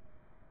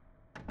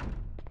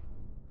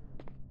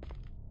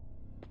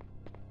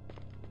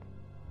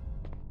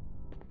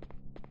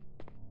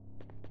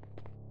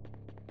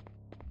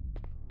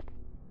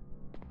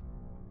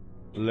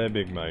 Le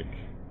Big Mike.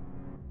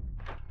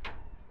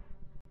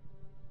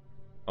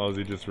 Oh, is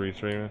he just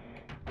restreaming?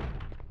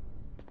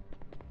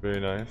 Very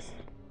nice.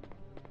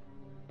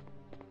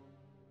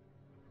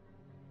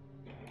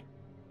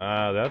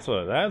 Ah, that's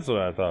what I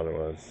thought it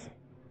was.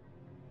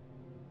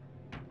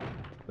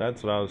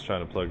 That's what I was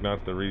trying to plug,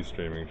 not the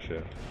restreaming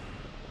shit.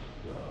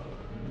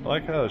 I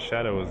like how the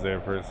shadow was there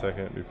for a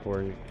second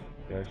before he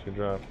actually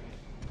dropped.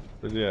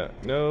 But yeah,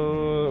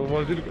 no,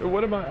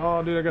 what am I?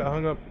 Oh, dude, I got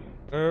hung up.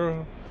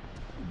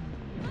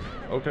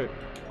 Okay.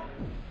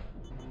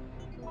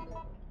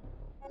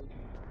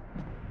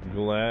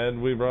 Glad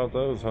we brought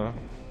those, huh?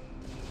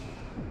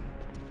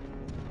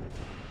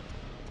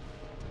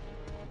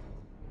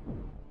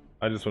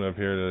 I just went up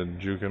here to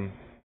juke him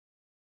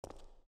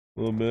a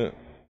little bit.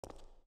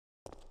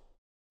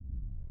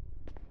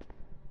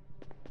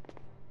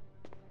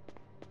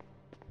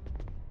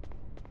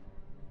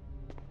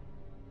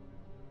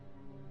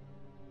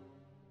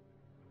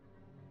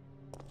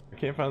 I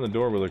can't find the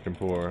door we're looking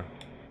for.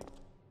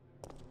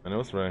 I know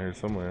it's around here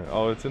somewhere.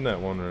 Oh, it's in that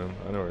one room.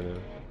 I know where it is.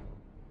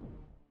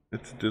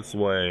 It's this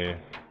way.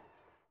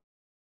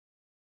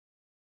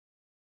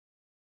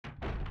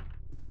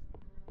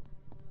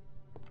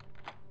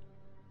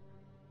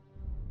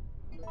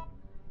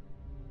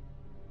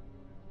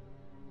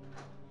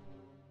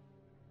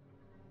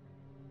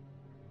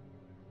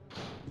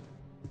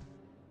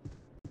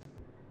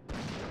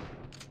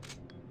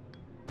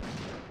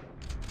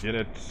 Get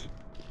it.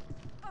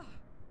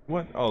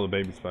 What? Oh, the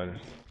baby spiders.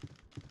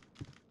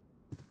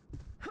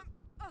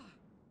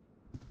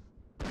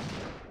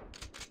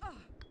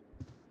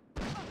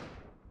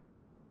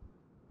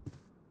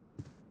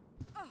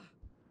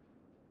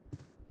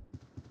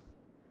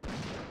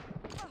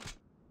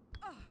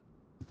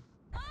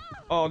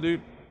 Oh,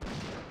 dude.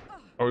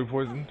 Are we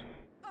poisoned?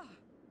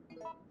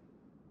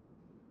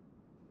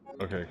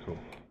 Okay, cool.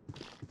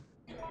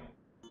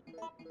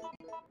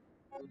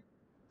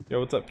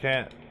 Yo, what's up,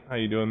 Cat? How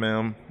you doing,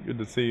 ma'am? Good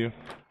to see you.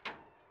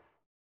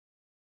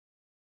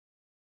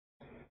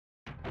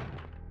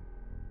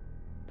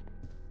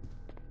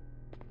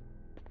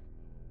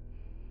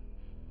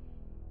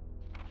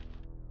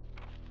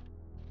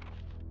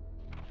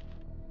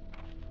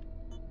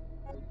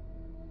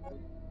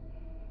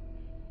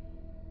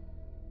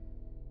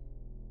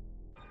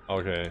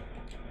 Okay.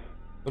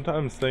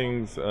 Sometimes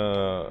things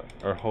are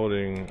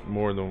holding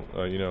more than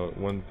you know,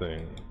 one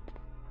thing.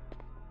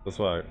 That's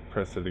why I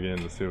pressed it again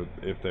to see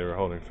if they were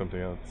holding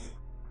something else.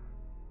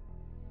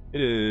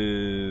 It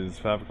is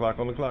 5 o'clock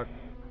on the clock.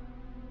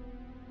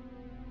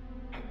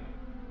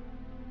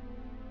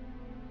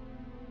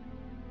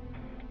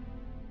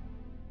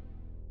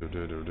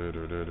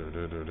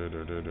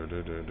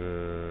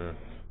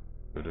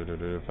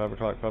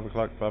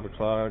 Five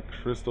o'clock,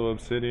 crystal,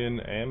 obsidian,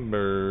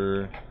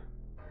 amber.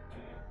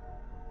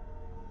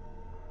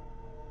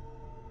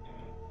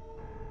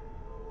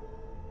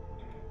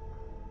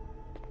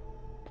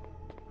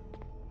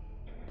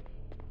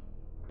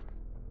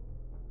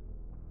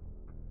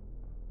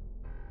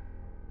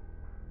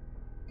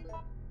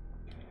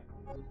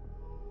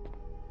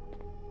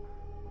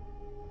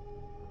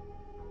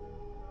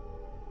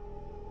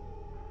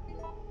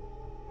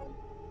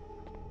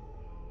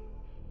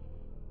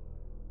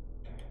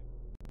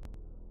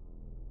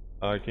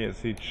 I can't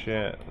see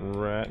chat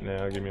right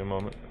now. Give me a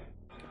moment.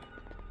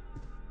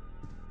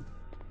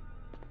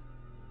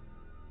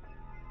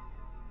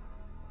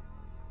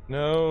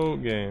 No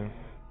game.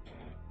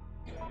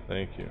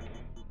 Thank you.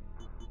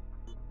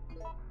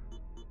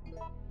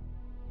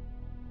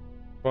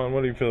 Juan,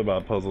 what do you feel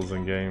about puzzles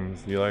in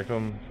games? Do you like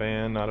them?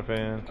 Fan? Not a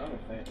fan? I'm a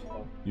fan of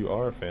puzzles. You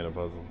are a fan of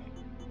puzzles.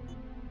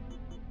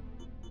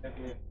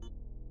 Definitely.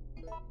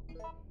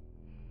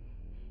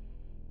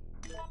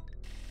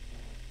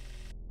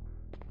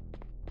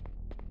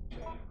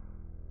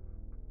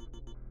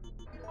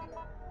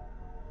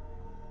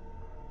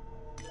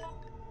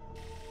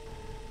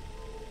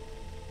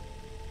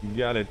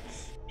 Got it,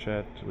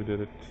 chat. We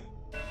did it.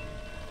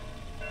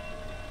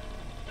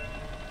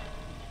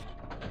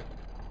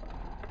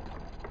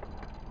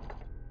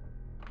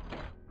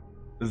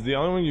 This is the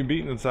only one you've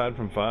beaten aside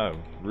from 5.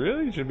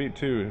 Really? You should beat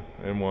 2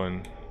 and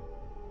 1.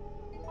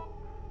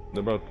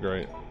 They're both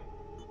great.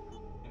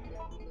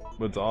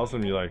 But it's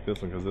awesome you like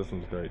this one because this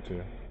one's great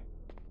too.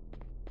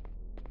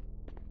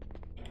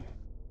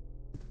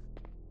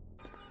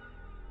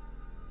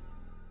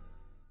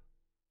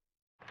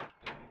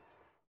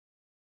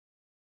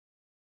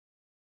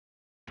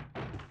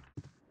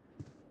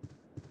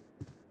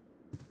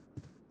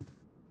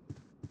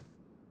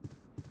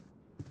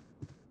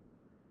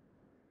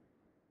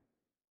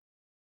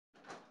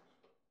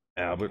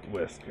 Albert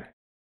Wesker.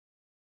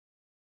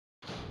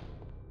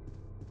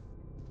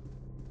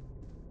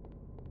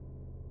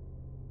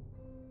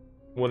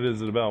 What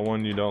is it about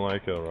one you don't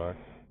like, Elrock?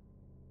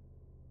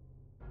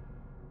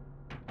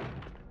 A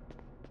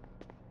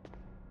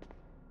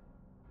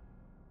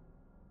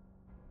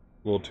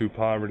little too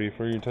poverty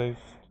for your taste?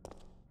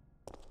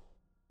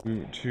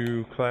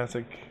 Too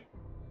classic?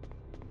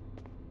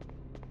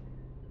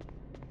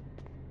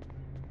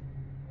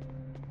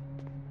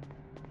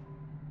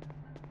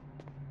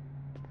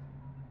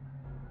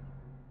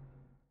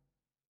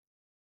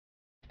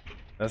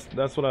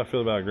 That's what I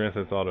feel about Grand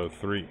Theft Auto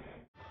 3.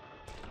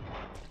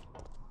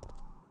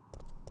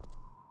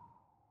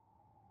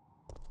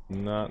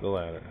 Not the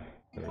latter.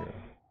 There we go.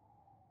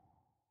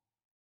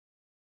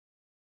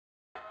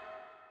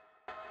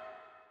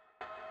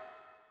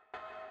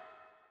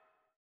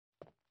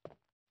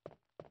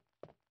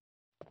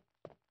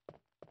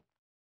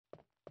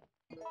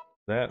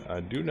 That I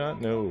do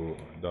not know,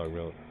 Dog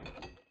Milk.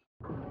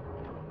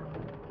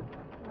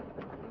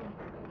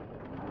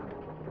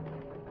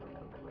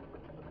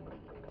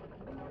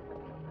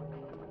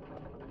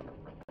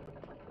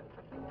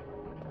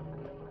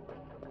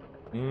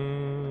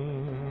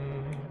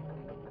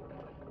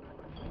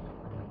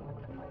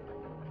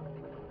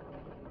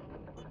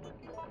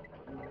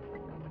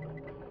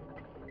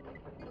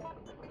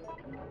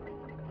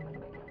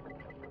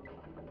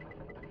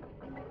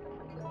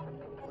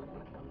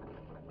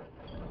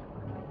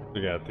 We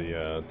got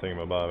the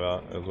thingamabob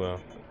out as well.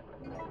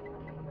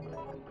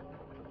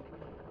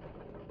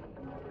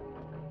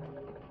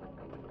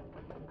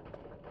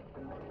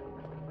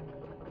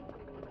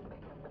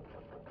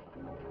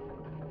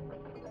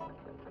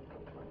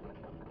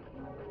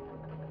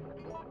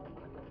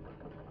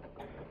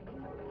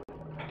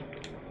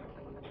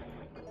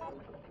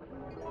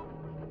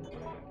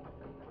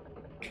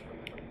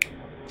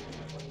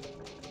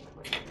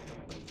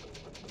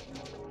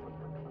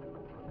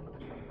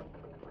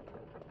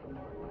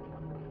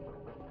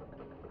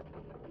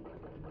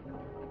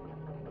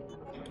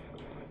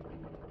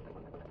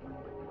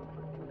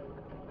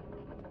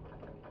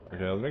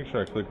 Okay, let's make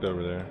sure I clicked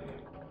over there.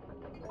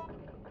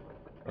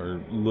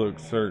 Or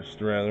searched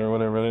rather, or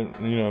whatever. I didn't,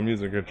 I'm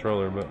using a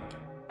controller, but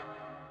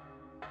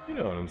you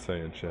know what I'm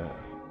saying, chat.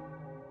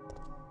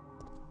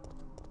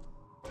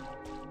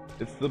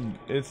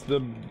 It's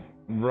the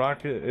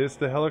rocket, it's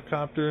the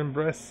helicopter and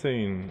breast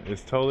scene.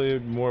 It's totally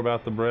more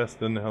about the breast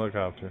than the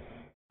helicopter.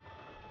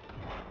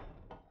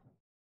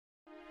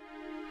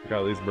 Look at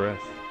all these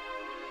breasts.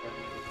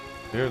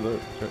 Here,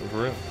 look,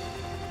 for real.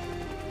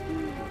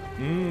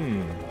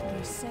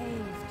 You're saved.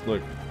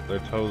 Look, they're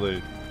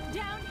totally,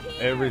 Down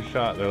here. every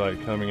shot they're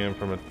like coming in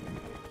from a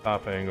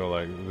top angle,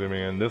 like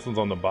zooming in. This one's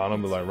on the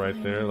bottom, but like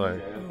right there,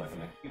 like,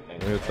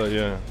 it's like,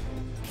 yeah.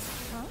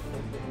 Huh?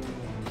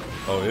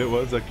 Oh, it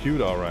was a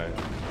cute, alright.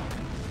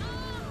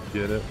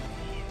 Get it?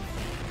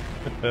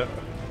 No.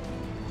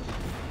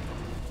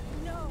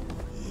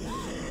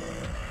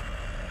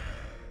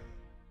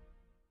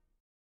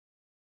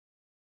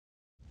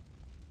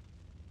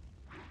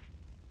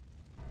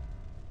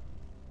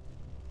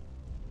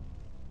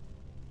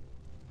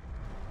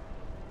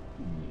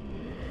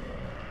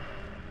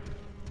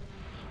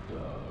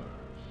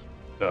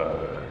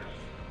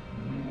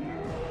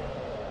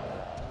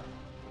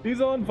 He's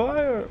on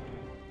fire!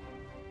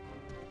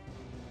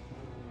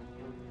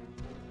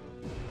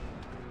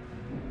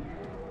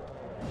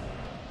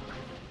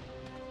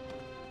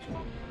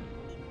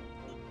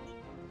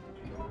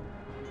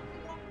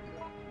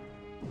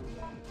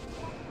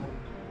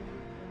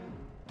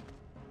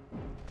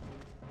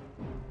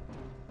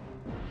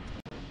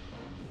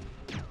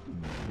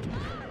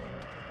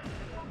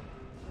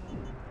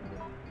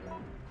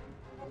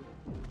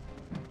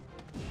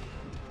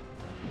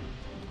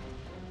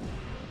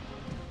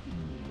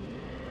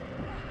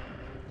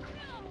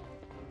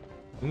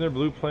 Isn't there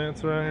blue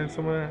plants around here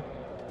somewhere?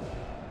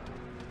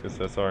 Guess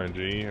that's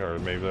RNG, or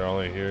maybe they're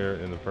only here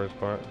in the first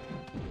part.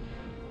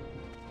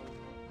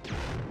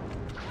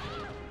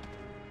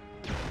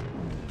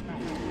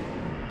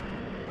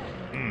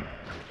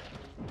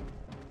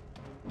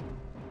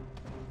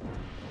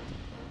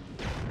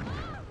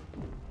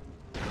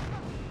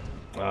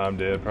 I'm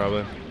dead,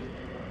 probably.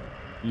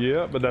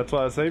 Yeah, but that's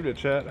why I saved it,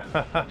 chat.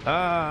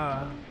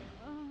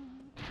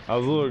 I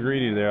was a little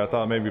greedy there. I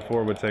thought maybe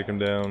 4 would take him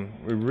down.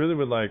 We really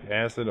would like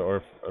acid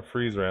or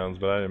freeze rounds,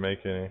 but I didn't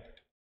make any.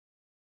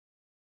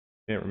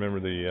 Can't remember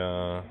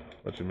the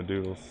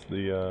whatchamadoodles.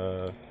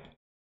 The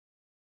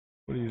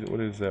what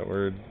is that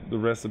word? The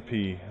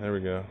recipe. There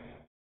we go.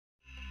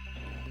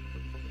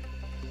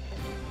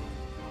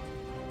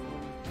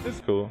 It's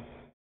cool.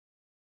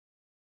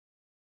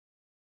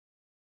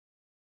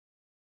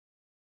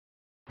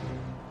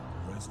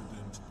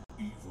 Resident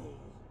Evil.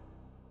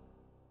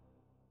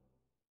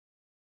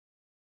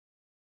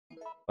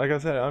 Like I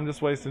said, I'm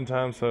just wasting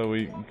time so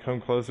we can come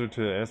closer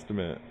to the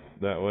estimate.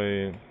 That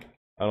way,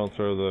 I don't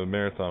throw the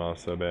marathon off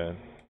so bad.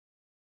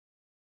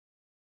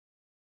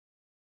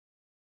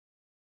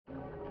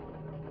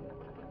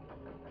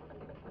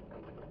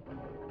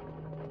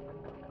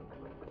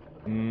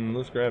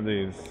 Let's grab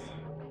these.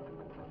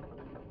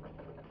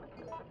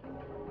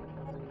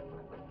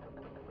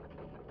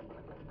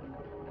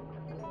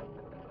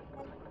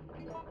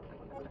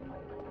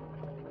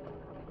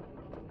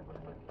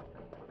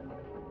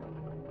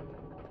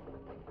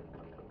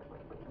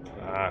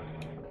 Ah.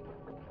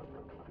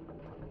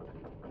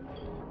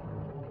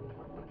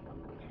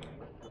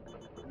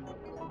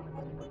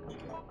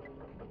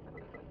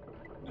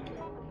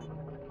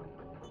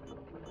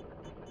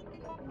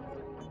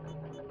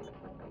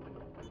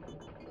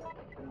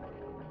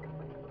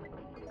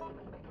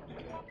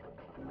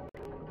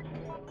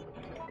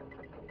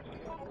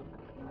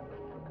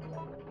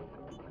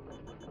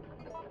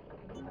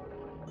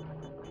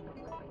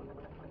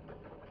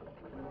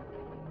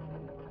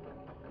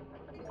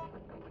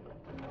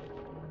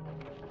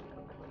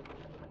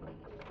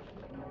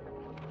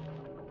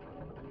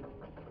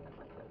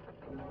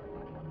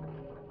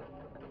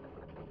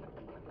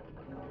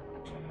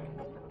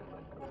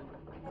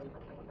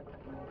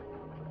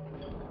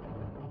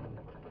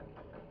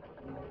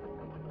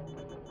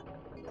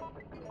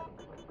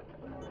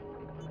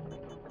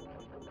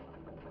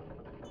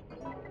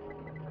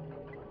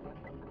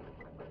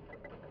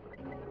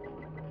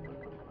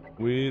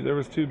 There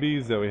was 2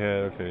 bees that we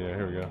had. Okay, yeah,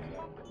 here we go.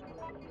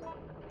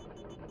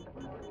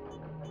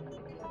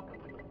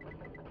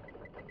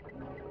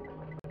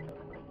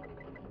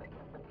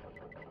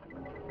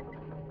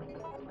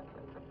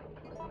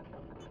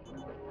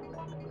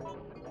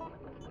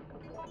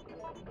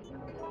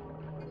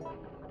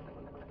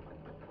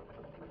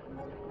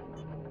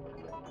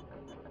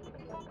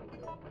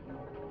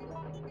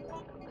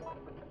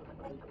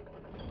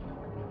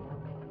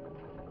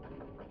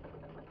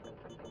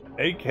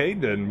 AK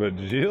didn't, but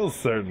Jill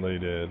certainly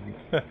did.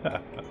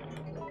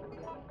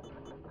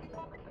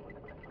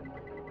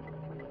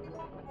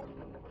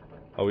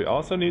 Oh, we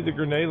also need the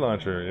grenade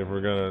launcher if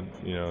we're gonna,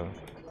 you know,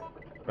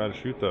 try to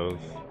shoot those.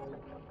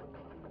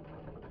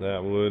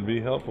 That would be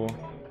helpful.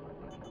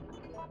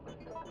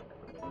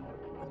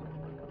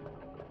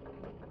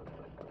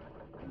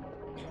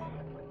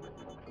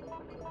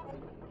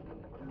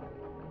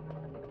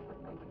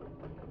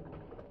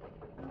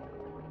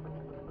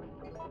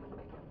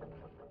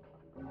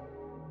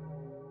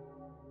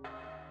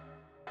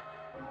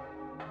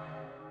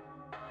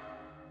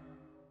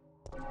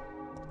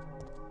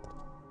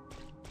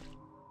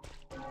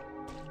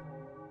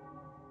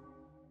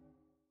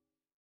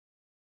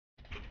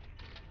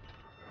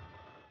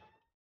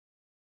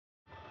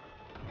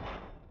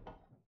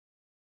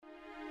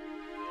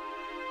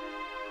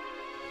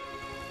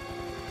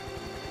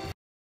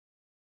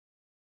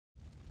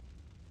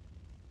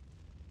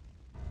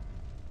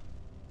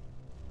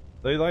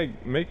 They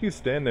like make you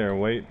stand there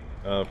and wait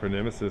for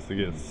Nemesis to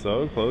get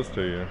so close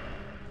to you.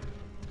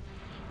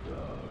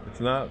 It's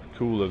not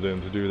cool of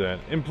them to do that.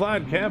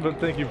 Implied Kappa,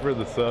 thank you for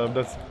the sub.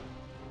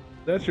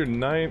 That's your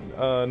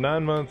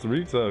 9 months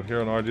resub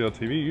here on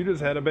RGLtv. You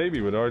just had a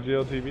baby with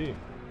RGLtv.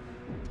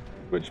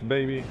 Which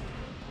baby?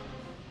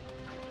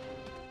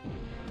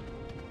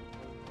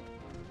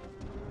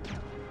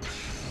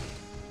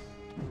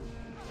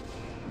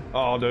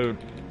 Oh, dude.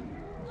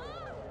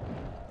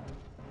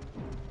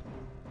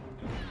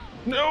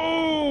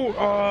 No!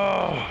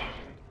 Oh.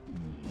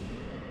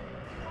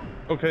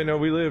 Okay, no,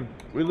 we lived.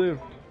 We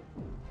lived.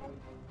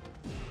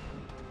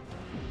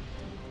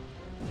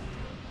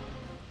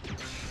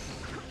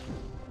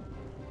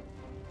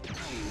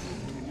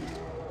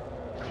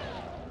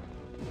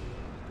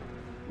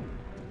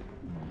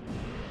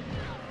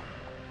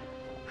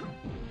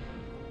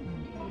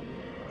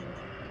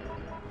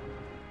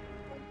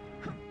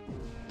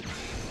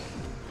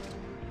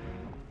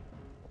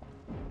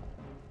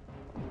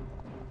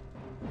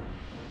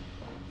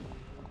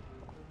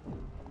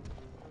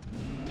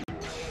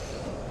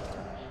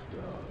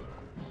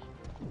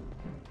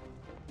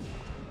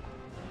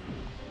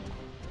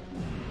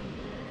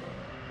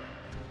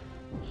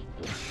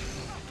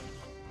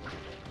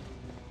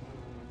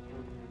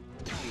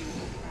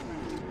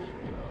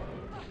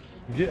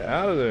 Get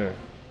out of there.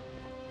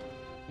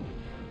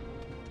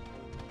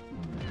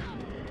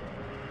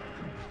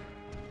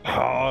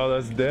 Oh,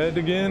 that's dead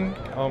again?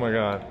 Oh my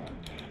god.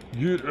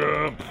 Get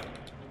up.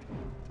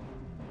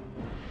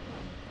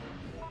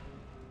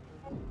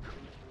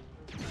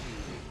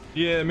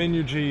 Yeah,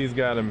 menu G's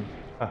got him.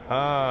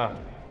 Haha.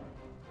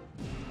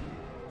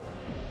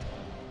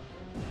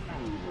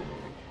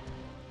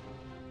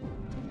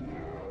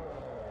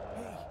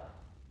 Hey,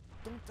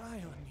 don't die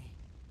on me.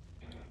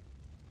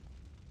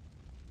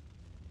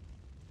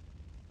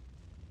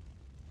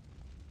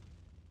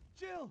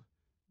 Jill!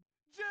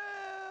 Jill!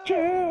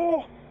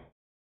 Jill!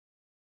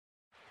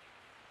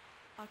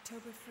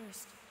 October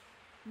 1st,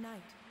 night.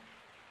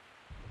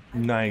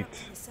 Night. I woke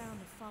up to the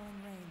sound of falling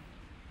rain.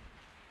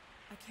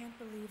 I can't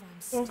believe I'm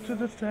Go still. to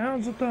the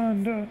sounds of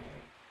thunder.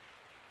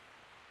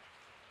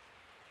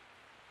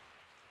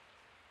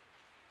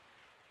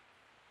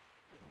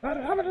 Not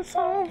having a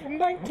song from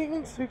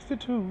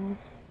 1962.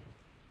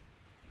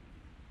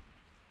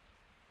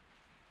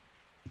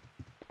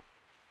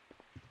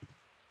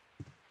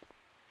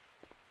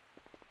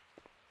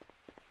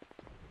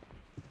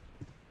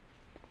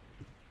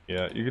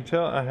 Yeah, you can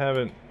tell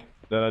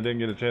that I didn't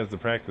get a chance to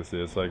practice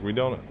this. Like, we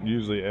don't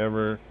usually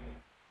ever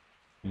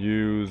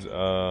use,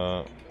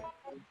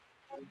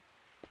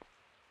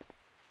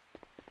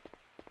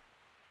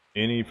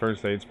 any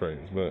first aid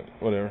sprays, but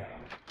whatever.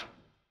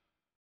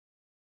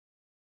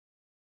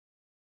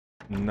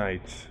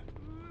 Night.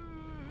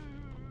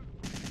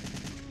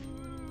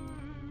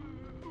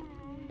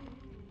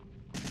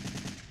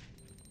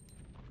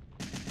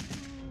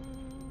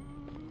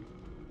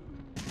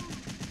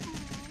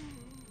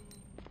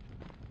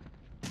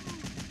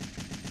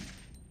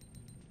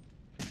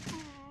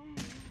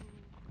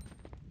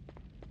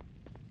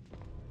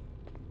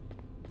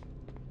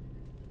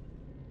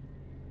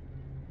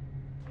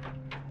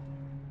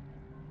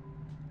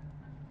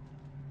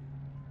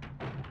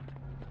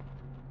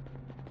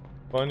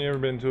 Fun, you ever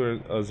been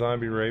to a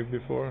zombie rave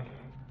before?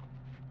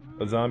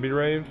 A zombie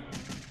rave?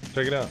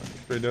 Check it out,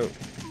 it's pretty dope.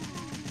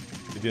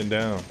 You're getting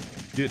down.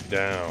 Get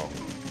down.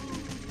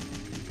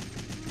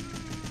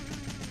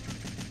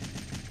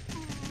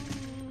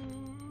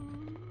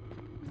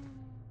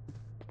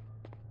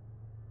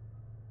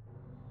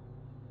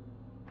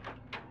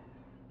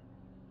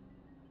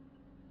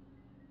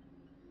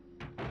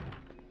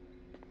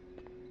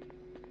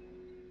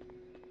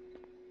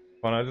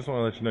 Fun, I just want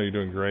to let you know you're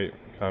doing great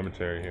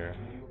commentary here.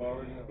 You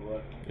already know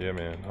what? Yeah,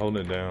 man,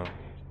 holding it down.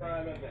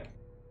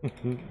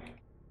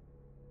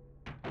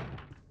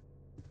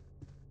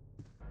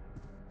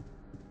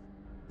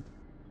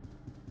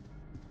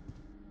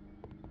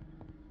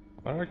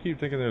 Why do I keep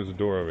thinking there's a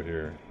door over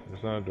here?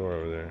 There's not a door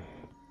over there.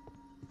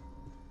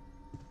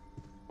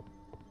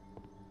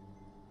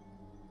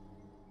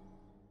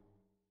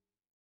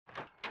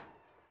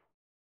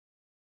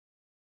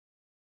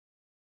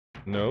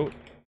 Nope.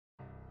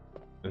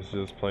 It's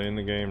just playing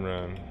the game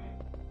run.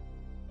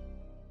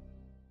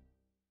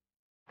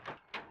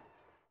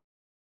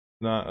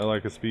 Not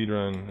like a speed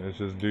run. It's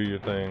just do your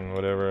thing,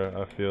 whatever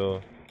I feel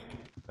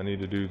I need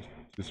to do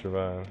to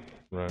survive.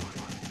 Run.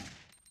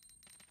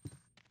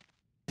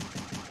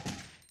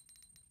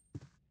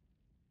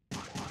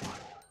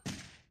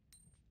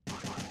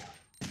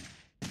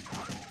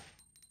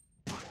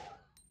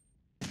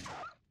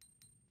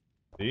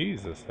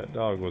 Jesus, that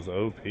dog was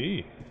OP.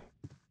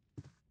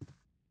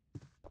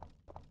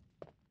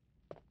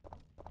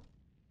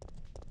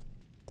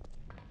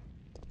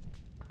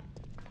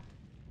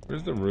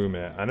 Where's the room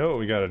at? I know what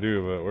we gotta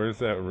do, but where's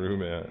that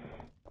room at?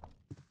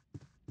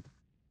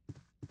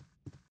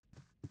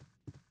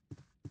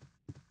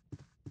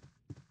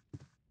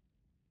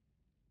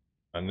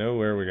 I know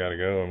where we gotta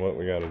go and what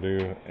we gotta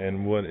do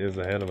and what is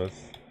ahead of us.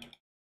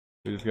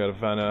 We just gotta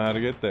find out how to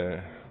get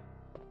there.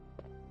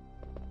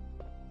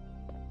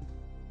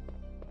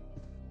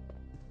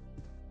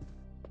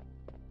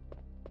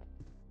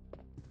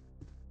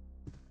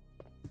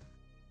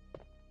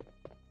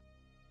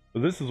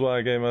 But this is why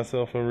I gave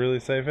myself a really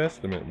safe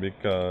estimate,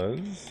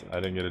 because I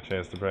didn't get a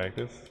chance to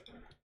practice.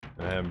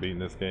 And I haven't beaten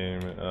this game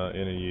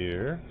in a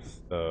year,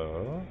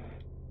 so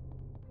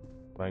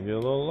might get a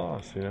little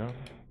lost, you know,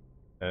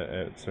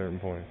 at certain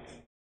points.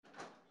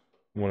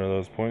 One of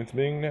those points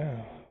being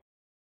now.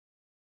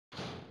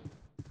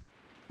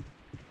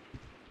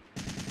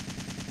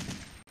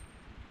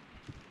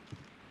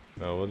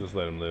 No, we'll just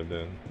let him live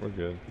then. We're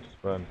good. Just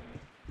run.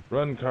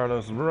 Run,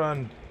 Carlos,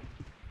 run!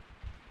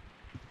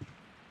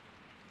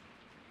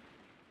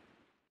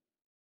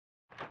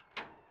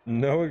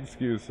 No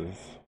excuses.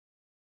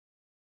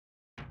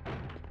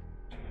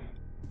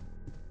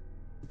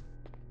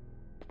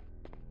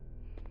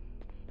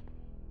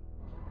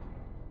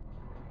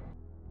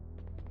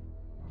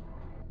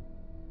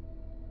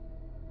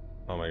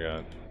 Oh my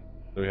god.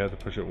 Do we have to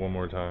push it one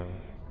more time?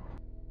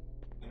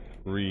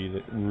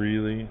 Really?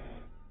 Really?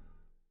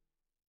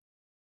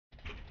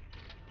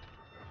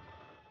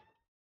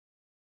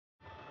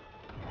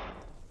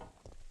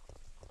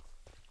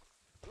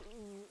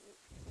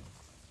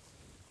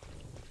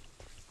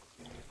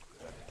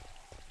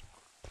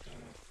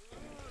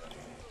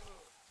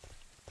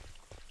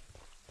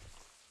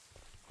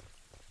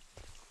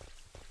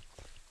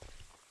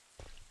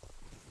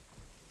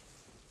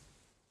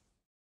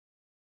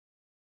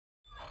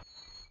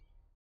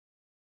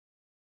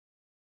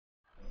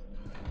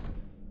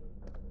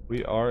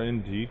 We are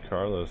indeed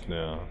Carlos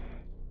now.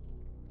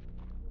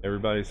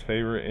 Everybody's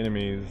favorite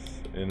enemies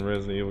in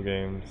Resident Evil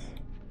games.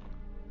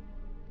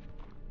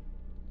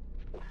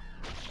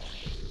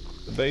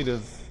 The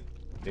betas,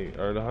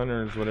 or the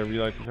hunters, whatever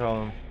you like to call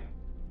them.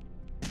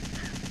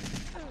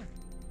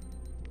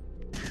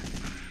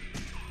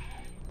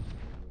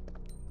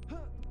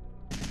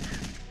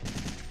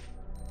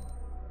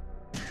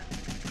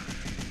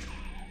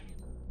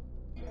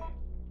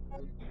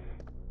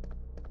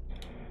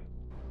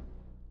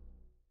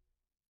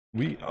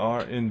 We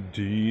are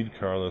indeed,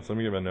 Carlos. Let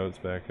me get my notes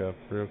back up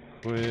real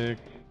quick.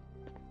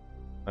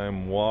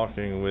 I'm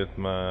walking with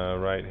my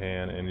right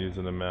hand and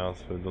using the mouse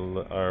for the,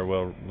 or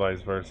well,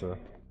 vice versa.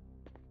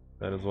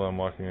 That is why I'm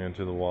walking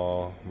into the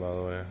wall, by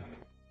the way.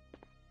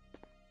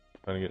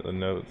 Trying to get the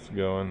notes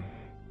going.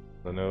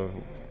 The note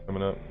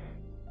coming up.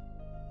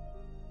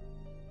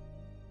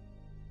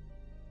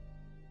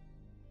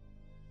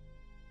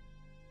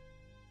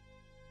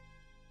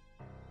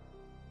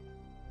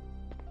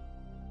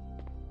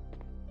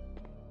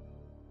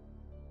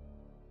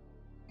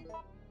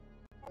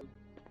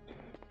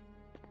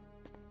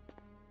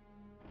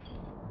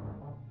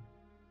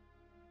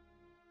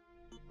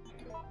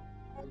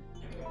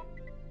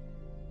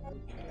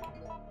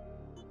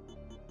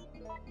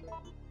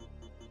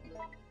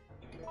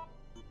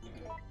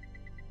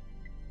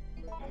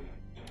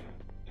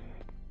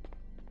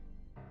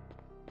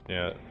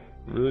 Yeah,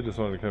 really just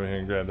wanted to come here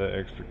and grab that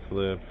extra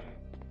clip.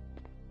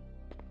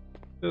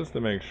 Just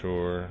to make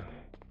sure.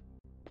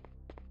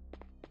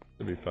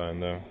 Should be fine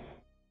though.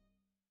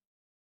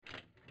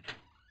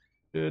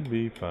 Should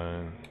be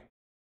fine.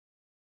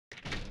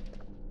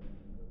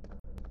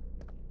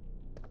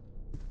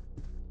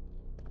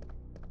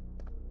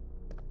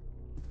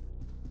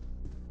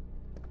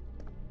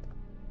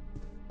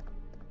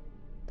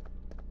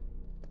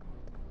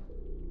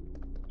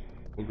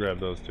 We'll grab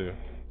those two.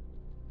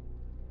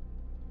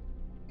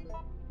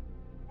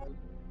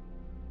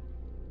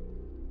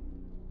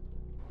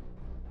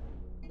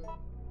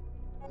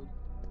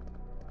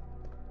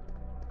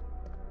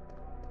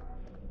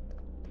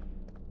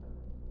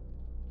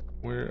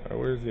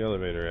 Where's the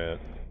elevator at?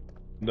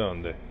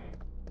 Donde?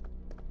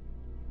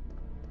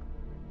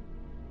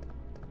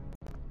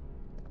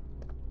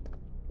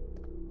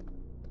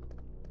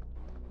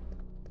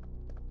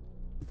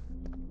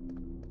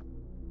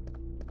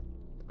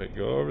 Wait,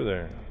 go over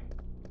there.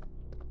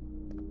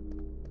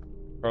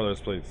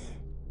 Carlos, please.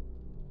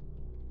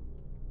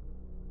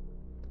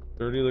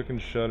 Dirty looking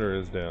shutter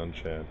is down,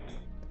 chat.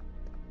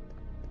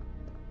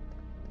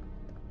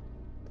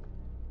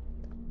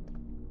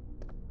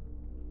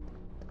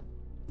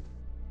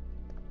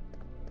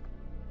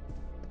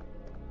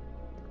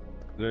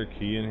 Is there a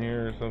key in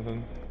here or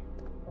something?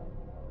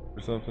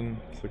 Let's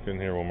look in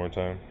here one more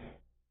time.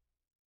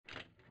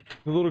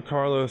 The little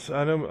Carlos,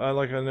 I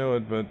know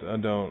it, but I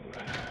don't.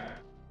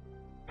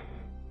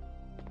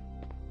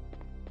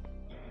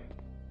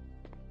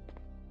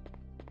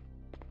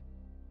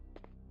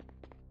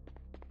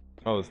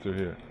 Oh, it's through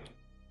here.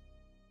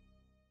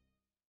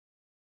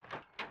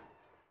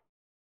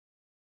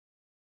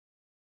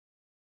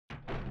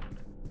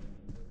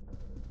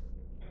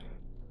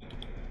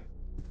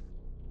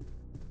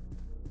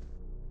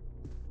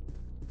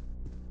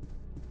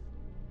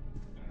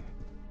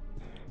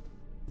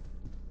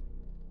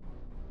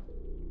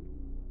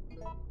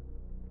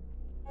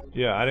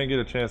 Yeah, I didn't get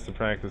a chance to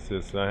practice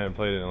this, and I haven't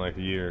played it in like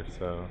a year,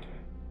 so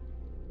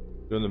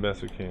doing the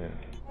best we can.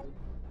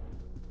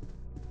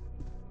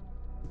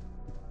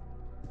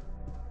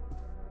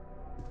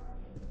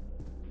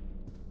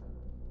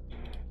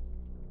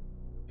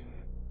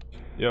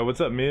 Yo,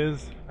 what's up,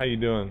 Miz? How you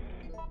doing?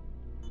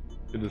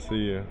 Good to see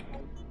you.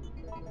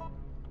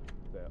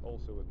 There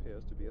also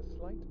appears to be a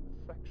slight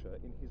fracture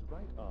in his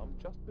right arm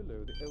just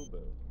below the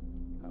elbow.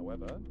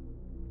 However,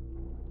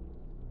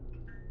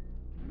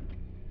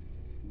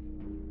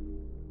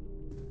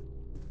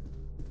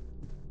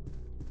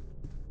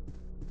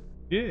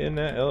 Get in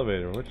that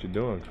elevator. What you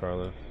doing,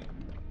 Carlos?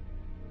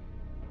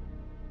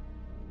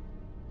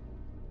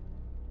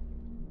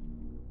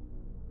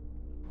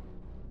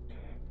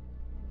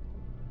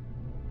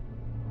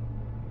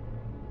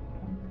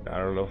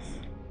 Carlos.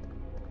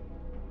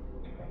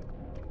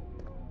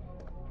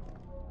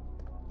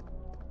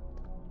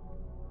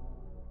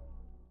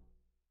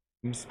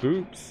 Some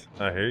spoops.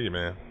 I hear you,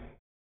 man.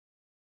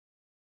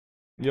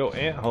 Yo,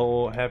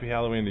 Anthole, happy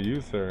Halloween to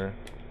you, sir.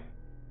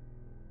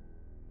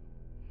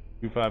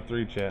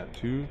 253 chat.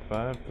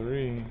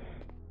 253.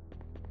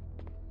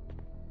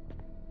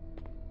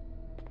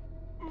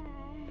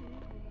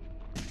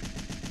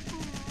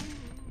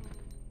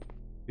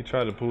 He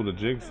tried to pull the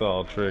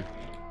jigsaw trick.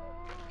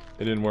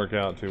 It didn't work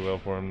out too well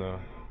for him, though.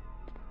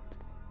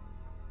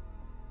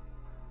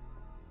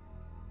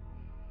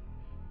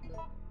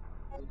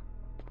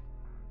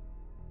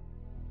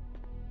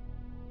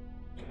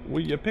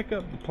 Will you pick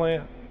up the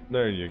plant?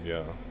 There you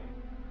go.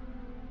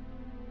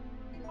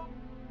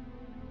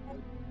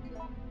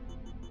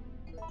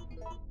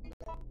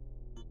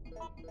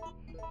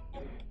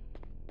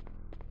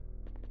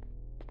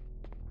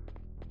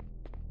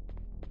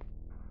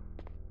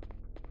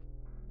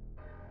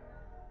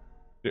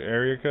 Your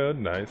area code?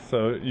 Nice.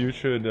 So you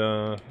should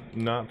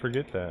not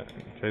forget that.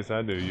 In case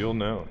I do, you'll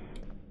know.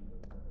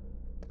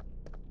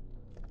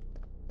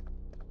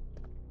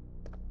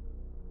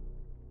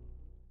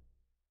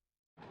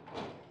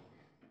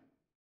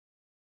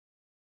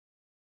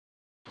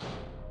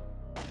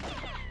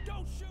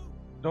 Don't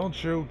shoot! Don't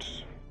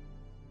shoot.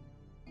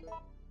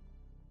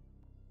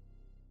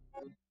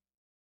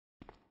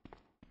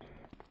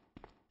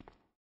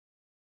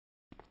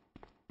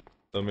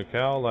 So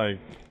Mikhail like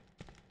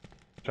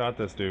shot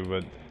this dude,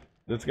 but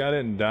this guy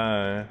didn't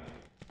die.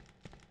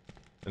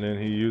 And then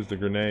he used a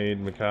grenade.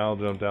 Mikhail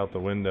jumped out the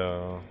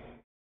window.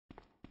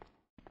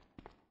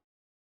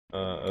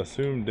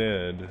 Assumed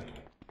dead.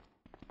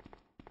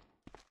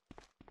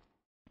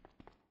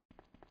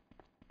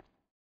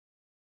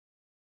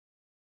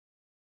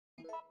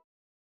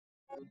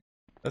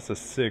 That's a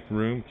sick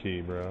room key,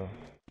 bro.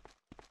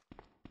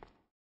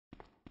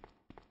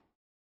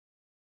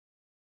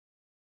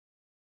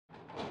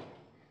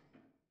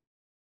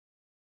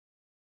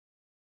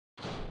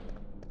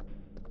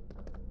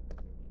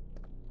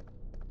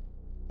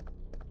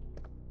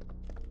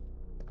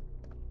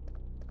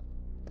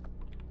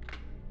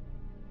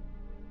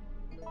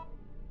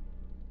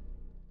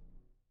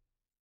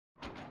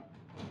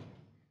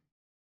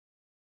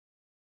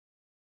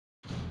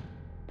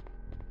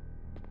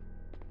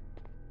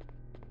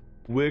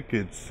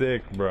 Wicked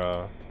sick,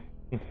 bro.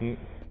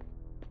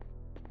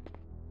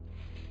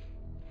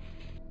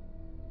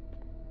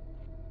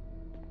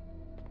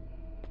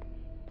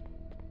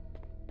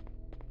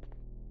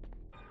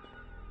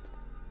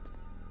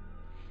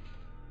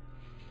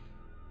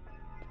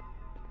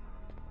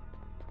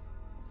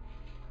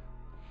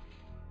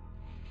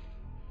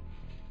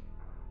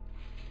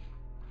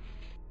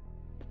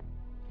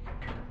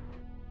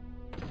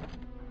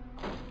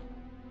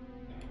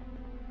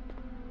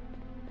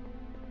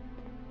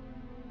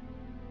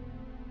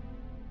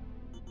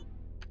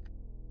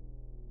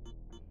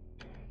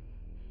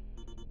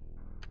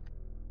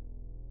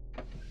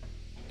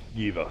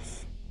 Give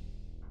us.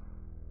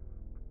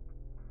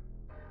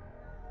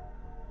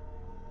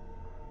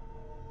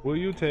 Will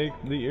you take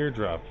the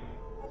eardrop?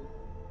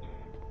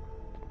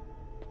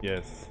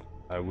 Yes,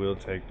 I will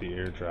take the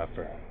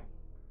eardropper.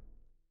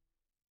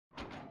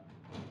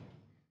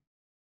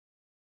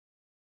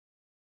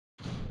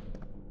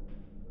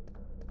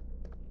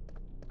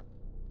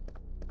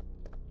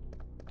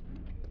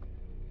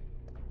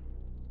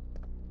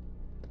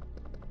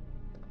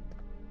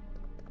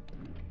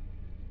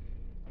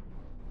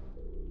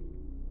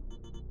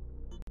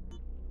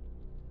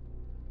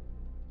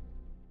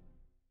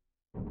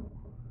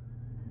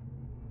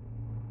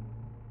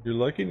 Your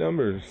lucky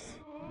numbers.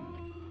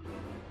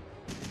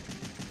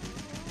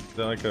 Is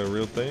that like a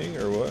real thing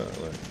or what?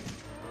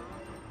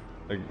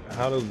 Like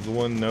how does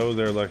one know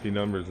their lucky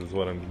numbers is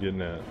what I'm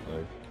getting at.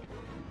 Like,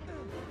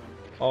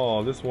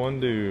 oh, this one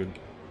dude.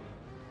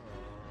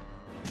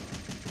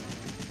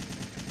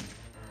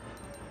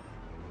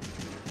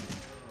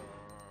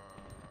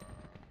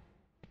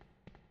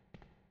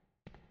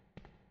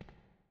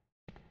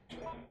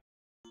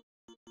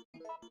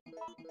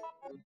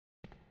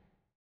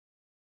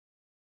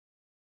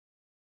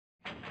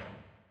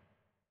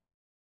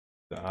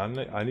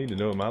 I need to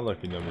know what my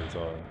lucky numbers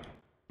are.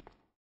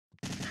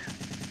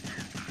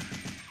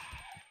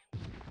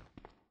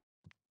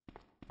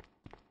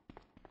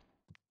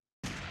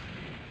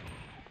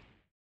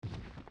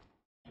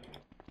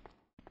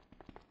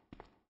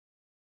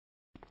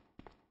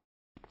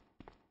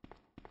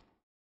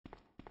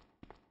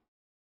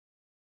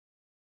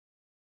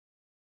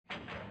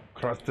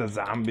 Cross the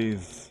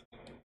zombies.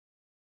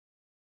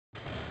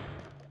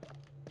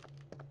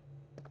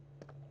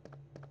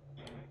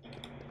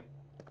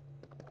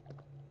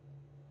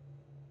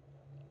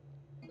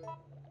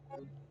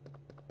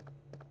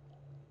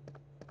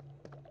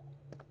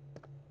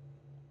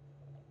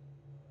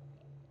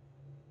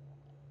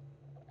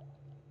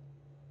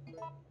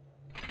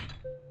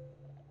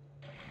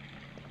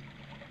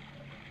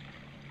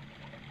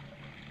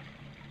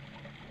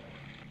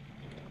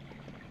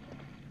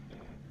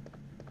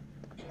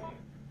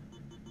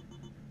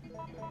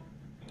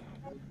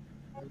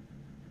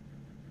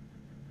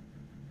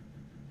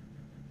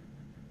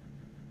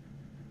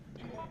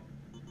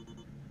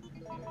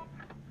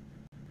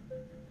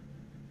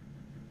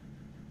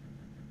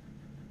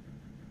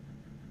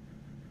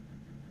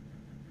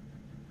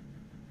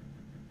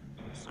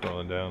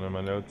 Scrolling down in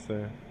my notes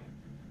there.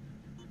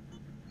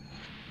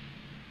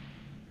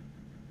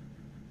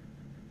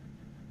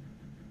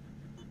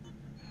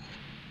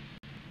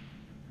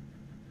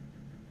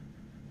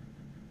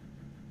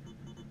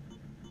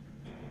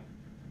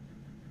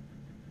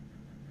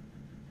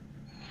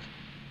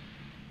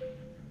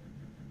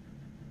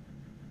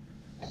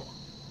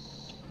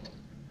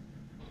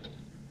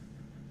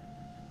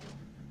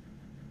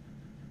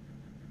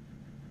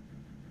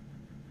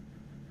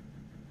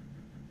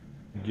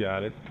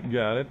 Got it,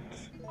 got it.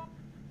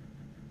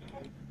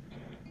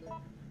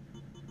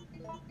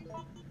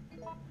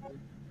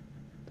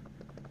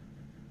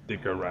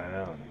 Stick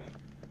around.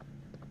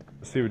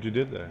 Let's see what you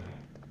did there.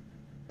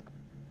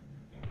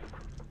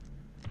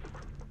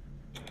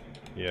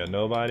 Yeah,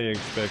 nobody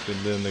expected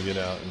them to get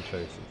out and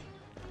chase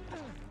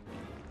us.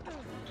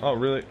 Oh,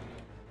 really?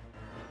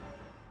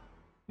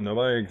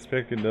 Nobody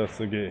expected us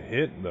to get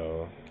hit,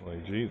 though.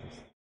 Like, Jesus.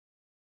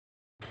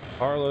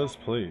 Carlos,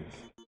 please.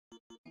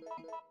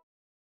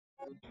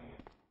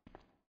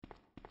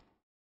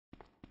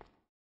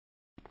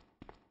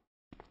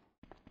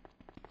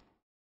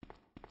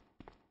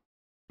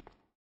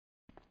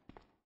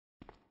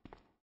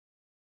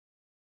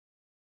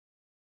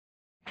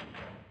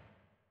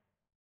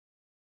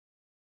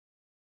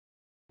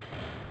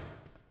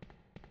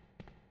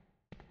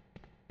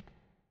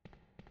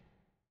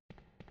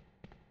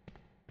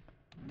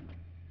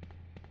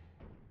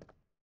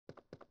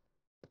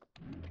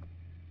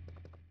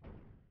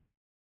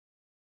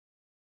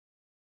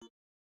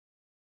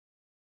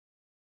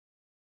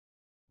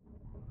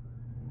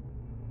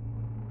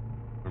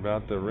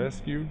 About to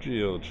rescue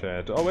Jill,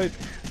 chat. Oh wait.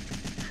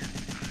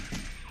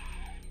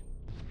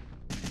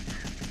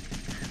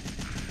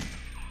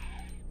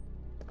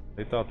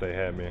 They thought they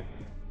had me.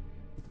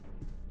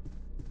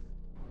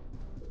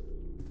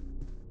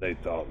 They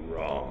thought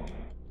wrong.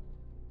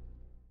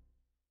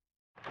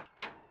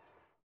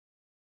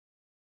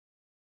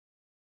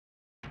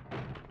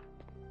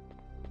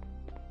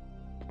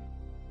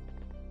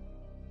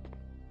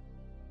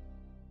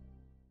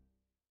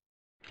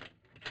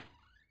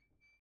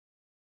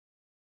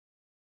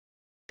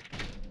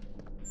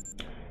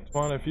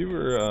 Swan, if you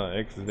were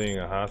exiting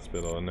a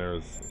hospital and there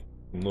was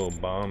little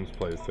bombs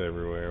placed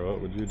everywhere,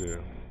 what would you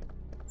do?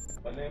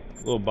 What name?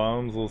 Little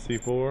bombs, little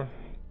C4?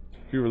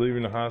 If you were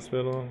leaving the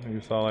hospital and you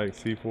saw like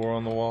C4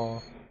 on the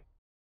wall,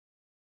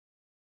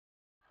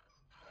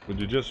 would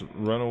you just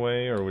run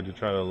away or would you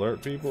try to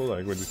alert people?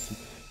 Like, would you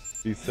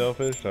be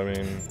selfish? I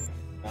mean...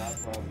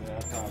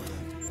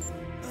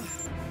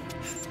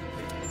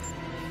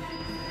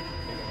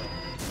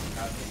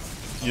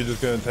 You're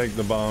just gonna take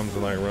the bombs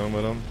and like run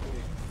with them?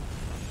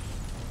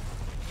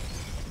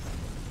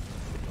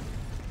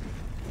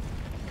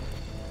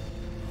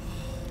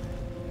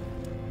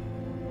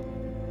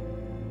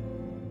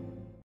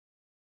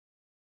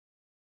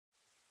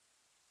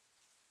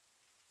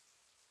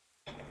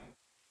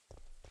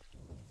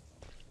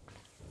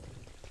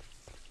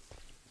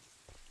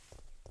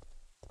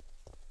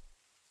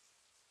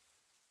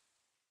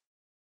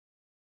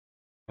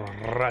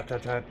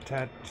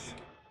 Rat-tat-tat-tat.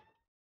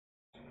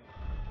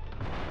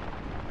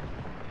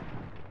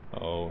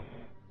 Oh.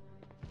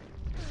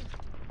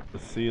 The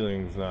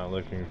ceiling's not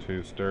looking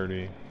too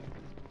sturdy.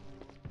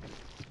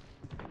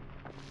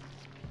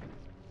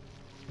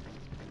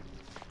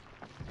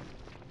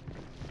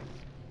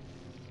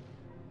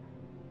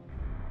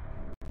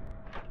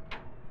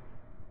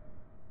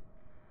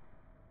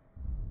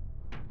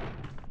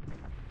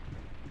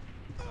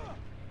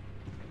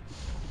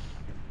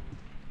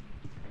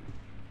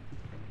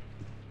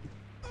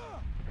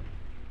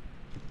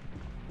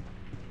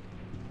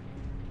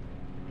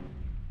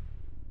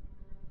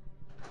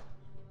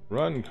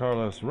 Run,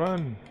 Carlos,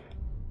 run!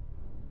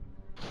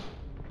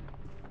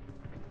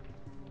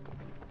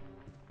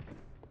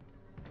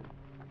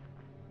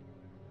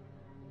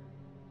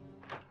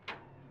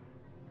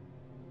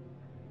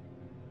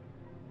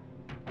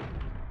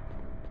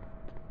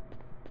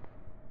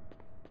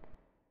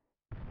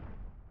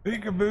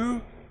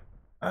 Peekaboo,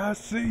 I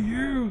see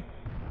you!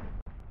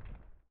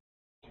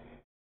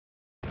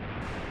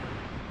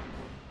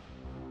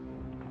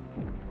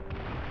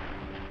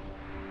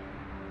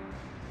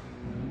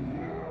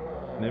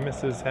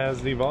 Nemesis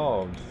has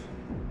evolved.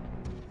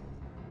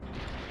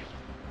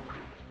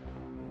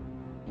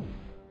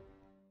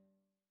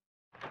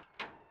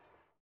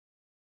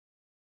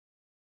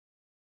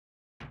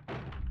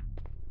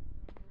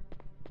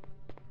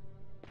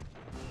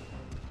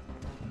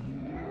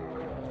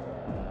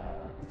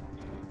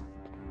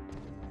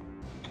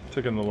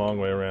 Took him the long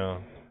way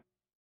around.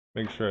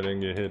 Make sure I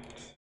didn't get hit.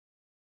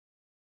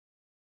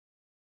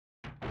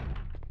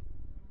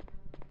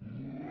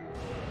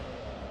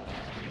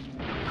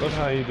 Look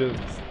how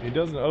he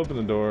doesn't open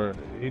the door,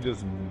 he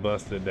just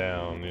busts it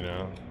down, you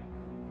know?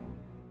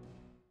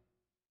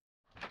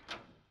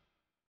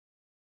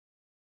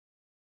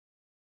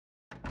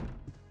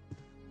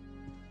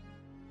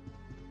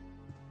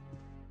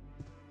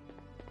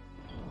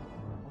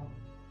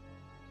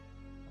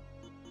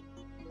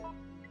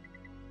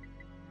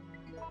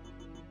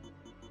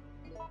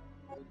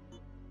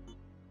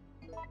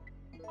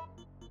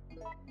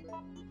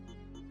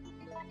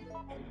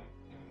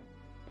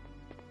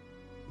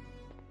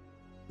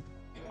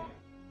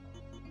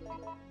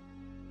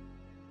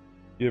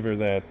 Give her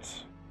that.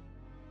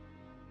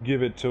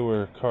 Give it to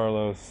her,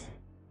 Carlos.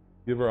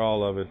 Give her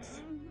all of it.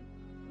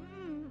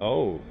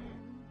 Oh,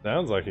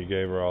 sounds like he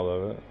gave her all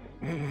of it.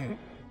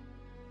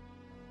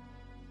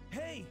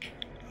 Hey,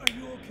 are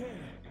you okay?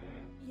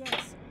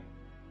 Yes.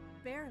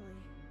 Barely.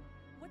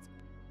 What's...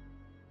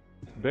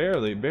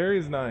 Barely.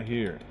 Barry's not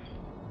here.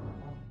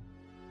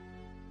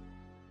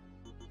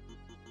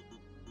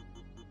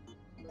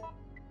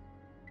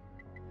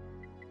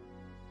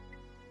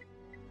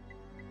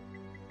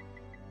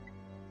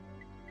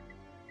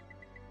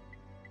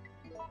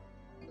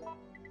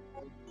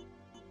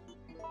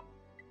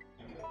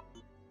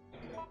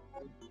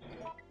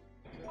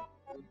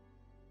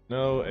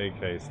 No,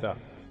 AK, stop.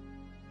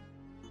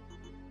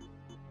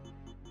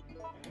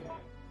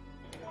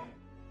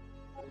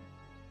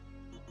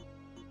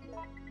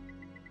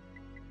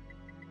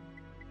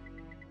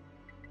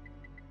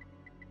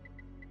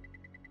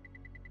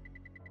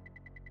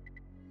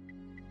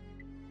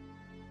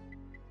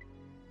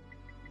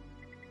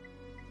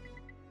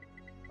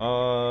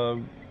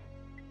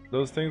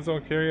 Those things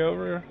don't carry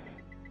over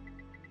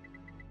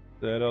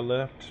that I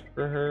left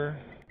for her?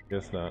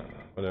 Guess not.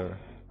 Whatever.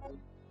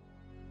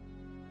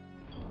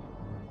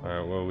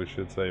 Alright, well, we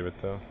should save it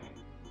though.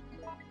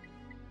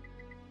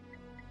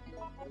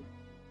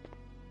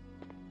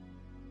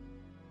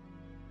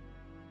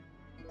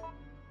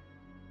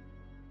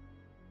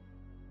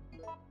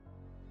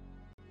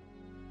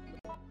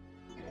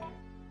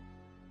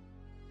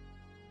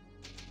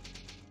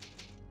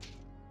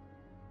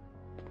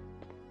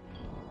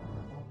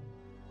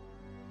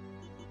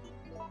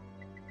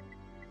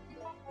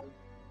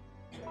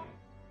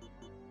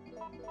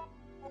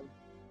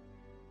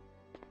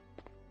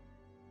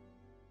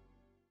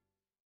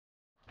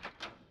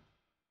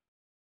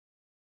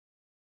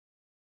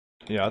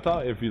 Yeah, I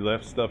thought if you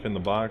left stuff in the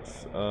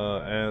box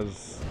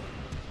as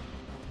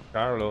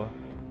Carlo,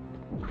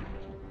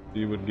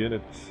 you would get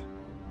it.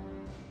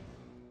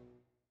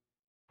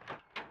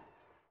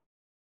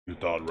 You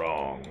thought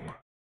wrong.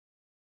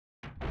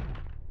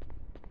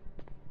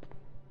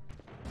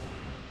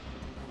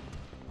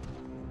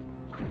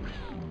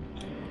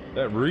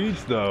 That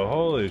reach though,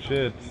 holy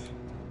shit.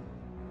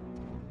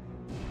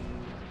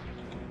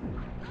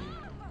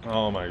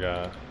 Oh my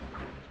god.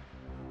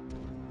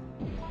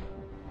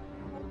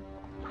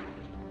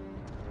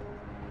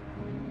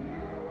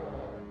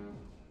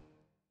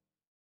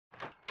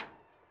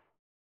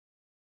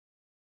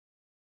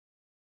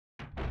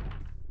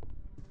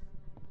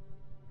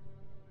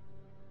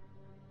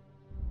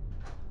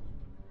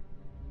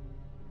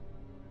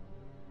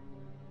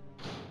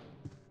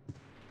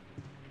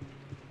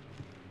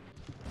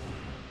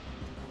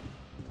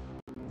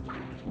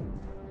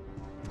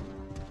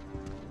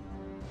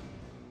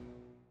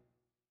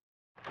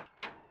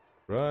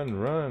 Run,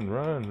 run,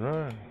 run,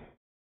 run.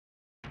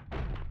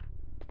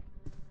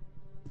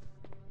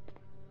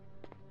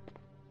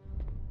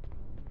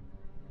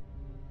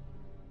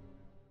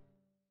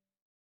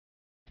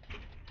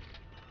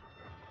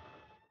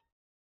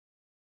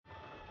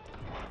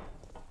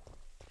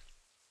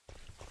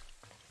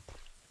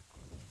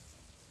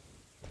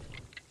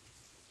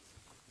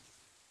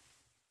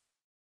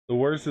 The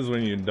worst is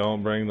when you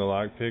don't bring the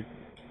lockpick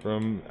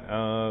from,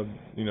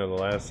 you know,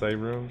 the last save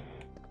room.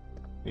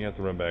 You have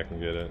to run back and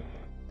get it.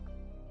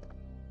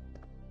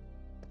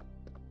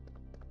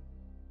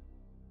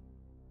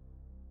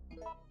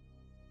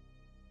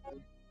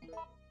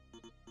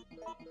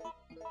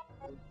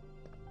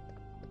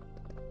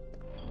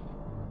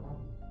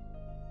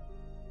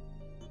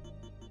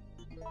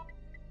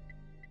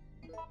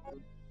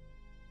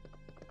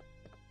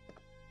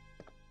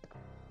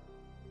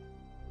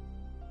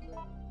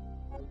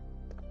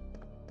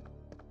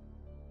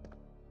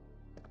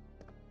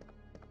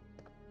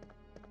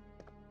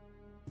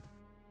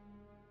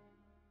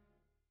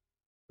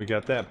 We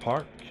got that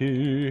park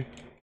key.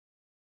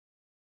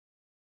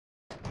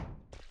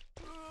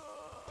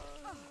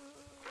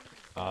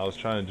 I was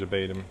trying to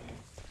debate him.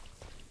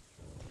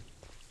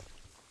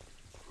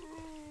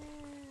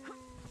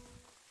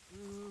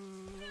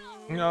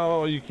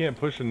 No, you can't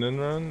push and then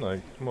run?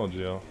 Like, come on,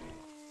 Jill.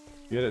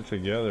 Get it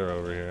together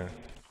over here.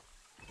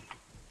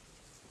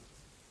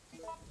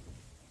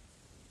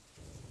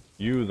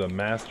 You, the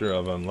master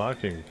of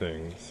unlocking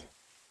things.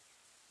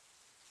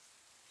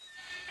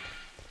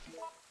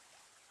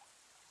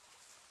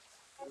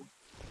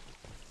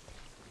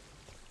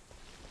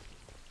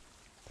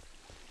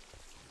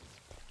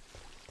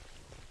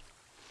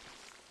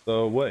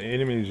 So what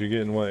enemies you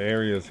get in what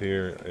areas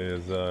here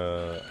is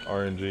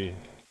RNG.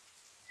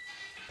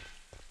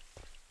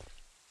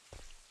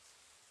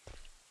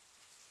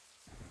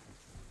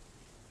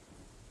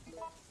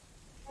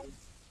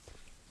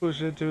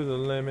 Push it to the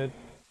limit.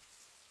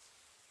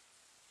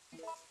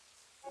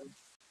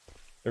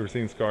 Ever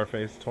seen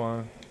Scarface,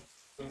 Twan?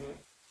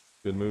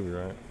 Good movie,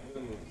 right?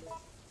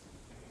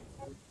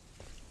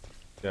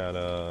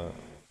 Got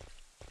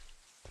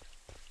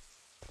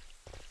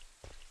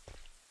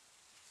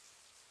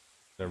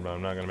never mind,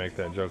 I'm not gonna make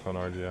that joke on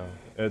RGL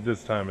at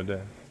this time of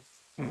day.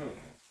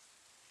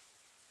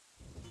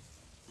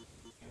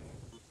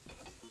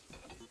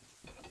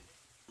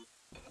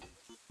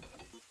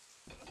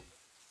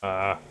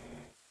 Ah.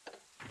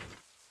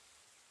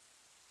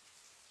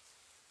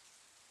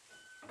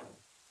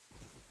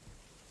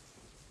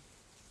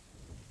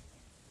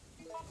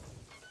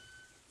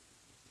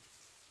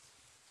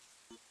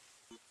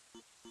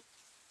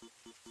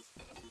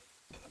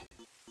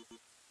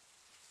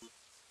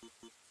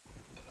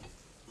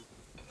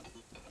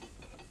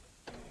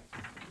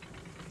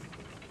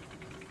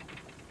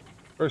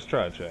 First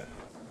try, chat.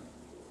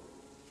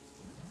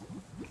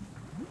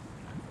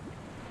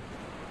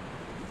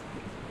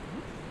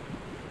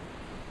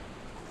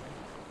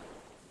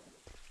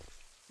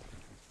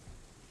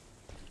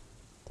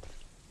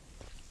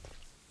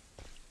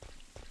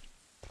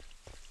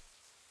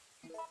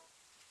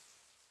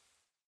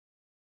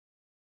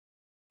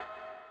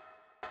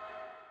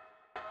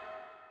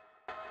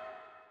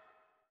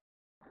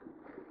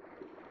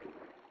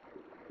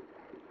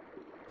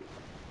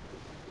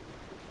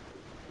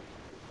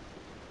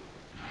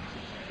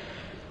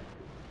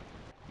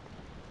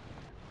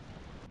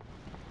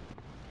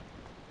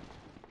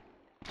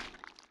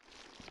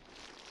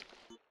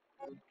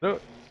 No.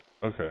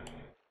 Okay.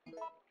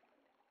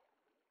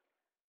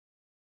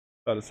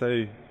 About to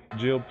say,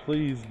 Jill,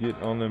 please get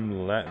on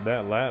them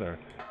that ladder.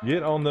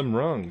 Get on them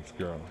rungs,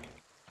 girl.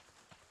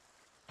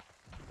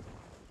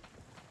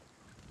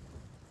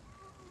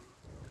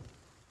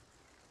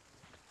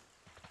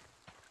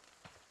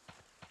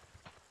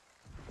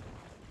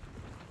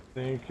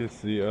 Think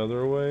it's the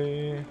other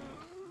way.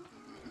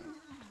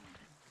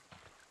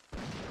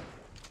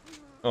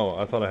 Oh,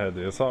 I thought I had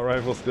the assault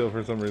rifle still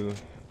for some reason.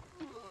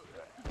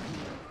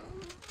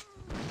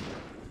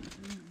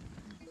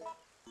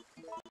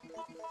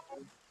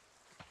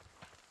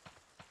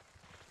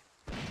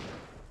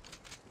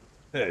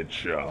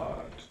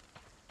 Headshot.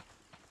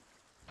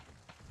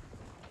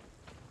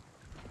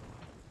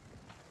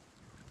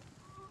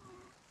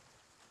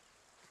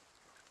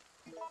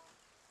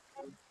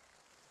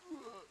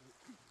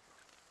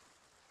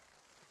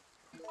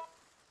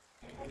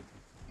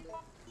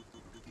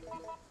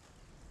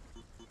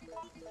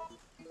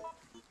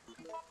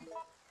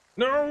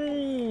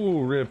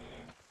 No, rip.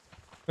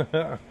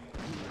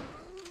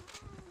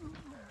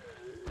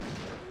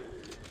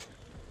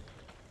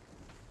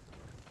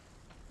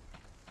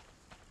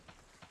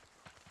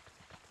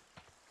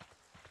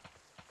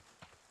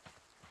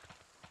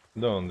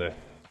 ¿Dónde?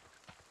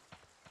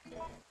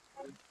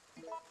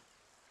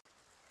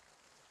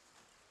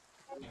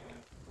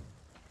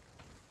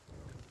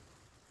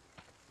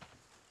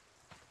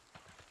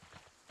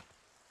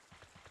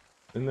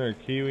 Isn't there a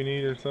key we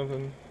need or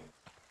something?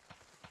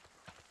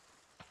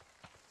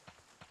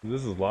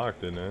 This is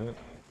locked, isn't it?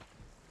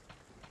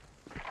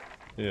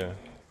 Yeah.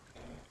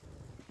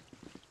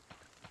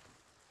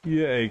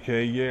 Yeah, AK,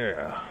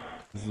 yeah.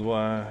 This is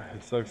why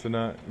it sucks to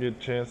not get a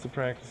chance to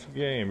practice a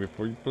game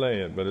before you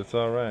play it, but it's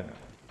alright.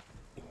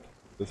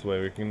 This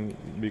way we can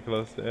be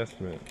close to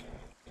estimate.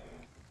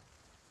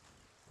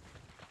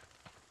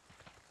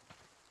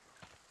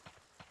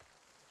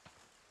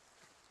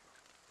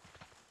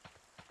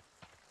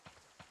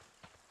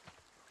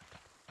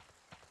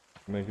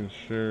 Making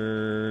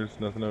sure there's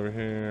nothing over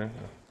here.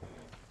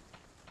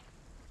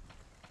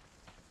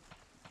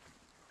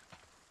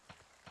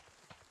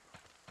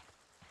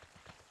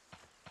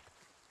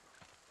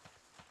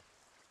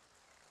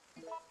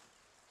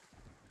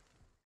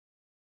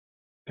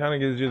 Kind of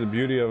gives you the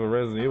beauty of a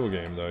Resident Evil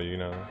game, though, you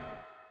know.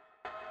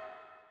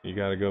 You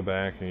gotta go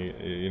back and,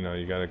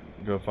 you gotta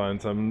go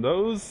find some.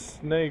 Those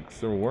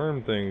snakes or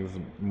worm things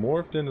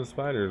morphed into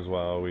spiders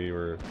while we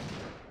were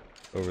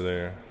over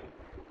there.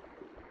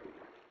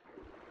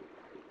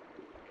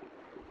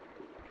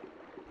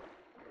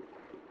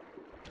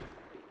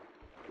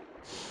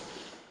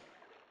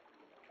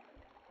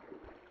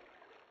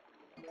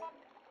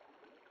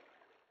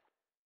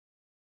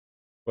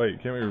 Wait,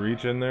 can we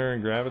reach in there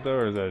and grab it though,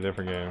 or is that a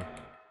different game?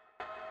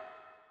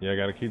 Yeah, I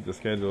gotta keep the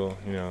schedule,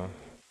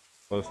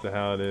 close to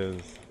how it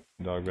is,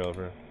 dog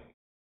developer.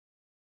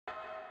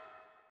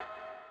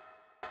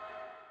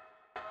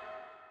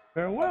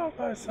 Farewell,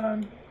 my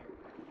son.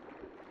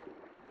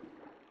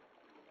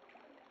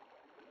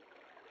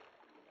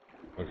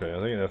 Okay, I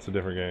think that's a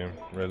different game,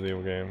 Resident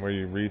Evil game, where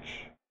you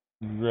reach,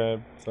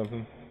 grab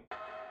something.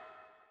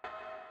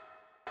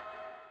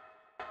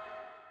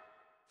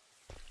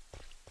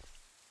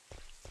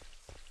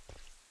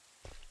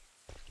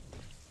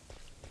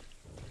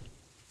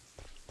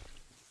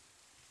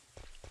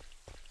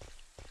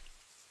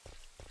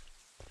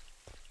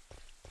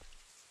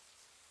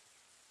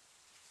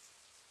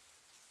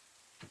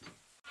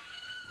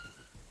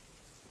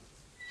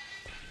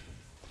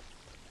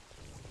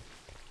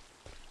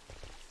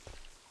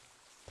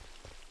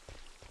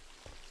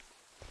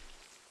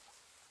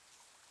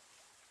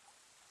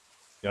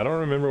 Yeah, I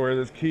don't remember where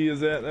this key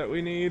is at that we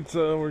need,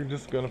 so we're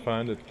just gonna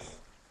find it.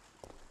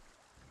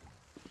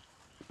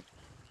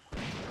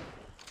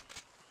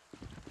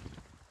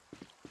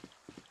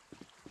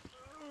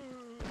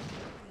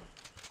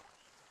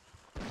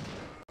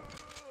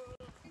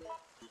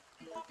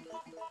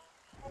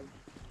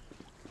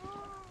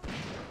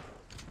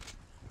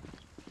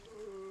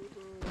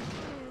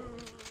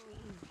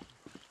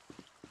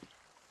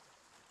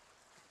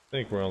 I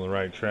think we're on the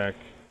right track.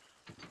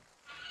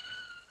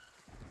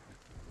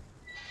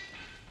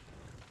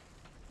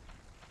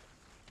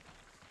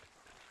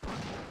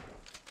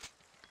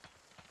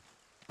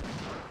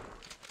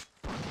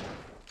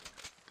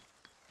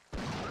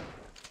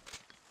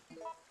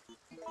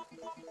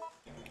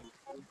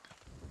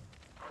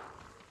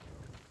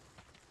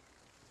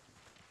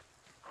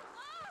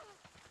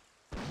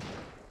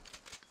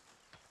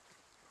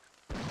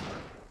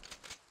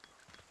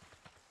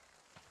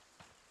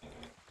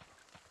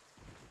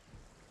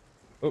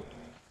 Oh,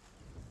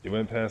 you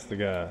went past the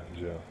guy,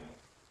 Joe.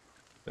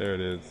 There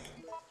it is.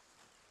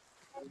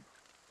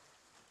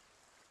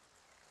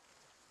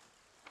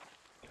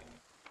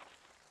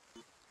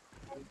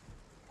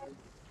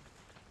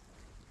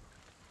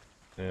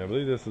 Yeah, I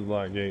believe this is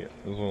lock gate.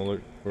 I just want to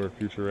look for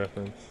future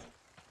reference.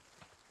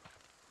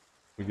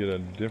 We get a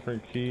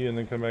different key and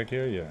then come back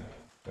here? Yeah.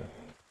 Okay.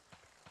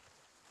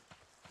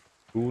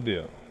 Cool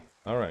deal.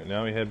 Alright,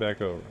 now we head back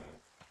over.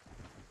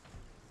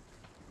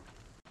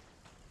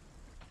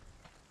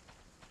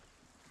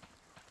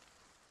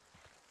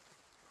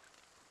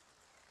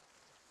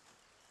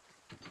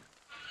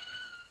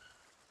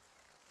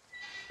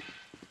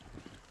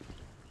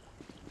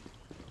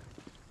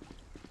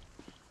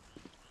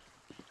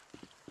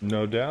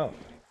 No doubt.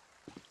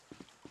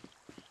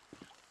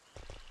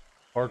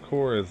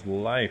 Parkour is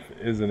life,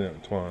 isn't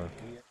it, Twan?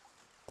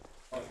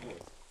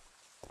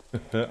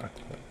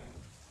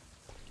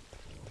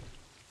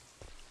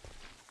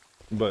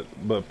 but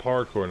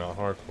parkour, not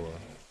hardcore.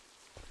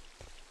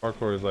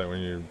 Parkour is like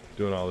when you're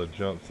doing all the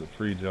jumps, the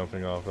free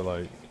jumping off of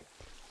like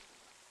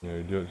You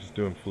know, just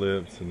doing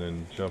flips and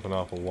then jumping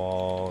off a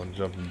wall and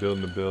jumping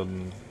building to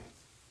building.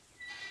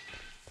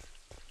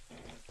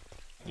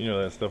 You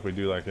know, that stuff we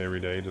do like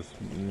every day, just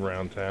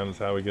around town is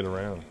how we get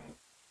around.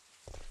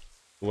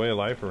 The way of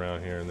life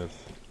around here in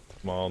this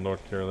small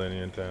North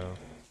Carolinian town.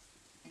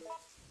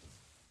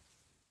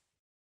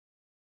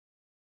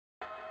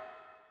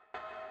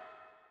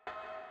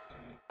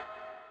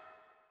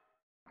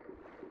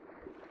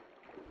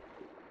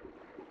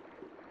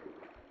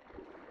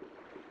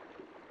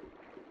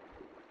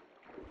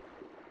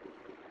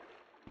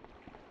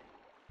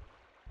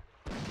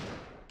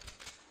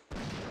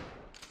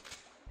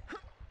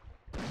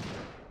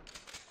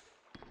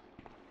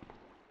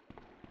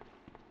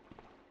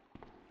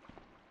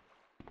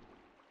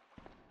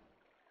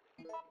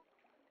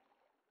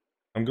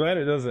 I'm glad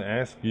it doesn't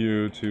ask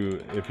you to,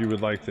 if you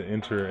would like to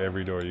enter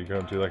every door you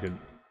come to, like it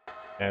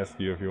asks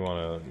you if you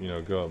want to, you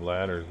know, go up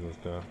ladders and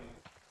stuff.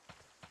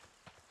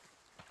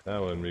 That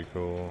wouldn't be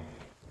cool.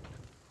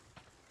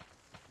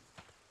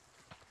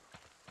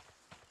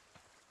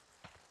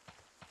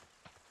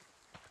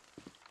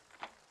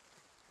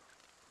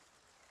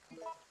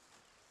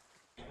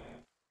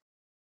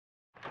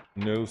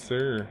 No,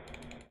 sir.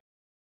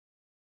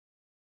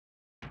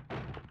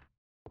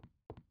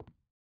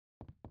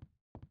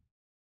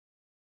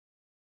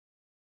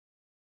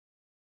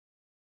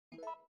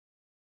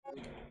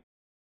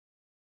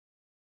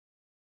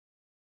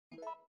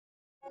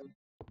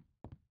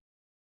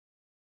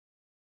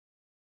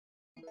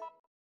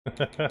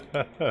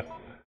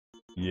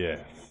 Yes.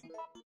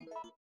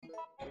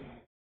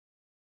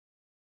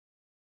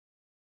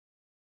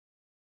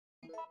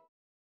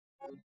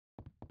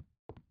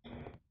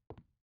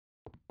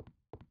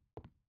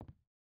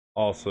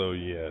 Also,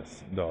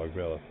 yes, dog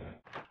elephant.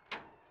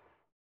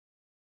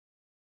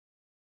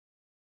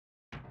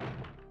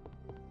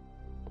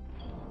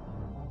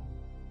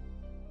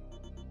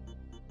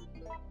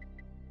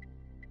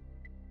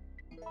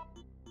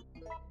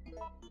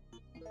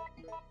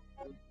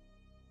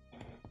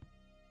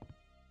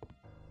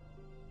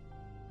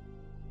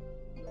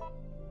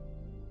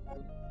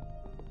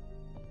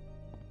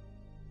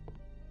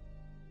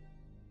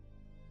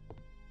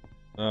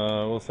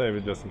 We'll save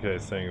it just in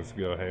case things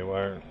go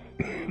haywire.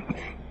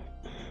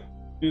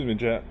 Excuse me,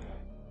 chat.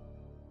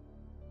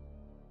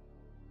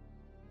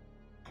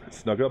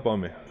 Snuck up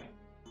on me.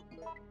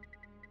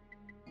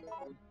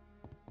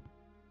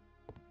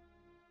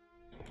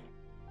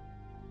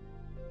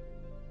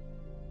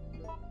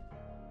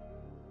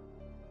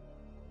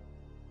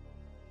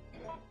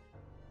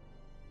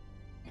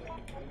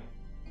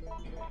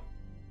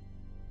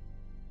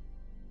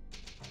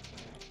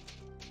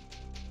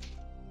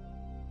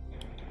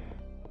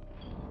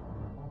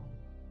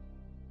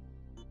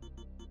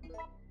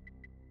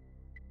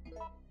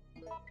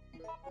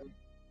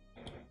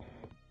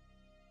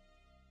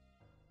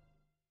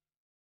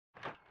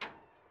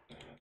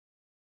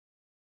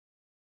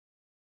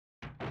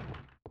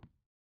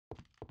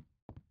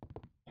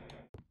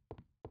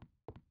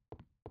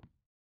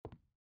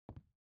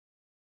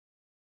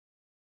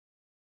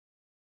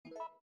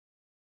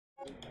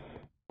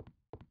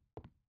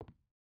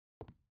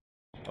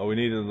 Oh, we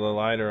needed the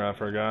lighter, I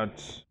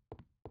forgot.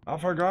 I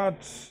forgot!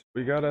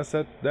 We gotta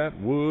set that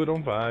wood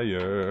on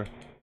fire.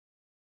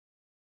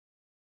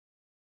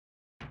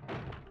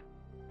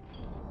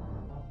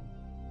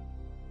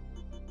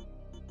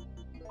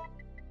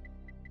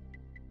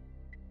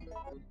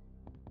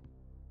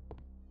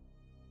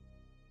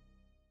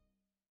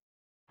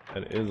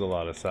 That is a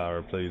lot of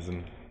sour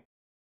pleasing.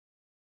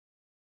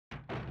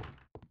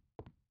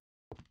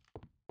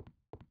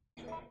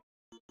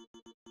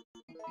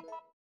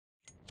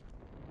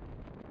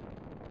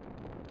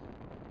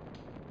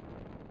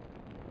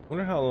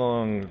 Wonder how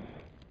long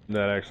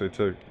that actually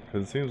took,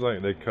 because it seems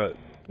like they cut,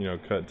 you know,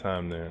 cut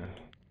time there.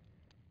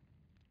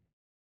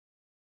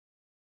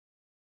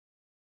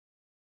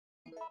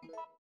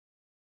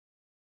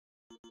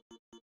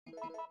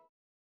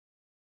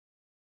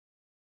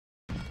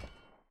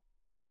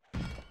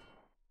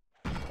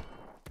 I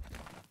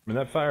mean,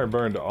 that fire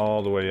burned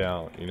all the way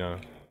out, you know.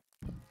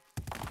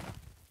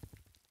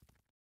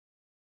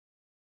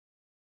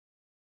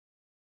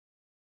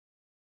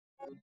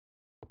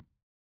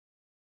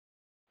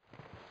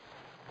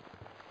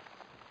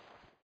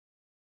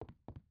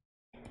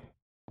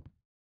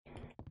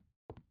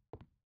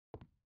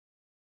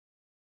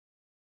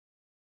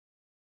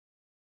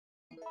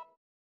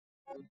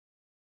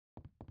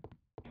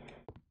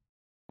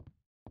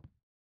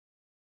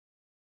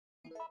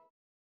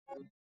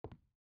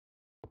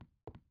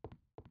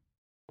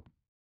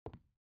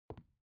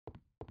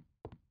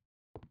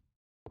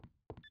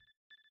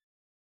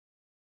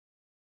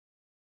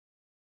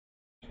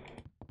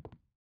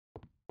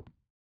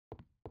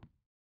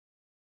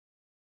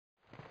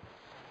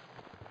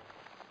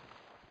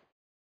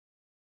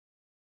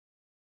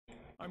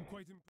 I'm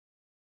quite impressed.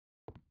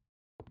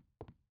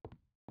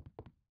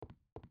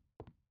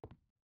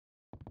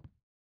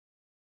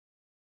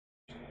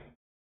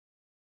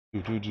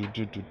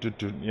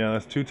 Yeah,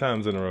 that's 2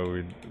 times in a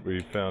row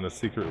we found a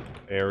secret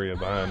area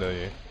behind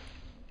a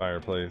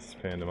Fireplace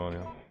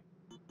pandemonium.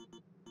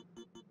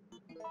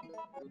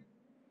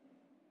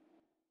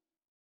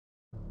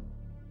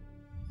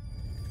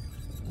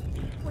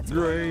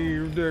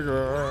 Grave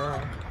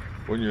digger,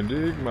 when you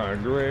dig my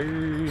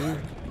grave,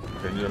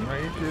 can you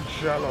make it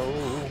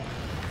shallow?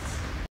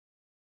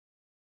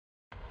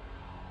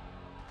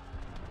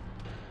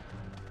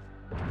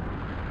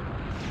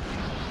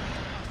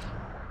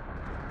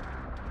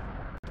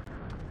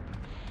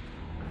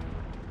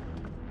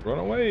 Run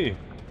away!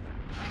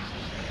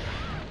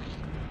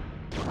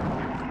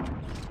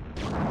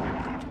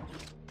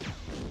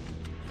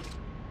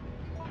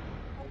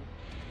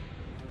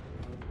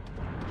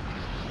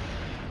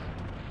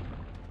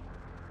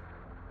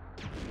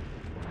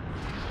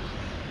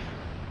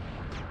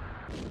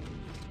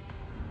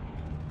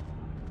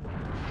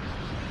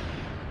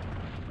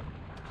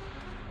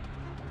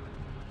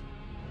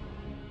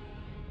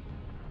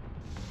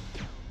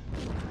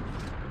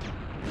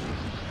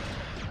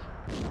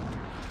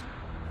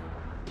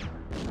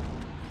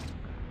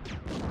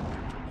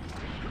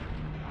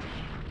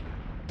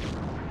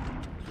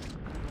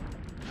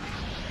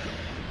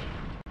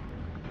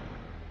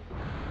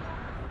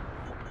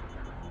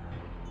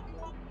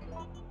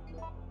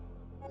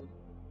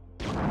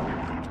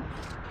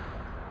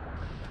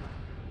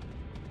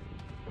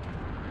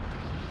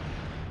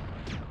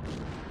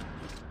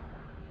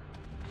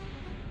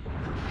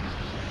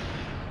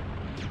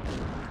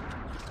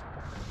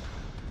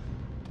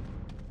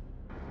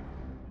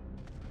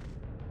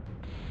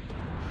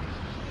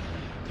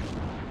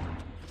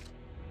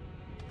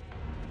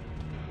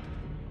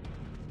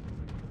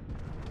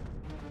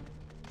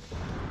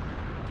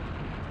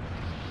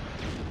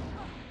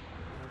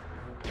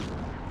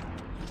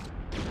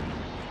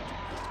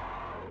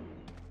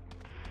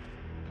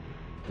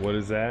 What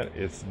is that?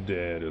 It's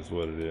dead is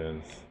what it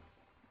is.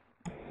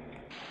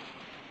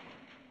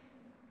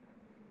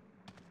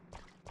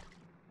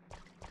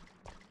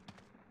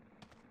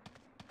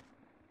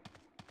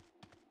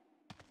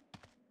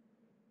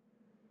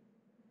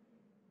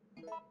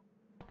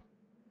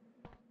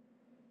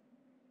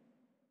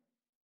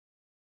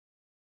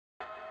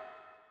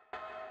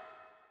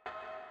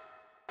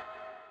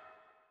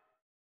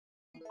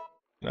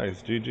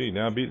 Nice, GG.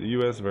 Now beat the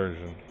US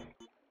version.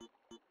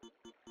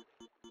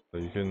 So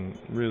you can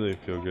really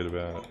feel good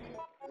about it.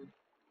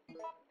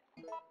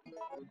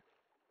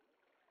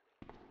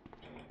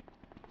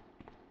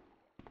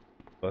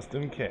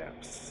 Bustin'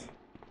 caps.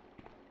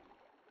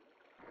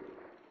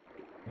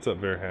 What's up,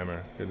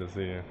 Bearhammer? Good to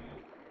see you.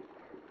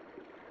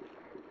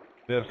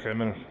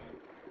 Bearhammer.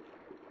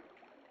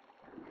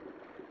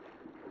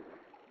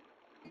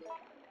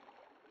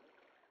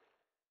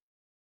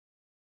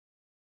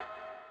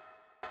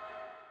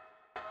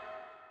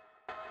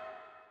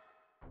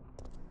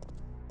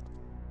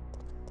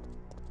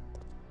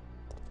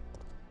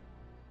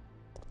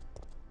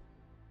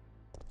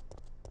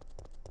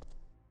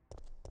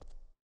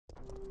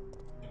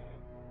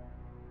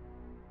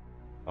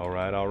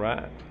 Alright,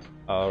 alright.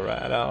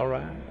 Alright,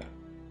 alright.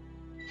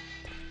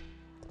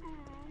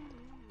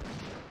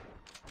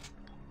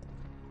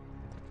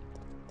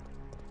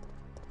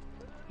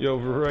 Yo,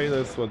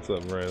 Rayless, what's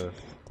up, Rayless?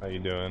 How you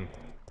doing?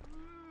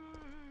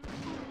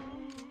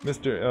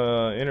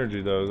 Mr.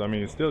 Energy, though, I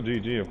mean, still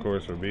GG, of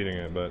course, for beating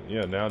it, but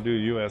yeah, now do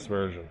US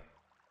version.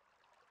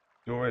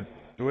 Do it.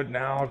 Do it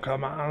now,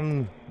 come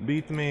on.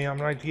 Beat me, I'm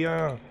right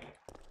here.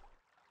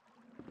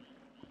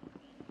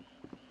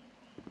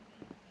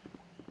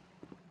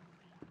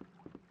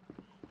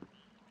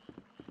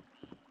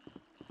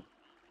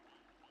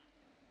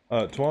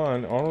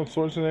 Twan, Arnold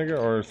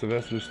Schwarzenegger or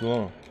Sylvester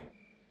Stallone?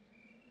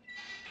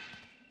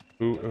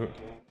 Who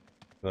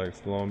like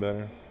Stallone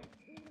better?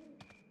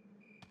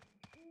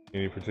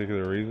 Any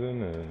particular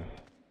reason? Or?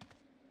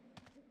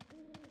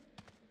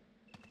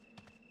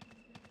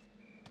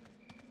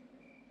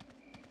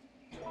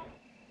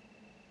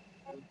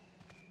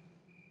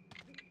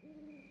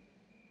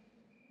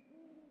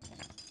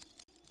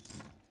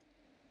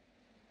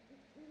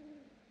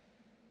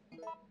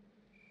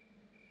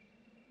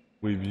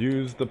 We've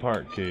used the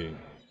park key.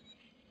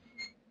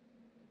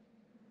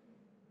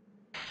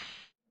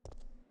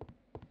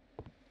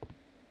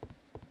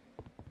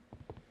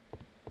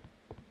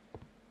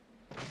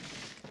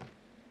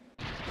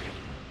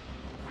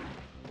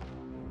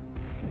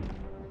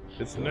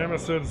 It's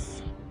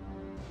Nemesis!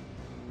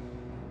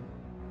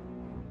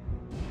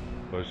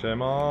 Push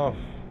him off!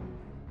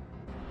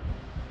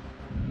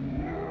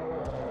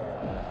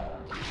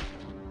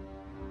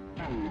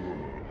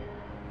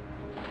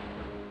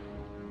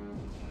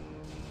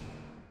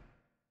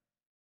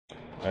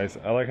 Nice.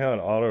 I like how it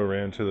auto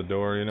ran to the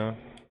door, you know?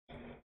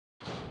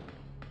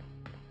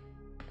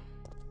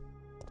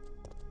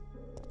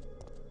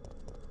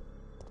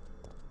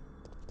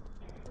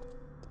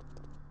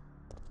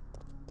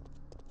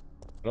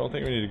 I don't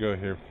think we need to go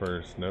here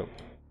first. Nope.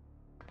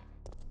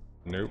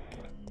 Nope.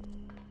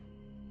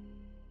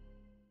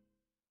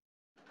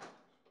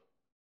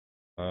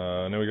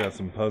 I know we got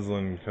some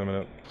puzzling coming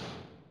up.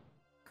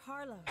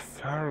 Carlos.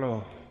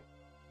 Carlo.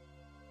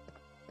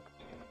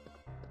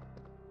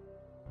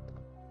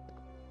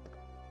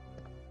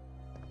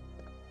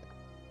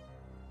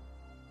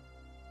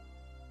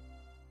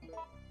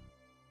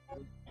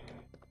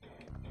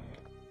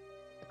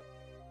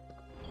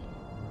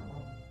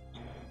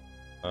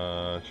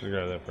 Should've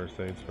grabbed that first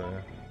aid spray.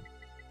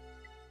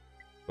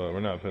 But we're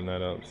not putting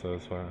that up, so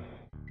it's fine.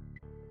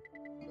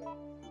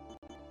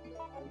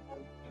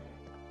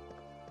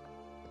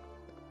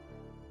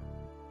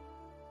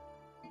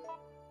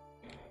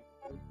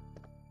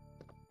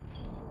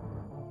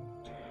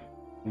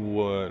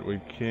 What we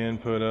can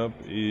put up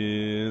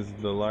is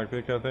the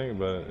lockpick, I think,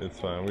 but it's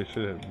fine. We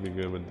should be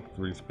good with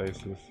 3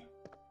 spaces.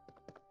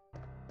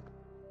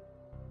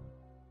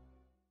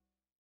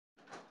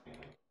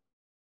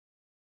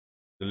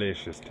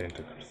 Delicious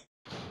tentacles.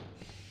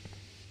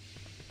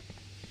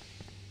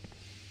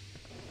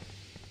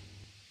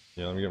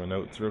 Yeah, let me get my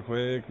notes real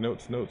quick.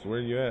 Notes, where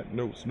you at?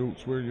 Notes,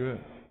 where you at?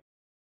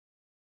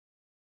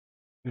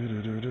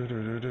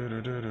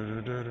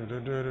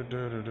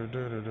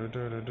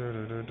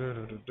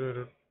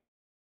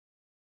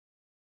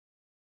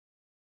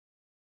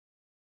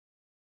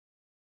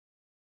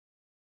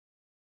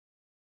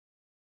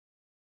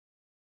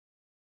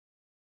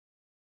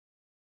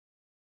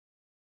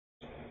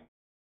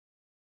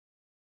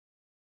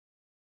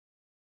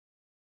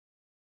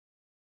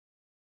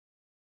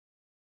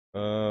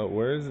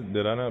 Where is it?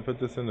 Did I not put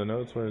this in the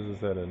notes? Where is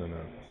this at in the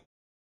notes?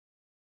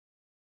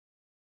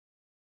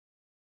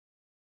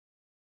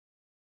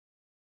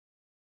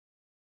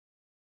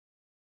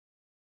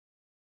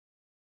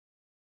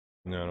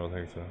 No, I don't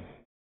think so.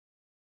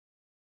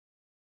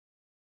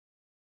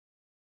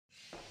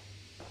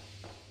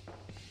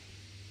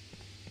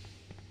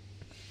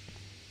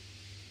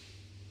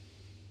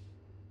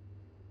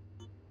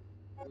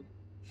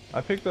 I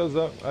picked those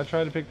up. I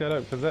tried to pick that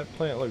up because that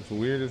plant looks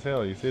weird as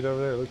hell. You see it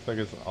over there? It looks like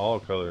it's all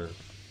colors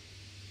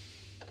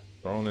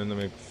thrown in the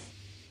mix.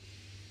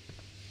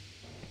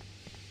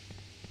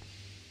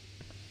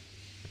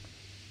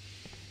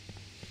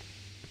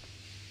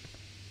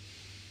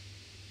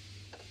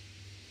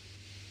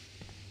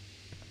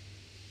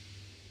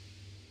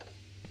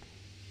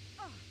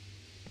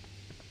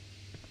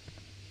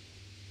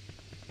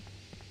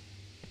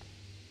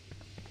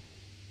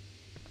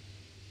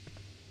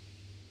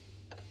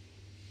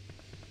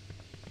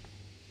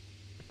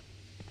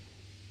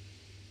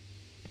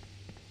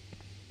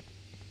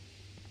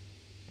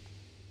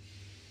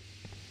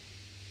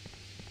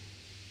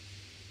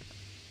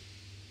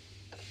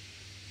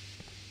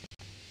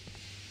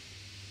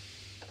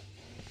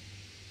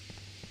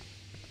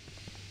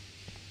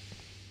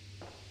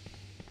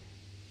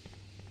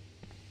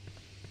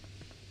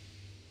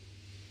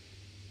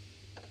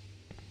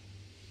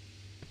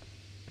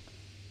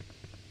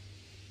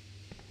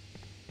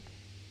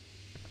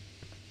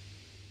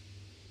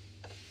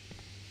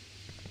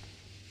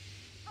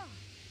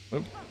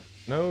 Oop.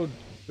 No,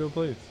 go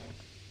please.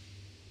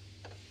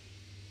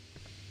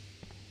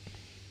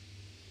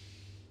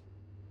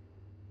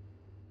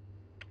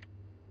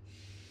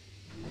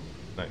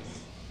 Nice.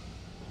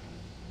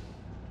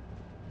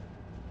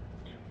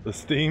 The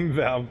steam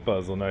valve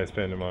puzzle. Nice,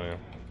 Pandemonium.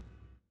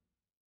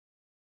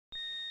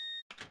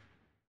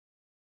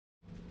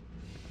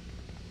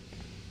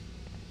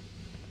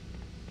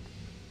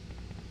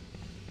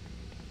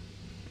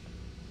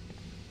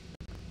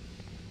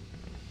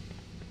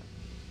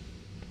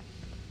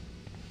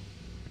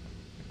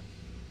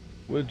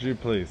 Would you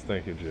please?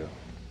 Thank you, Jill.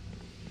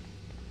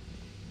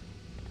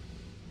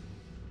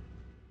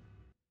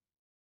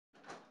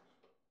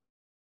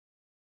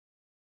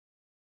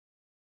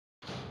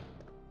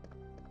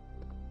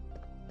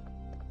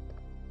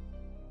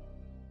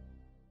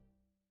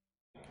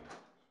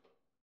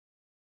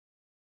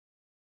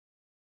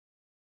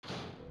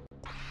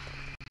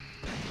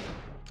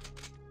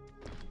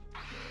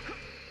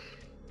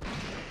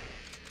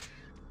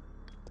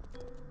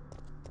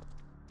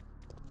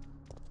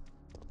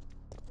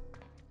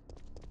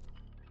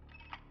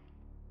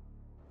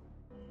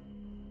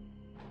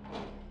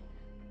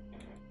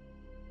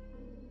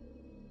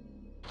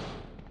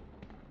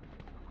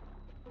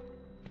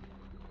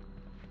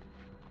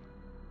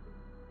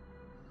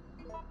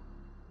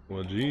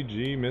 Well,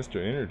 GG,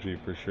 Mr. Energy,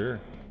 for sure.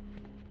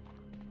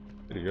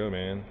 Way to go,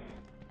 man.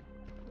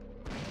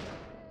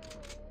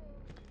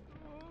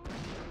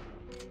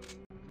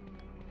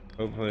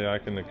 Hopefully I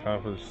can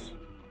accomplish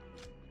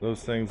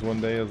those things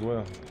one day as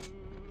well.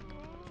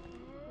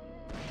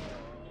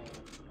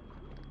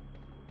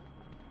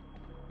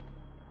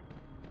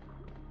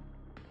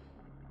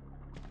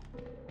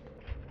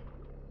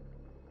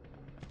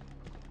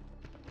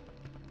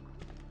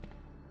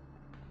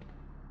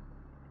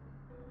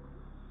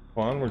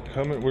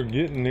 Twan, we're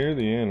getting near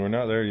the end. We're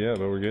not there yet,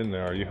 but we're getting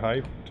there. Are you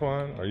hyped,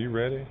 Twan? Are you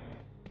ready?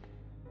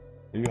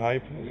 Are you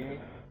hyped?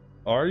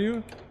 Are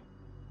you?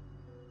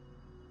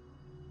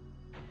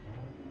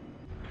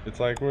 It's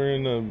like we're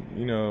in the,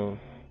 you know,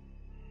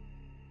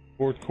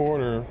 4th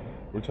quarter.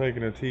 We're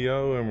taking a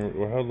TO and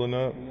we're huddling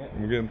up.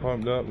 And we're getting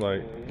pumped up,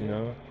 like, you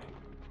know.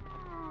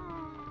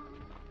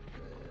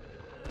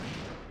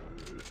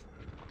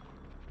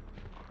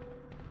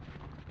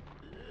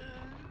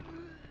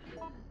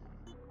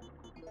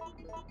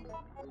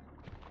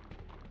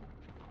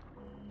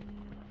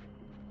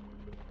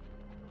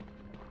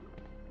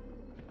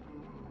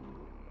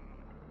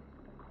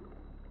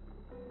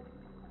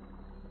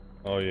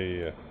 Oh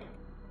yeah, yeah.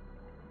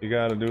 You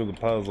gotta do the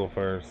puzzle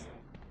first.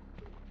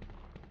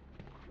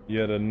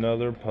 Yet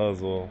another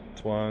puzzle.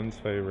 Twine's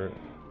favorite.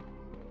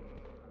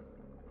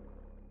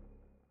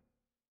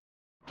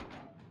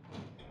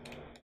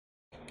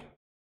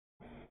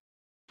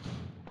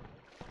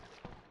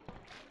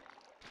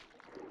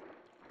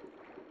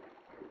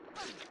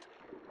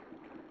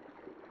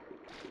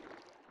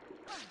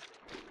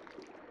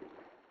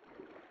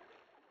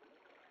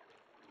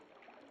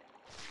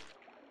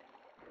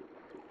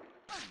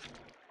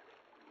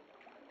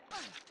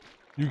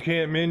 You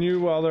can't menu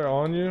while they're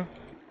on you?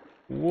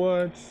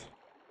 What?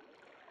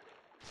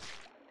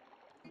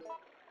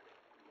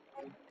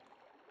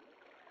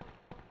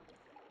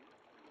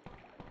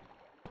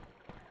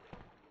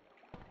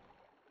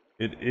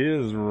 It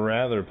is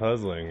rather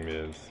puzzling,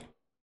 Miz.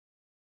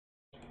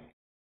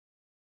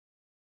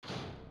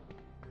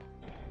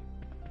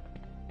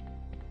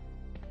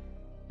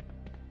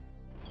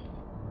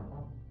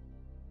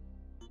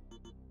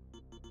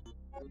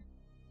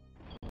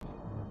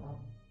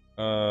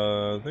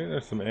 I think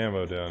there's some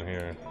ammo down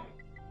here.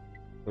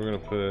 We're gonna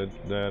put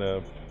that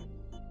up.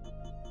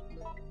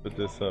 Put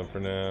this up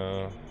for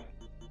now.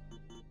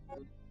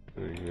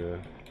 Pretty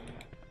good.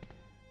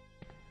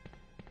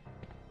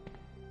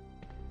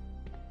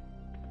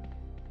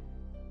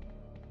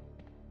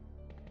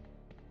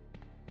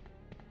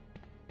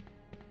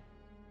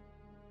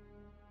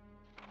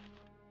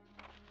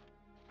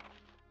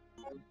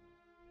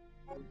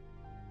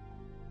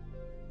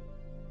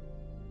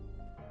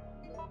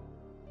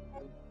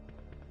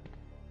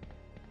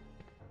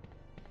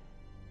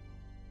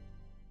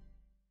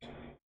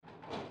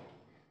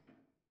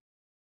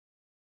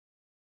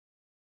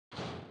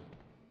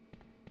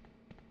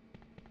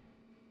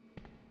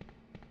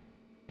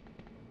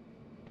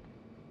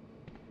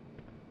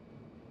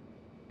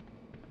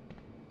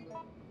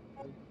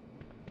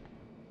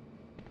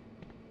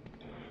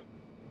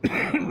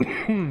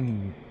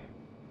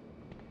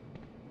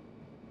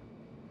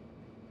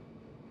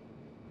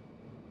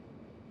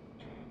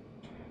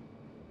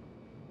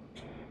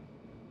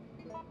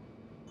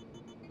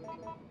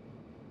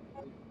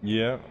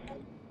 Yeah,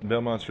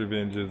 Belmont's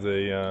Revenge is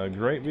a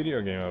great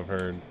video game, I've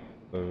heard.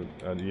 So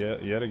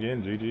yet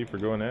again, GG for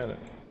going at it.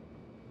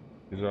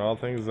 These are all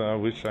things I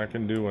wish I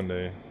can do one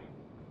day.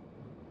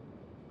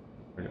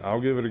 I'll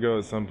give it a go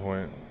at some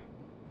point.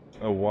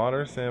 A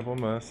water sample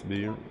must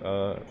be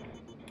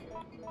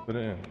put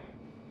in.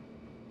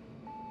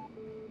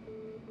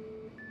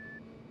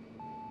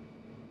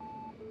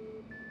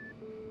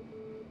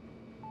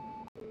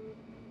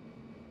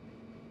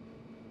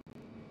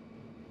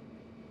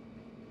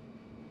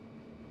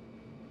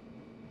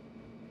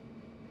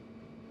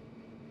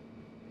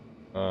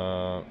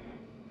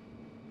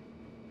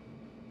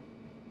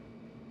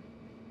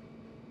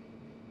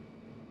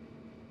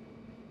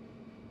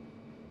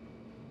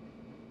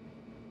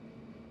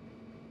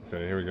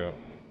 Okay, here we go.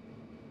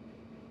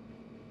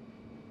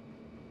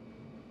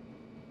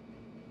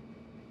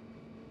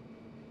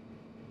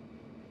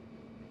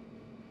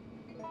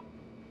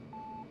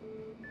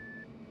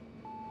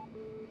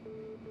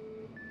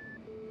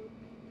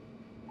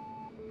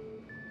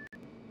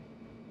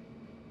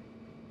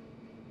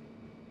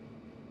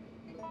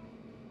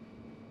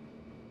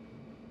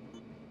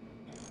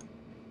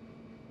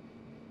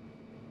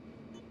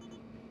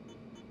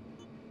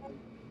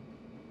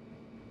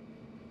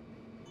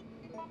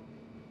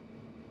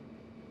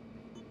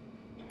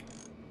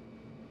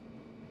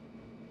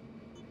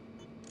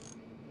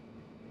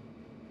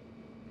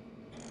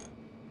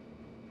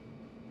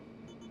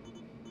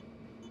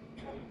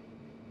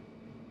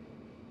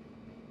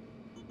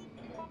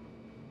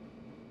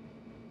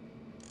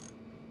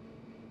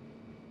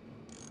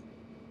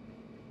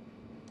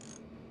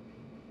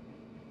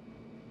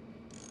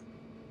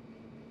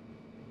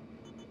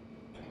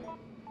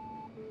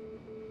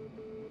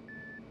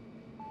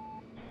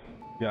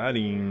 Got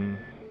him.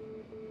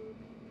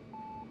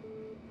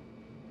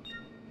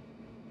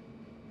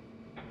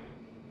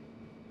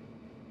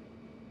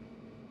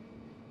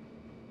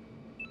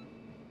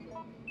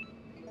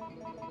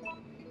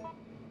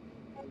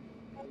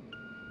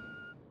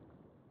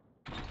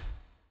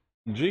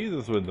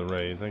 Jesus with the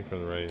raid. Thanks for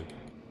the raid.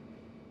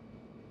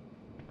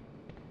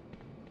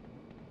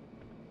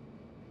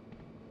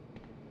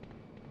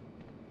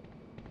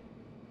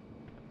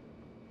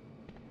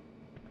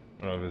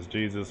 I don't know if it's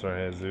Jesus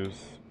or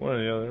Jesus. One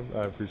or the other.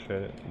 I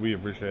appreciate it. We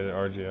appreciate it,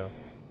 RGL.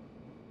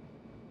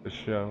 The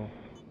show.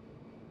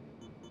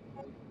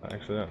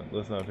 Actually, no,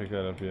 let's not pick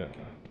that up yet.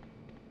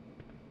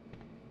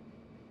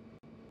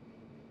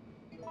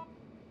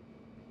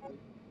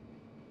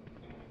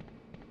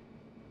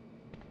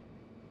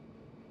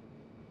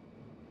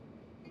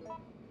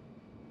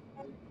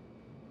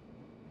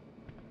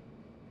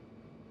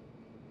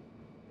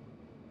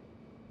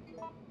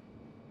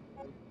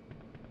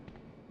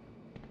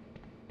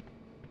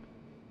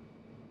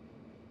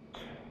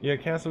 Yeah,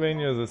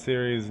 Castlevania is a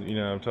series, you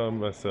know, I'm telling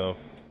myself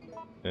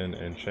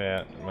and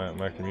chat,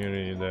 my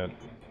community, that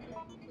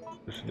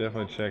we should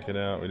definitely check it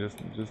out. We just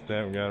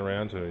haven't got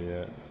around to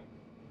it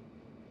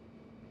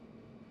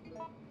yet.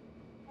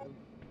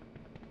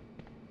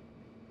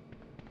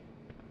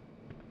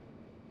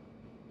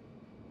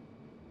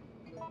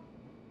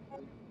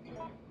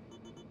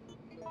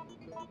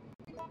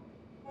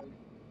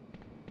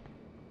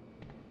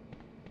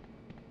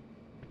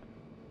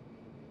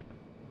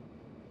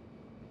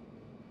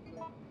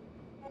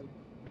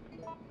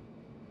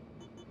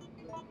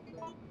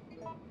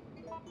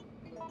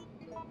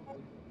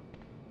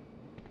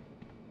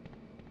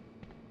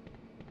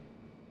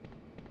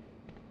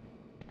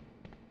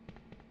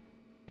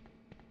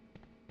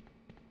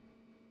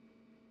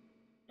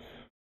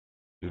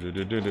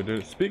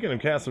 Speaking of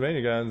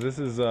Castlevania, guys, this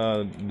is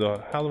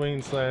the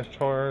Halloween /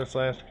 horror /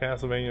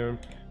 Castlevania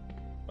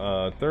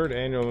third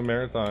annual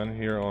marathon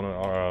here on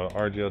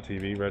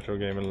RGLtv Retro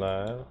Gaming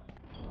Live.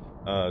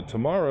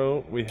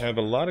 Tomorrow we have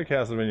a lot of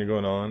Castlevania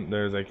going on.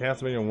 There's a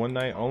Castlevania one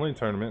night only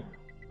tournament,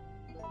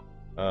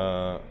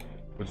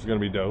 which is going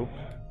to be dope.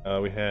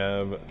 We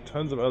have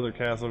tons of other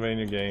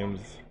Castlevania games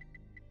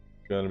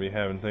going to be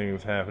having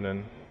things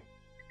happening.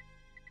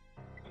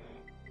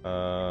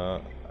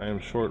 I am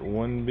short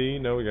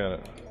 1B. No, we got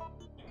it.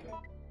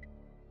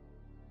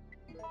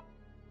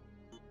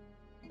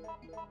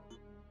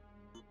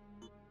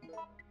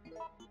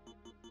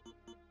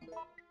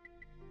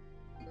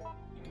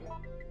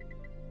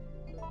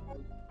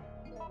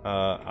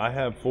 I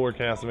have 4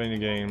 Castlevania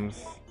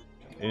games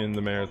in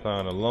the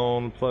marathon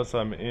alone, plus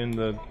I'm in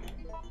the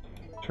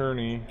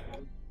tourney,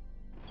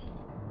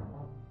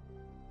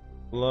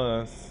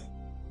 plus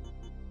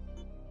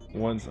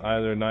once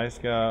either Nice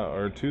Guy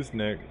or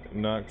Toothneck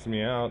knocks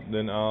me out,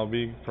 then I'll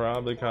be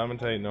probably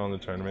commentating on the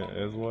tournament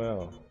as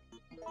well.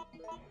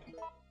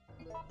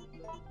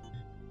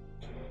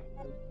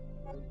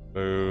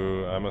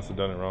 Boo, I must have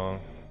done it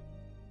wrong.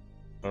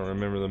 I don't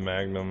remember the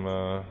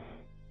Magnum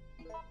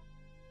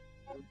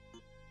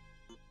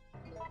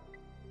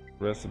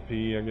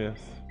recipe, I guess.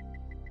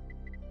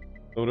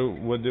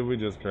 What did we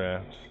just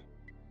craft?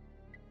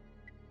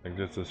 Like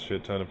just a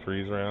shit ton of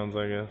freeze rounds,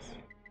 I guess.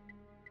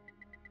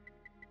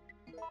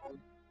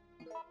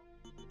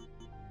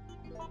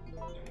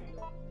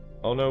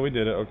 Oh no, we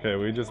did it. Okay,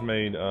 we just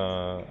made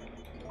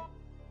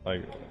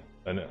like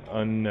an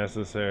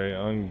unnecessary,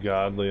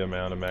 ungodly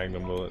amount of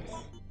Magnum bullets.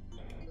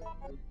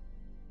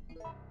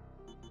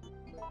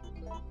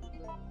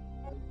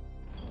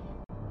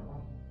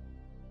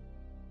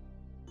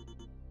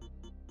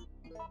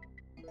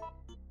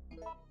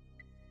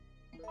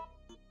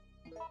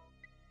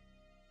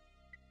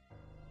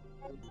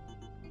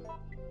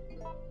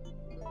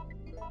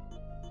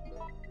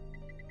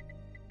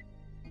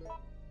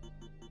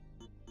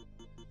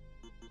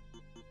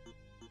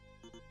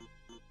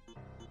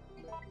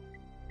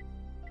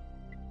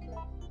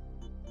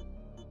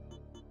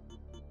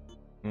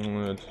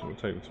 We'll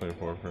take the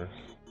 24 first.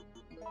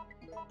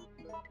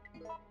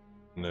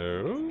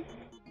 No.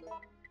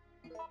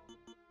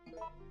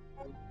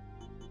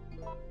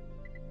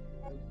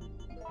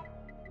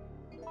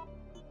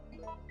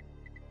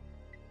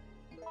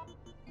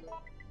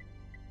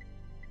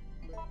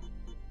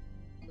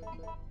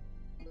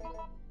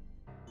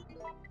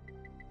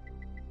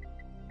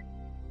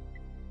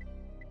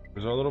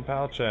 Where's our little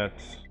pouch at?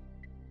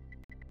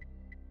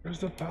 Where's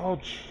the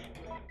pouch?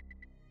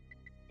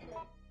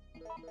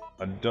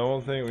 I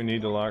don't think we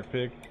need to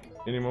lockpick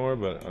anymore,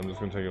 but I'm just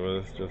gonna take it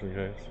with us just in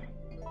case.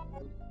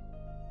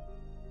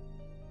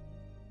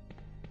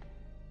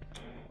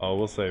 Oh,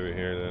 we'll save it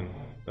here then.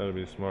 That'll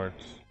be smart.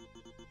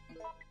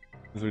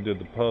 Because we did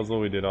the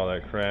puzzle, we did all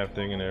that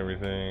crafting and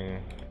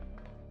everything.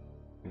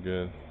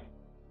 Good.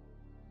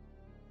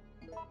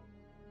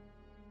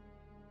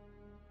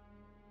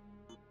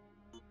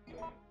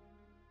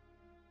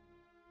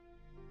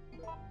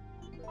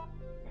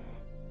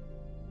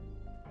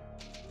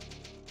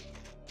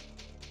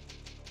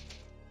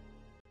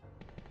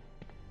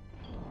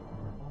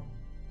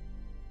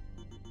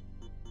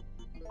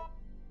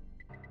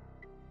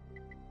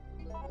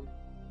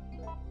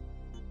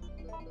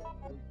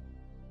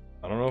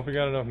 I don't know if we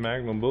got enough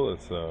Magnum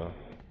bullets though.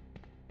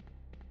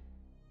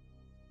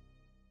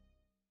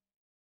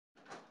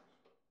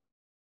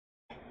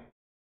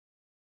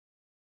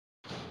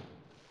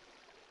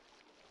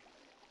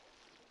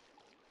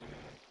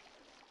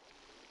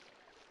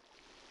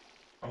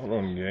 Hold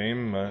on,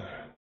 game. My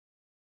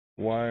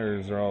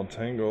wires are all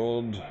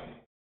tangled.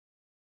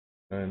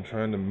 I'm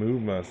trying to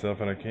move myself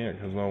and I can't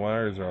because my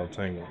wires are all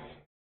tangled.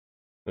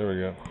 There we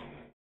go.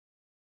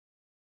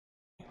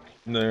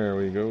 There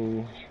we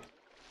go.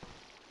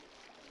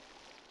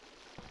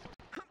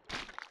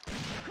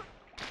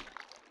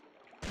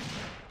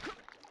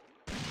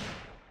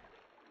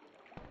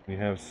 You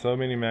have so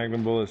many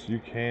Magnum bullets, you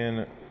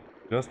can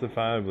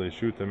justifiably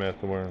shoot them at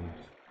the worms.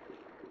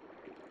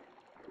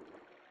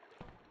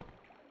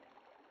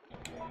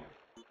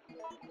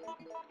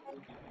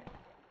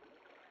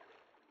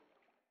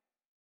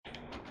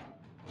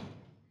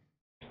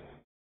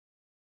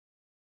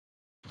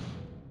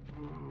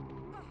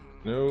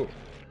 No.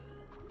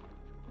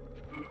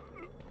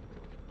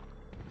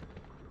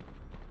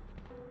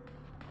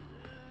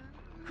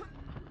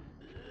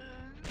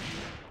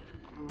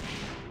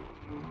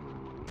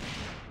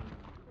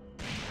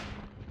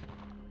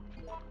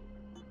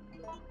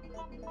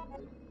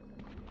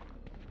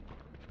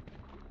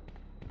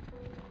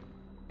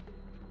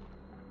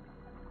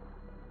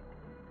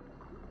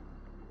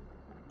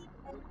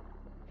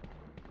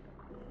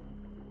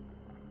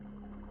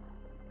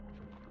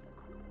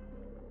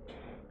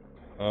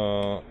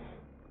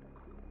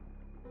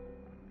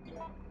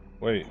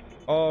 Wait.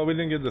 Oh, we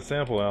didn't get the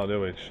sample out,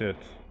 did we? Shit.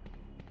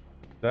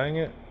 Dang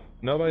it.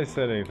 Nobody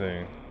said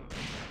anything.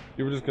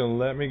 You were just gonna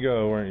let me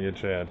go, weren't you,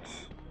 chat?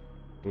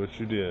 Which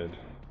you did.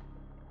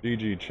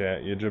 GG,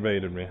 chat. You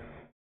debated me.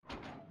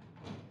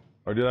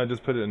 Or did I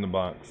just put it in the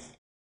box?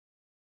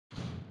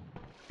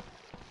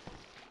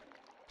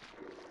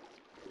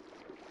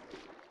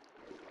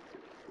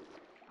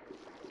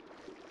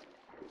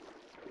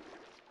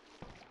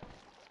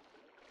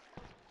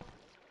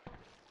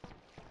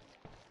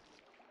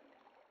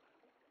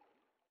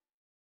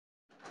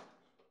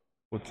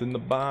 What's in the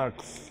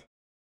box?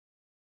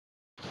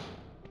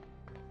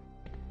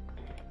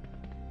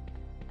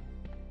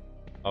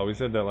 Oh, we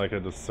said that like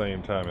at the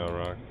same time,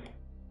 Elrock.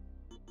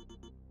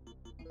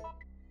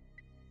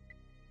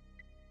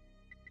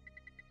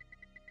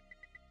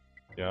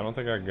 Yeah, I don't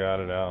think I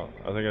got it out.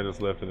 I think I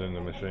just left it in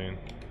the machine.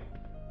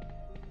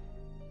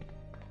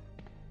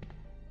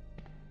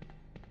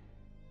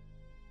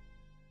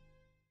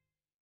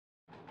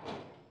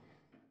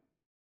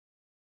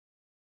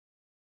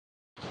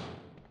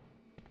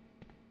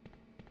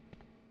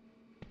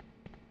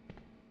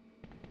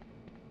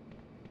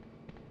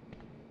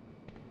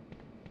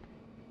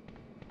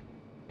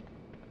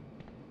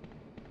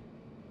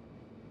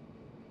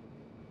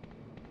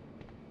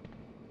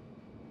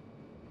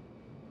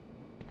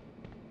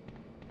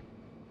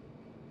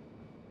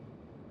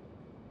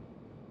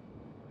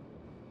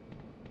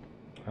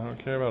 I don't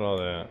care about all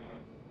that.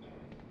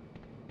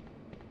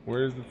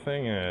 Where's the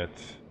thing at?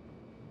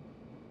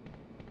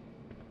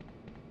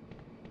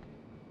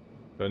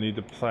 Do I need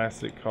the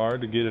plastic card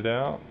to get it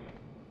out?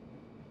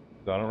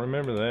 I don't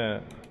remember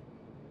that.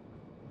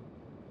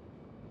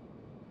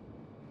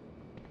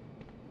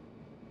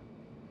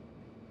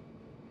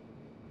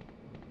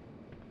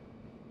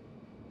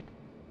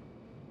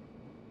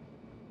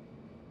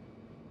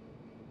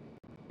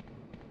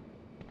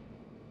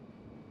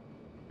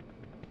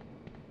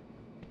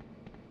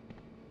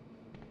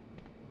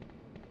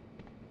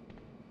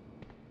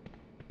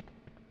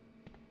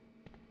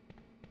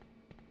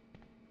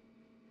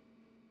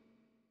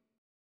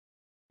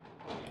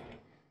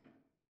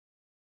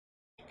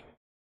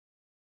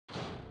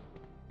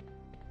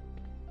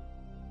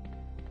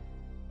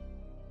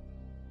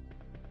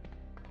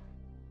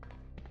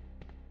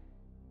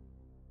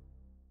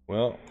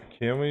 Well,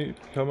 can we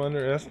come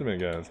under estimate,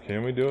 guys?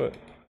 Can we do it?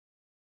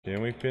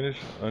 Can we finish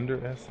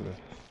under estimate?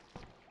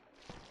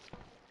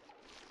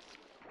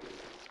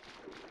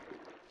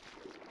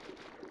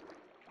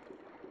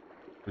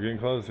 We're getting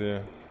close,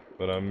 yeah.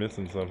 But I'm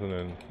missing something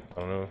and I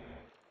don't know.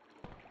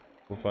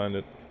 We'll find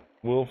it.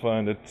 We'll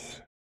find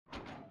it.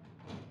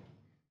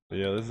 But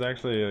yeah, this is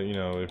actually, you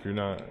know, if you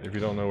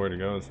don't know where to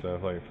go and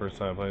stuff, like first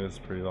time playing this is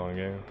a pretty long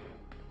game.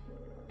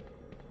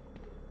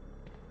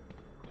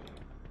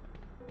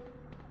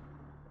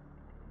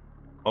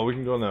 Oh, we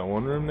can go in that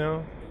one room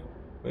now?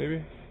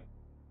 Maybe?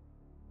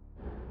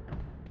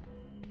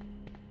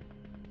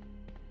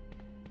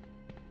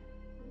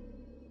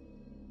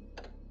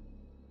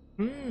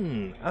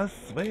 A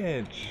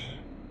switch.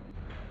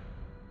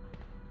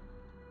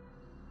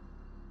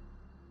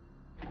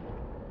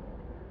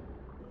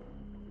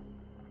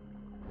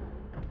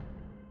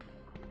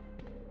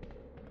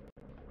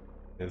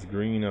 It's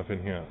green up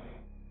in here.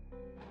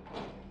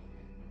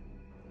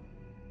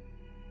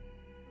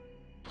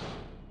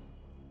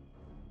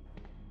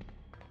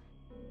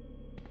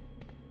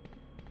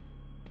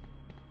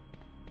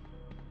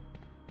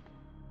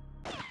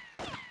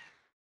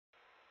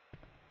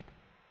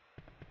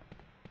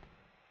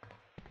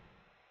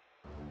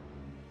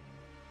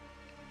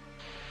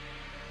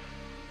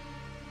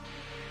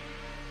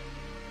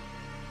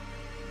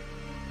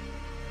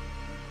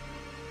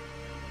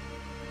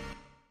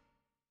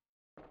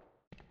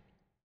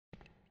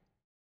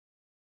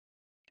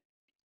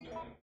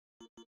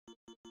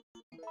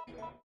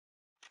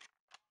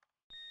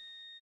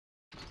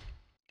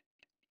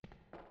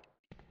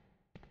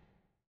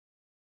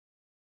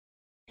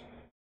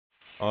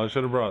 Oh, I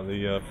should have brought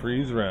the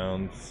freeze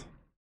rounds.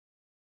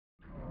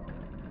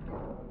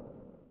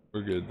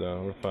 We're good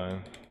though, we're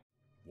fine.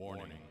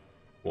 Warning.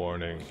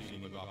 Warning.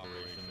 Scene of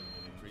operation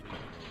in the treatment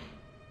room.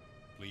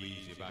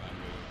 Please evacuate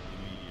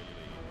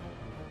immediately.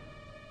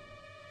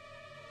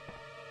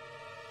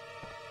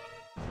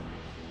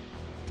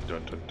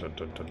 Dun dun dun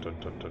dun dun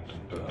dun dun dun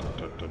dun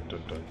dun dun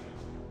dun dun.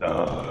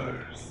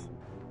 Stars.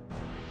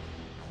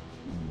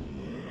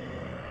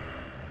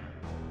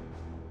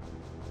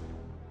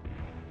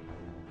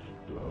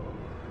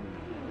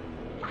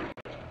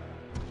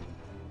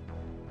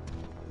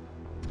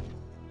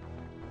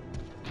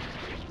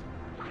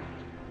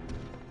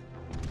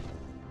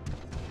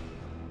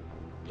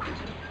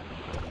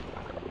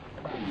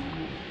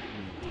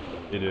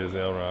 It is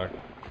Elrock.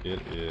 It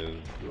is.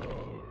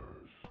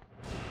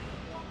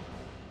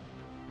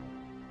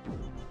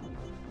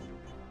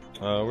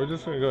 We're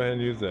just gonna go ahead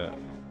and use that.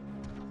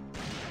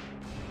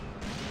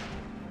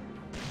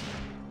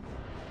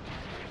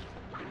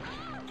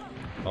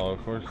 Oh,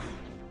 of course.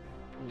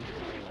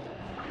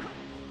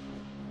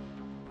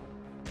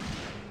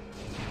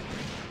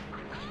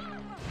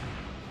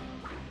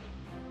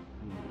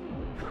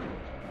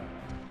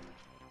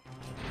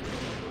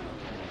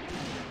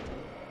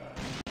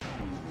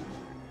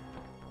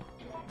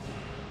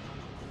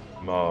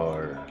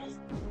 Mars.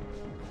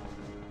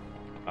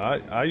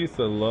 I used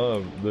to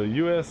love the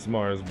U.S.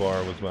 Mars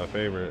bar was my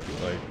favorite,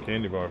 like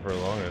candy bar for the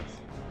longest.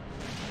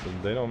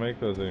 But they don't make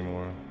those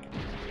anymore.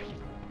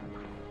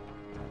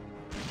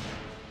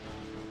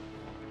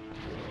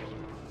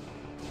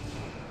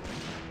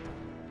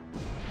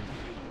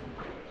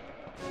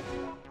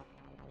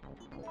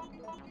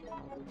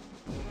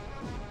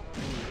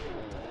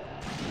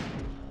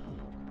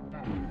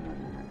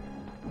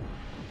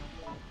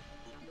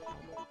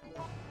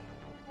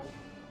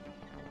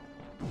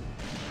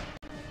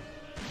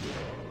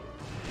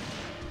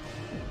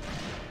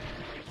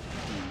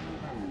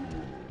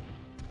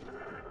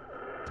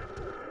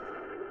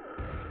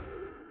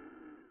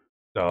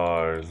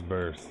 Stars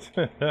burst.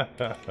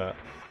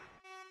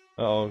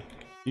 Uh-oh,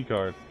 key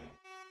card.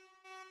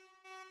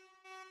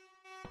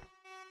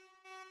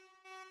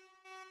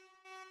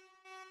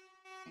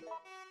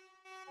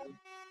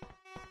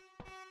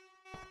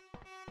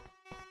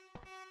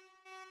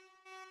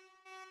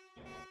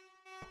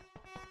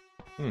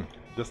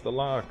 Just a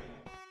lock.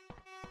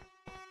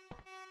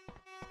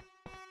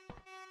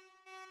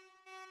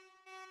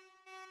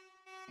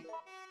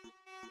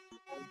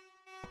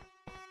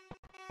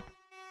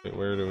 Wait,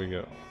 where do we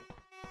go?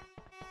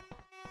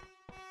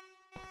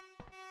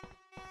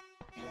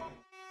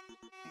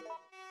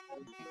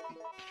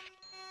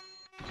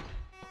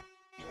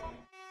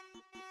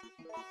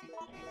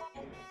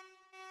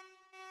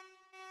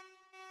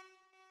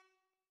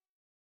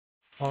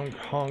 Honk,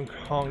 honk,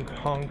 honk,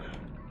 honk.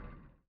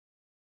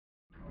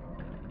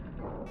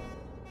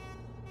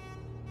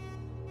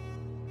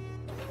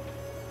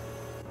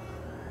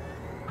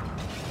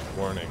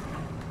 Warning.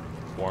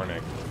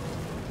 Warning.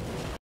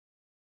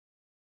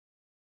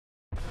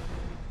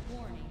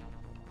 Warning.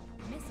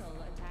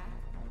 Missile attack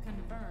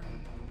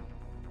confirmed.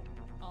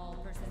 All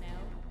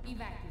personnel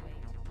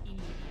evacuate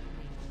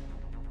immediately.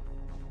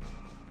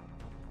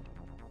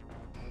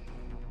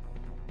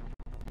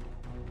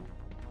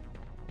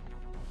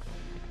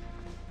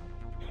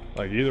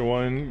 Like either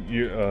one,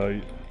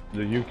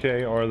 the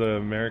UK or the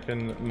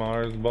American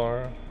Mars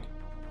bar.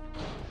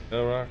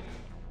 Rock.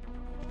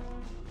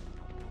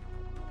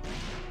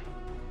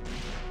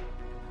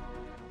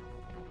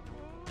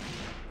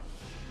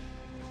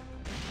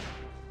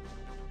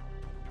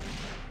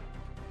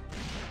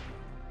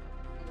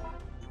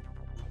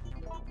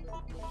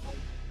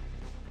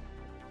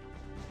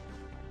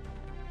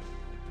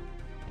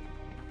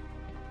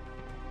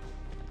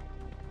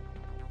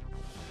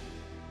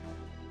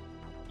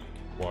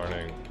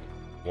 Warning.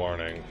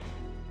 Warning.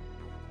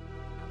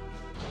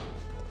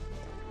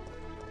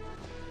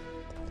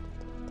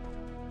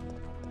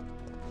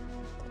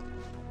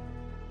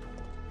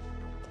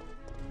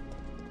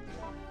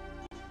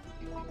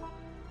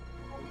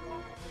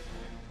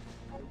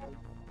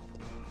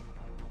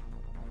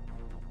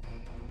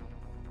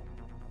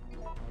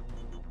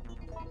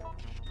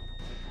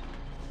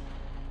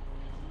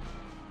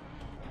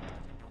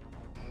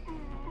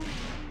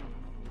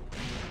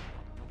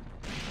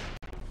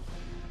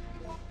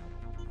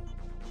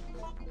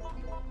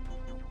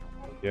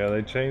 Yeah,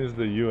 they changed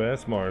the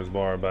US Mars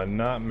bar by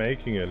not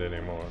making it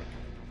anymore.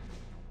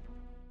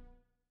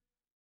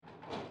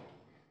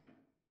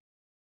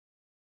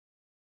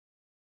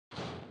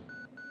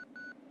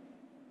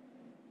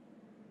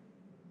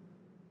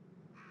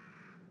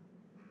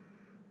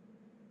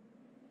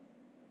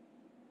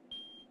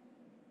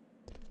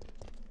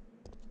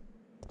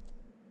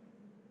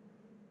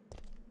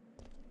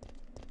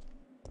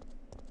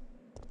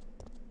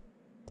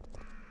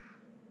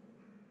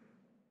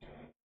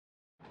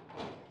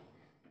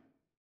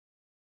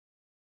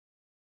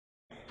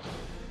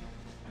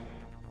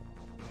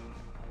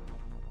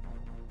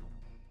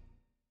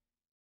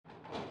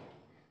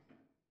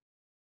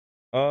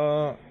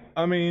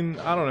 I mean,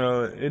 I don't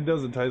know. It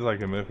doesn't taste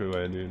like a Milky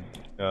Way, dude.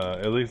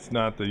 At least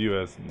not the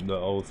US, the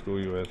old school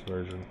US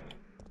version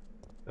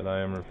that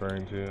I am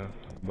referring to.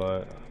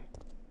 But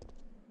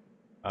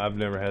I've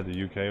never had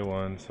the UK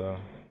one, so.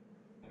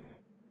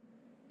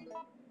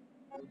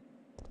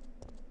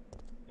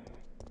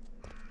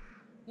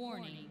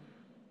 Warning.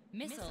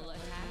 Missile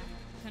attack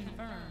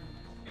confirmed.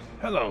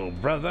 Hello,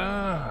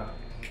 brother.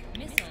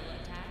 Missile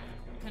attack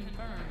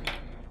confirmed.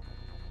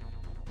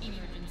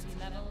 Emergency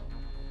level.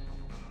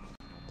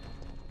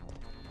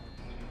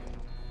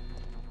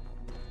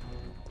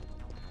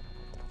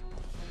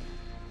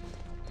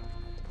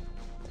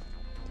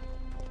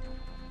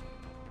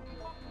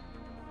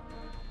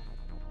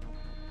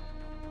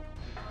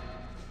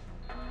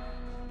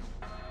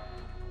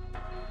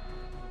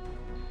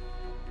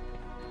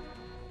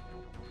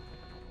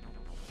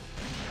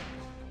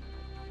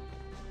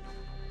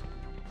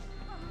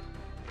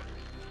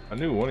 I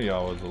knew one of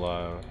y'all was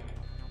alive.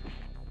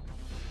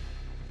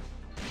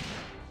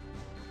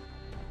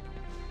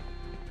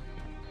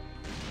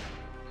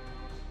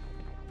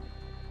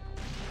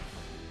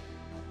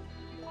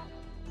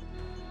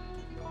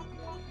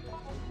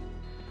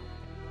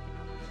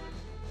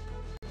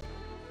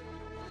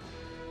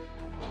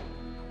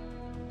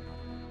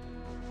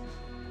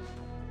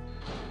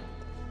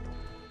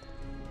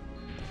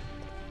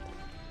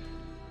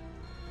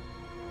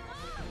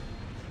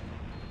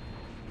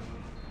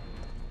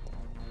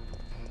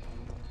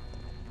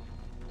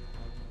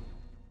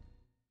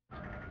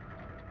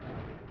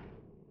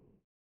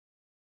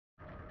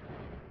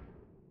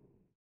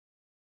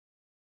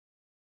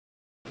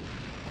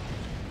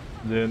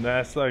 Then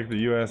that's like the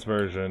US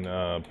version,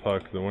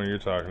 Puck, the one you're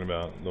talking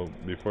about,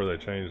 before they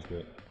changed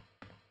it.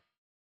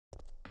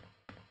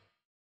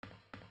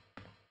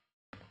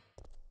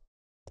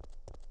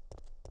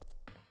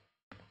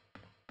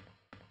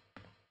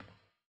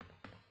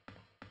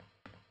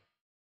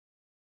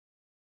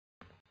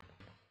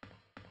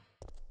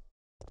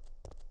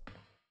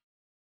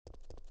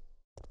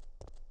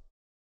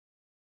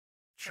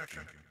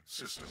 Checking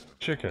system.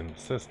 Chicken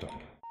system.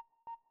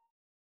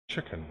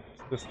 Chicken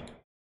system.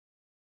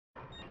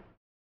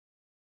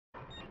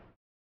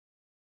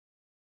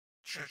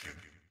 Checking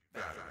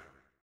data.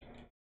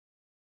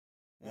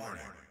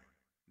 Warning.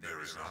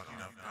 There is not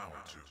enough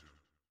power to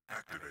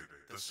activate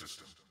the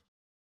system.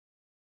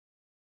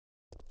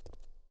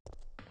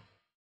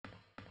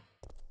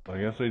 I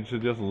guess we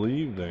should just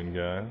leave then,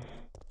 guys.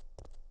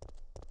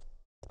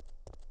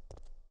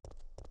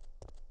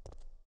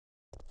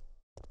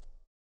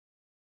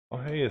 Oh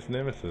hey, it's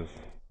Nemesis.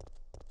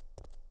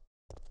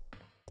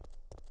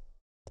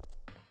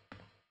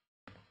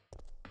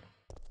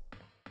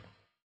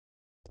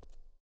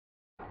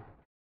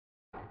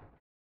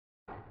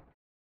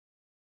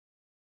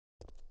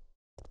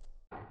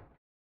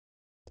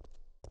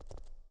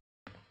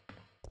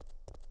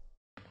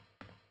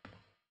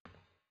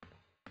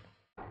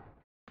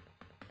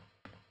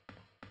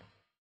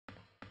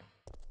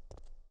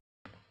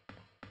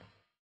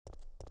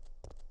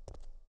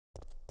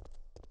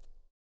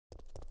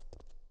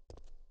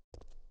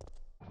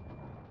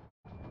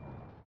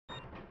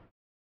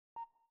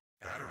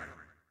 Battery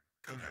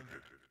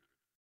connected.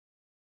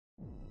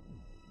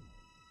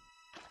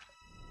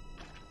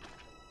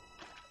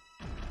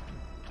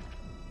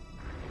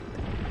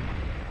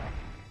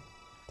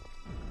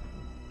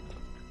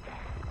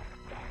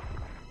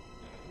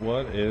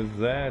 What is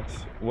that?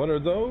 What are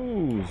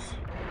those?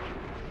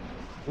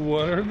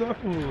 What are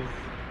those?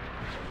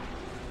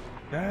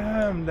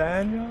 Damn,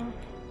 Daniel.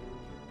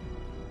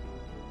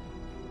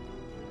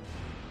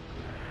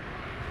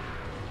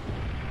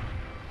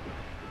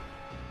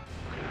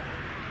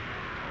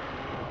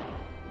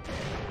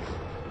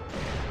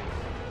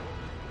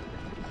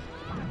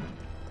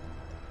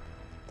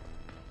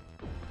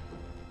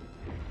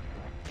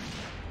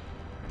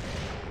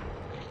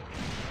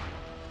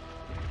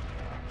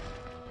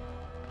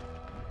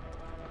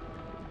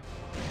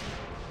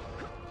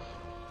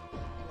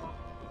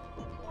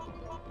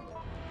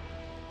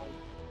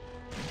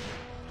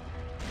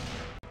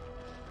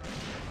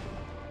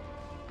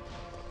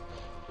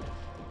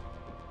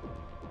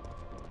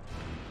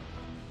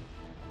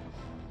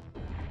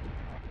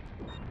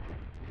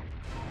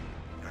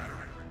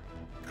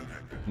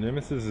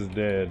 Nemesis is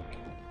dead.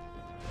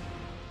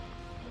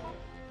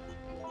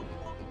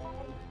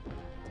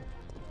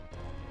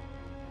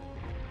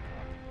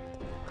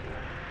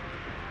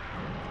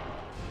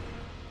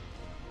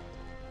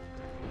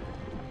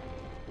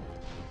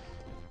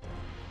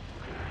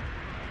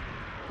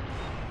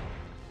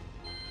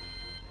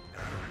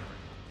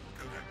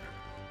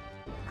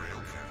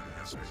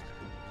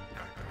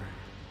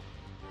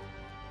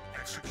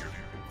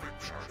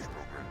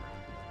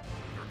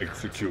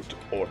 Execute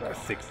Order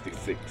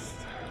 66.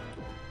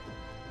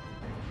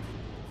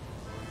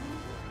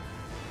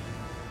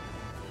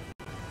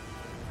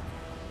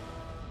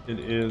 It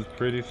is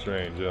pretty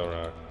strange,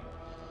 Elrock.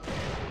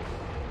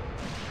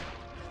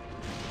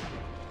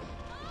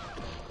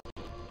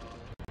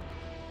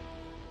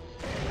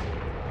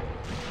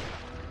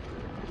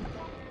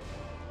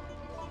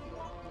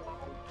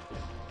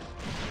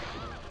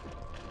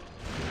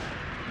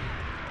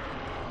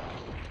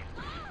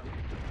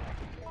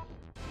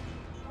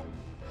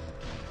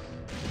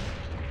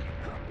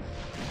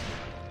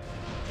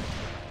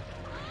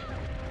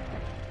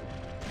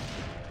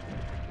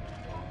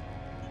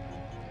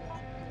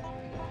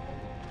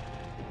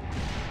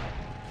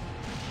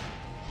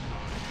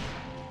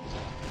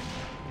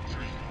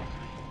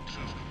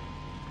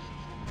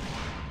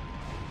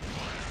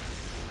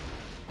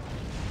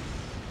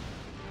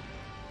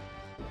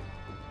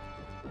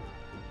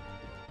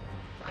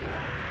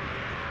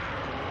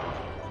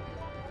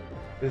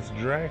 It's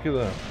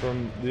Dracula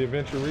from the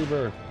Adventure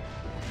Rebirth.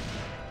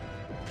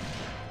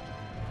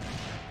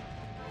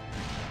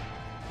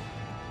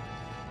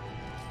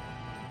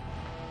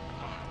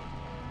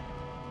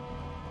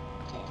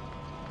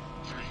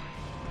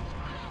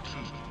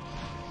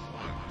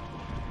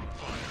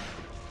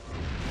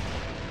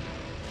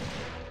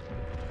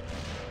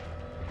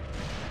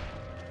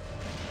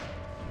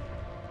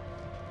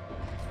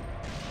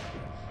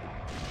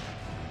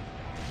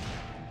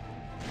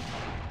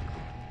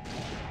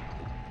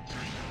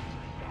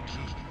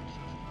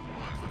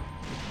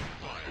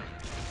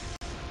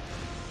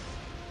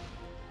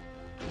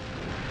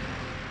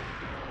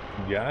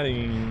 Got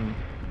him.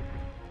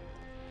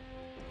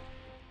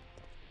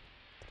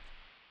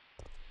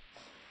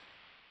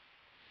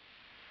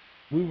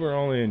 We were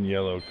only in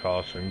yellow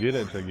caution. Get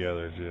it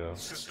together, Jill.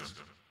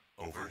 System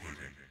overheating.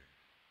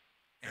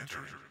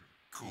 Entering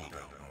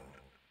cooldown mode.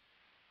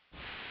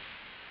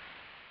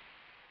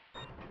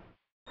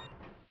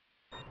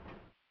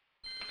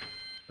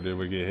 Or did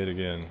we get hit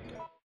again?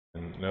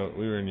 No,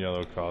 we were in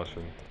yellow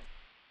caution.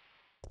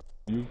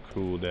 You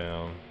cool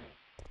down.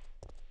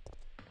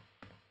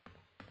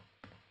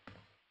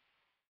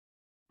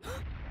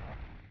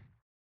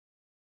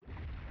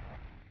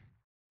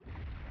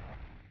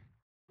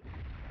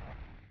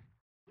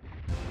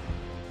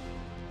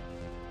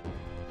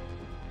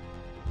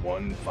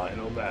 One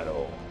final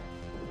battle.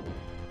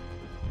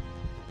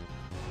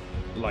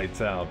 Lights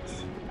out.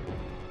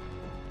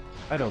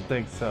 I don't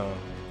think so.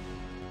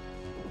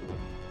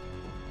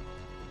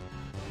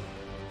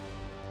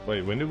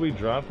 Wait, when did we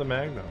drop the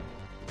Magnum?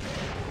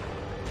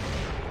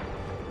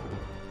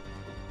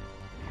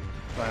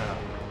 Blah,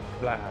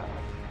 blah,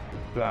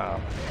 blah.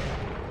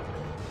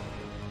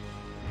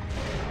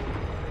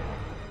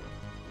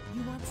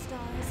 You want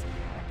stars?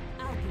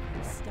 I'll give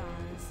you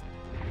stars.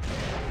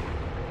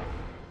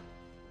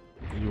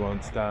 You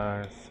want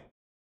stars?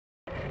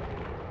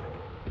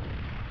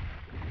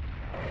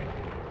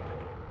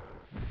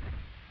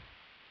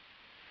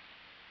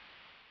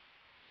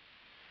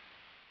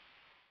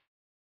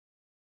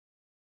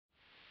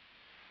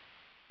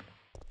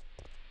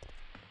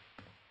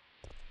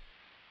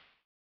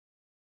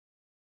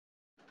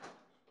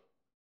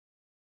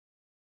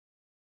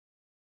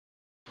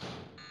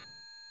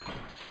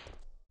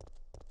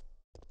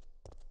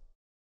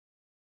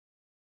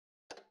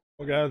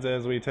 Well guys,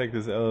 as we take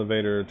this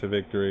elevator to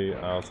victory,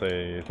 I'll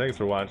say thanks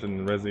for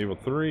watching Resident Evil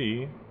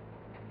 3.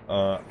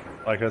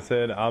 Like I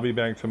said, I'll be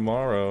back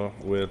tomorrow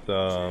with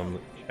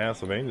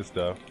Castlevania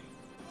stuff.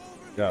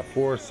 Got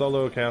 4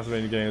 solo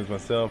Castlevania games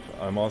myself.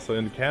 I'm also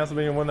in the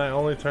Castlevania One Night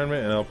Only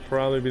tournament, and I'll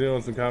probably be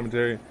doing some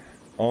commentary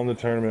on the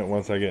tournament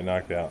once I get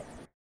knocked out.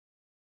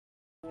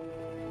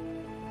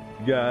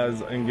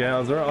 Guys and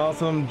gals are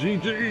awesome.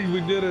 GG,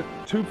 we did it.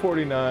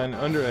 249,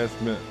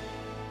 underestimate.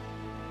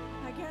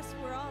 I guess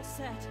we're all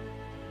set.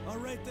 All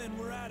right then,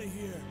 we're out of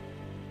here.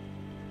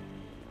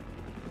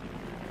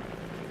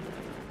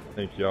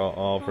 Thank y'all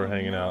all for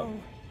hanging out.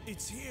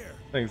 It's here.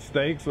 Thanks,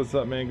 Steaks. What's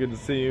up, man? Good to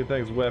see you.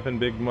 Thanks, Weapon,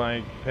 Big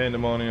Mike,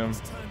 Pandemonium, It's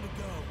time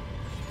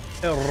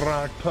to go. El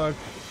Rock Puck.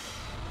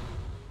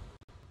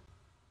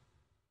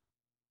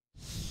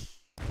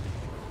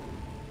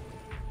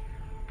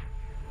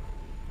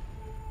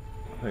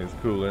 Thanks,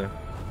 Cooler.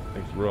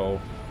 Thanks,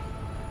 Rolf.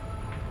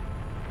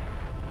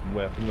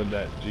 Weapon with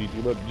that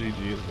GG. What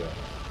GG is that?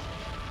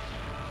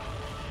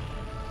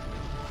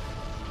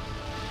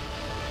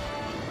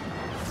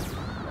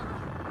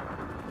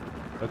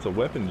 That's a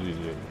weapon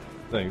GG.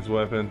 Thanks,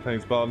 Weapon.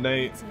 Thanks, Bob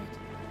Nate. That's it.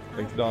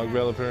 Thanks, I've Dog had it.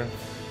 Reliever.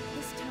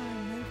 This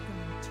time they've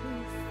gone too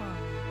far.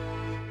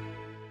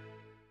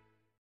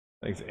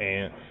 Thanks,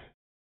 Ant.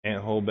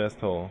 Ant Hole, Best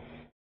Hole.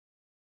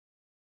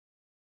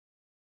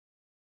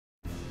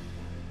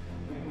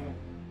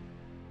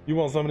 You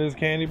want some of this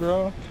candy,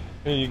 bro?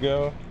 Here you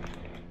go.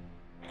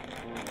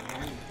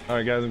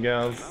 Alright, guys and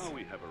gals. Now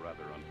we have a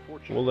rather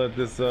unfortunate We'll let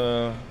this,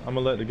 I'm gonna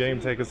let the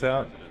game take us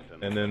out,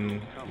 and then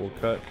we'll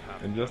cut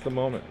in just a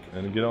moment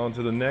and get on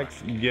to the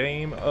next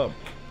game up.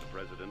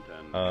 president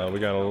and We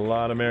got a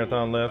lot of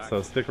marathon left,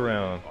 so stick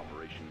around.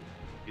 Operation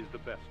is the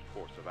best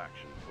course of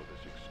action for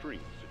this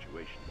extreme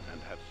situation and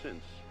have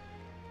since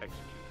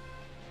executed.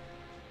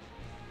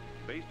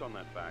 Based on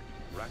that fact,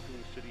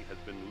 Raccoon City has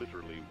been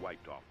literally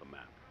wiped off the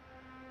map.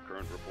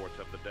 Current reports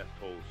have the death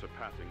toll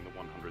surpassing the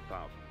 100,000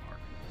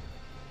 mark.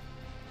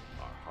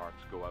 Our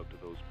hearts go out to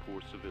those poor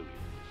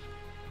civilians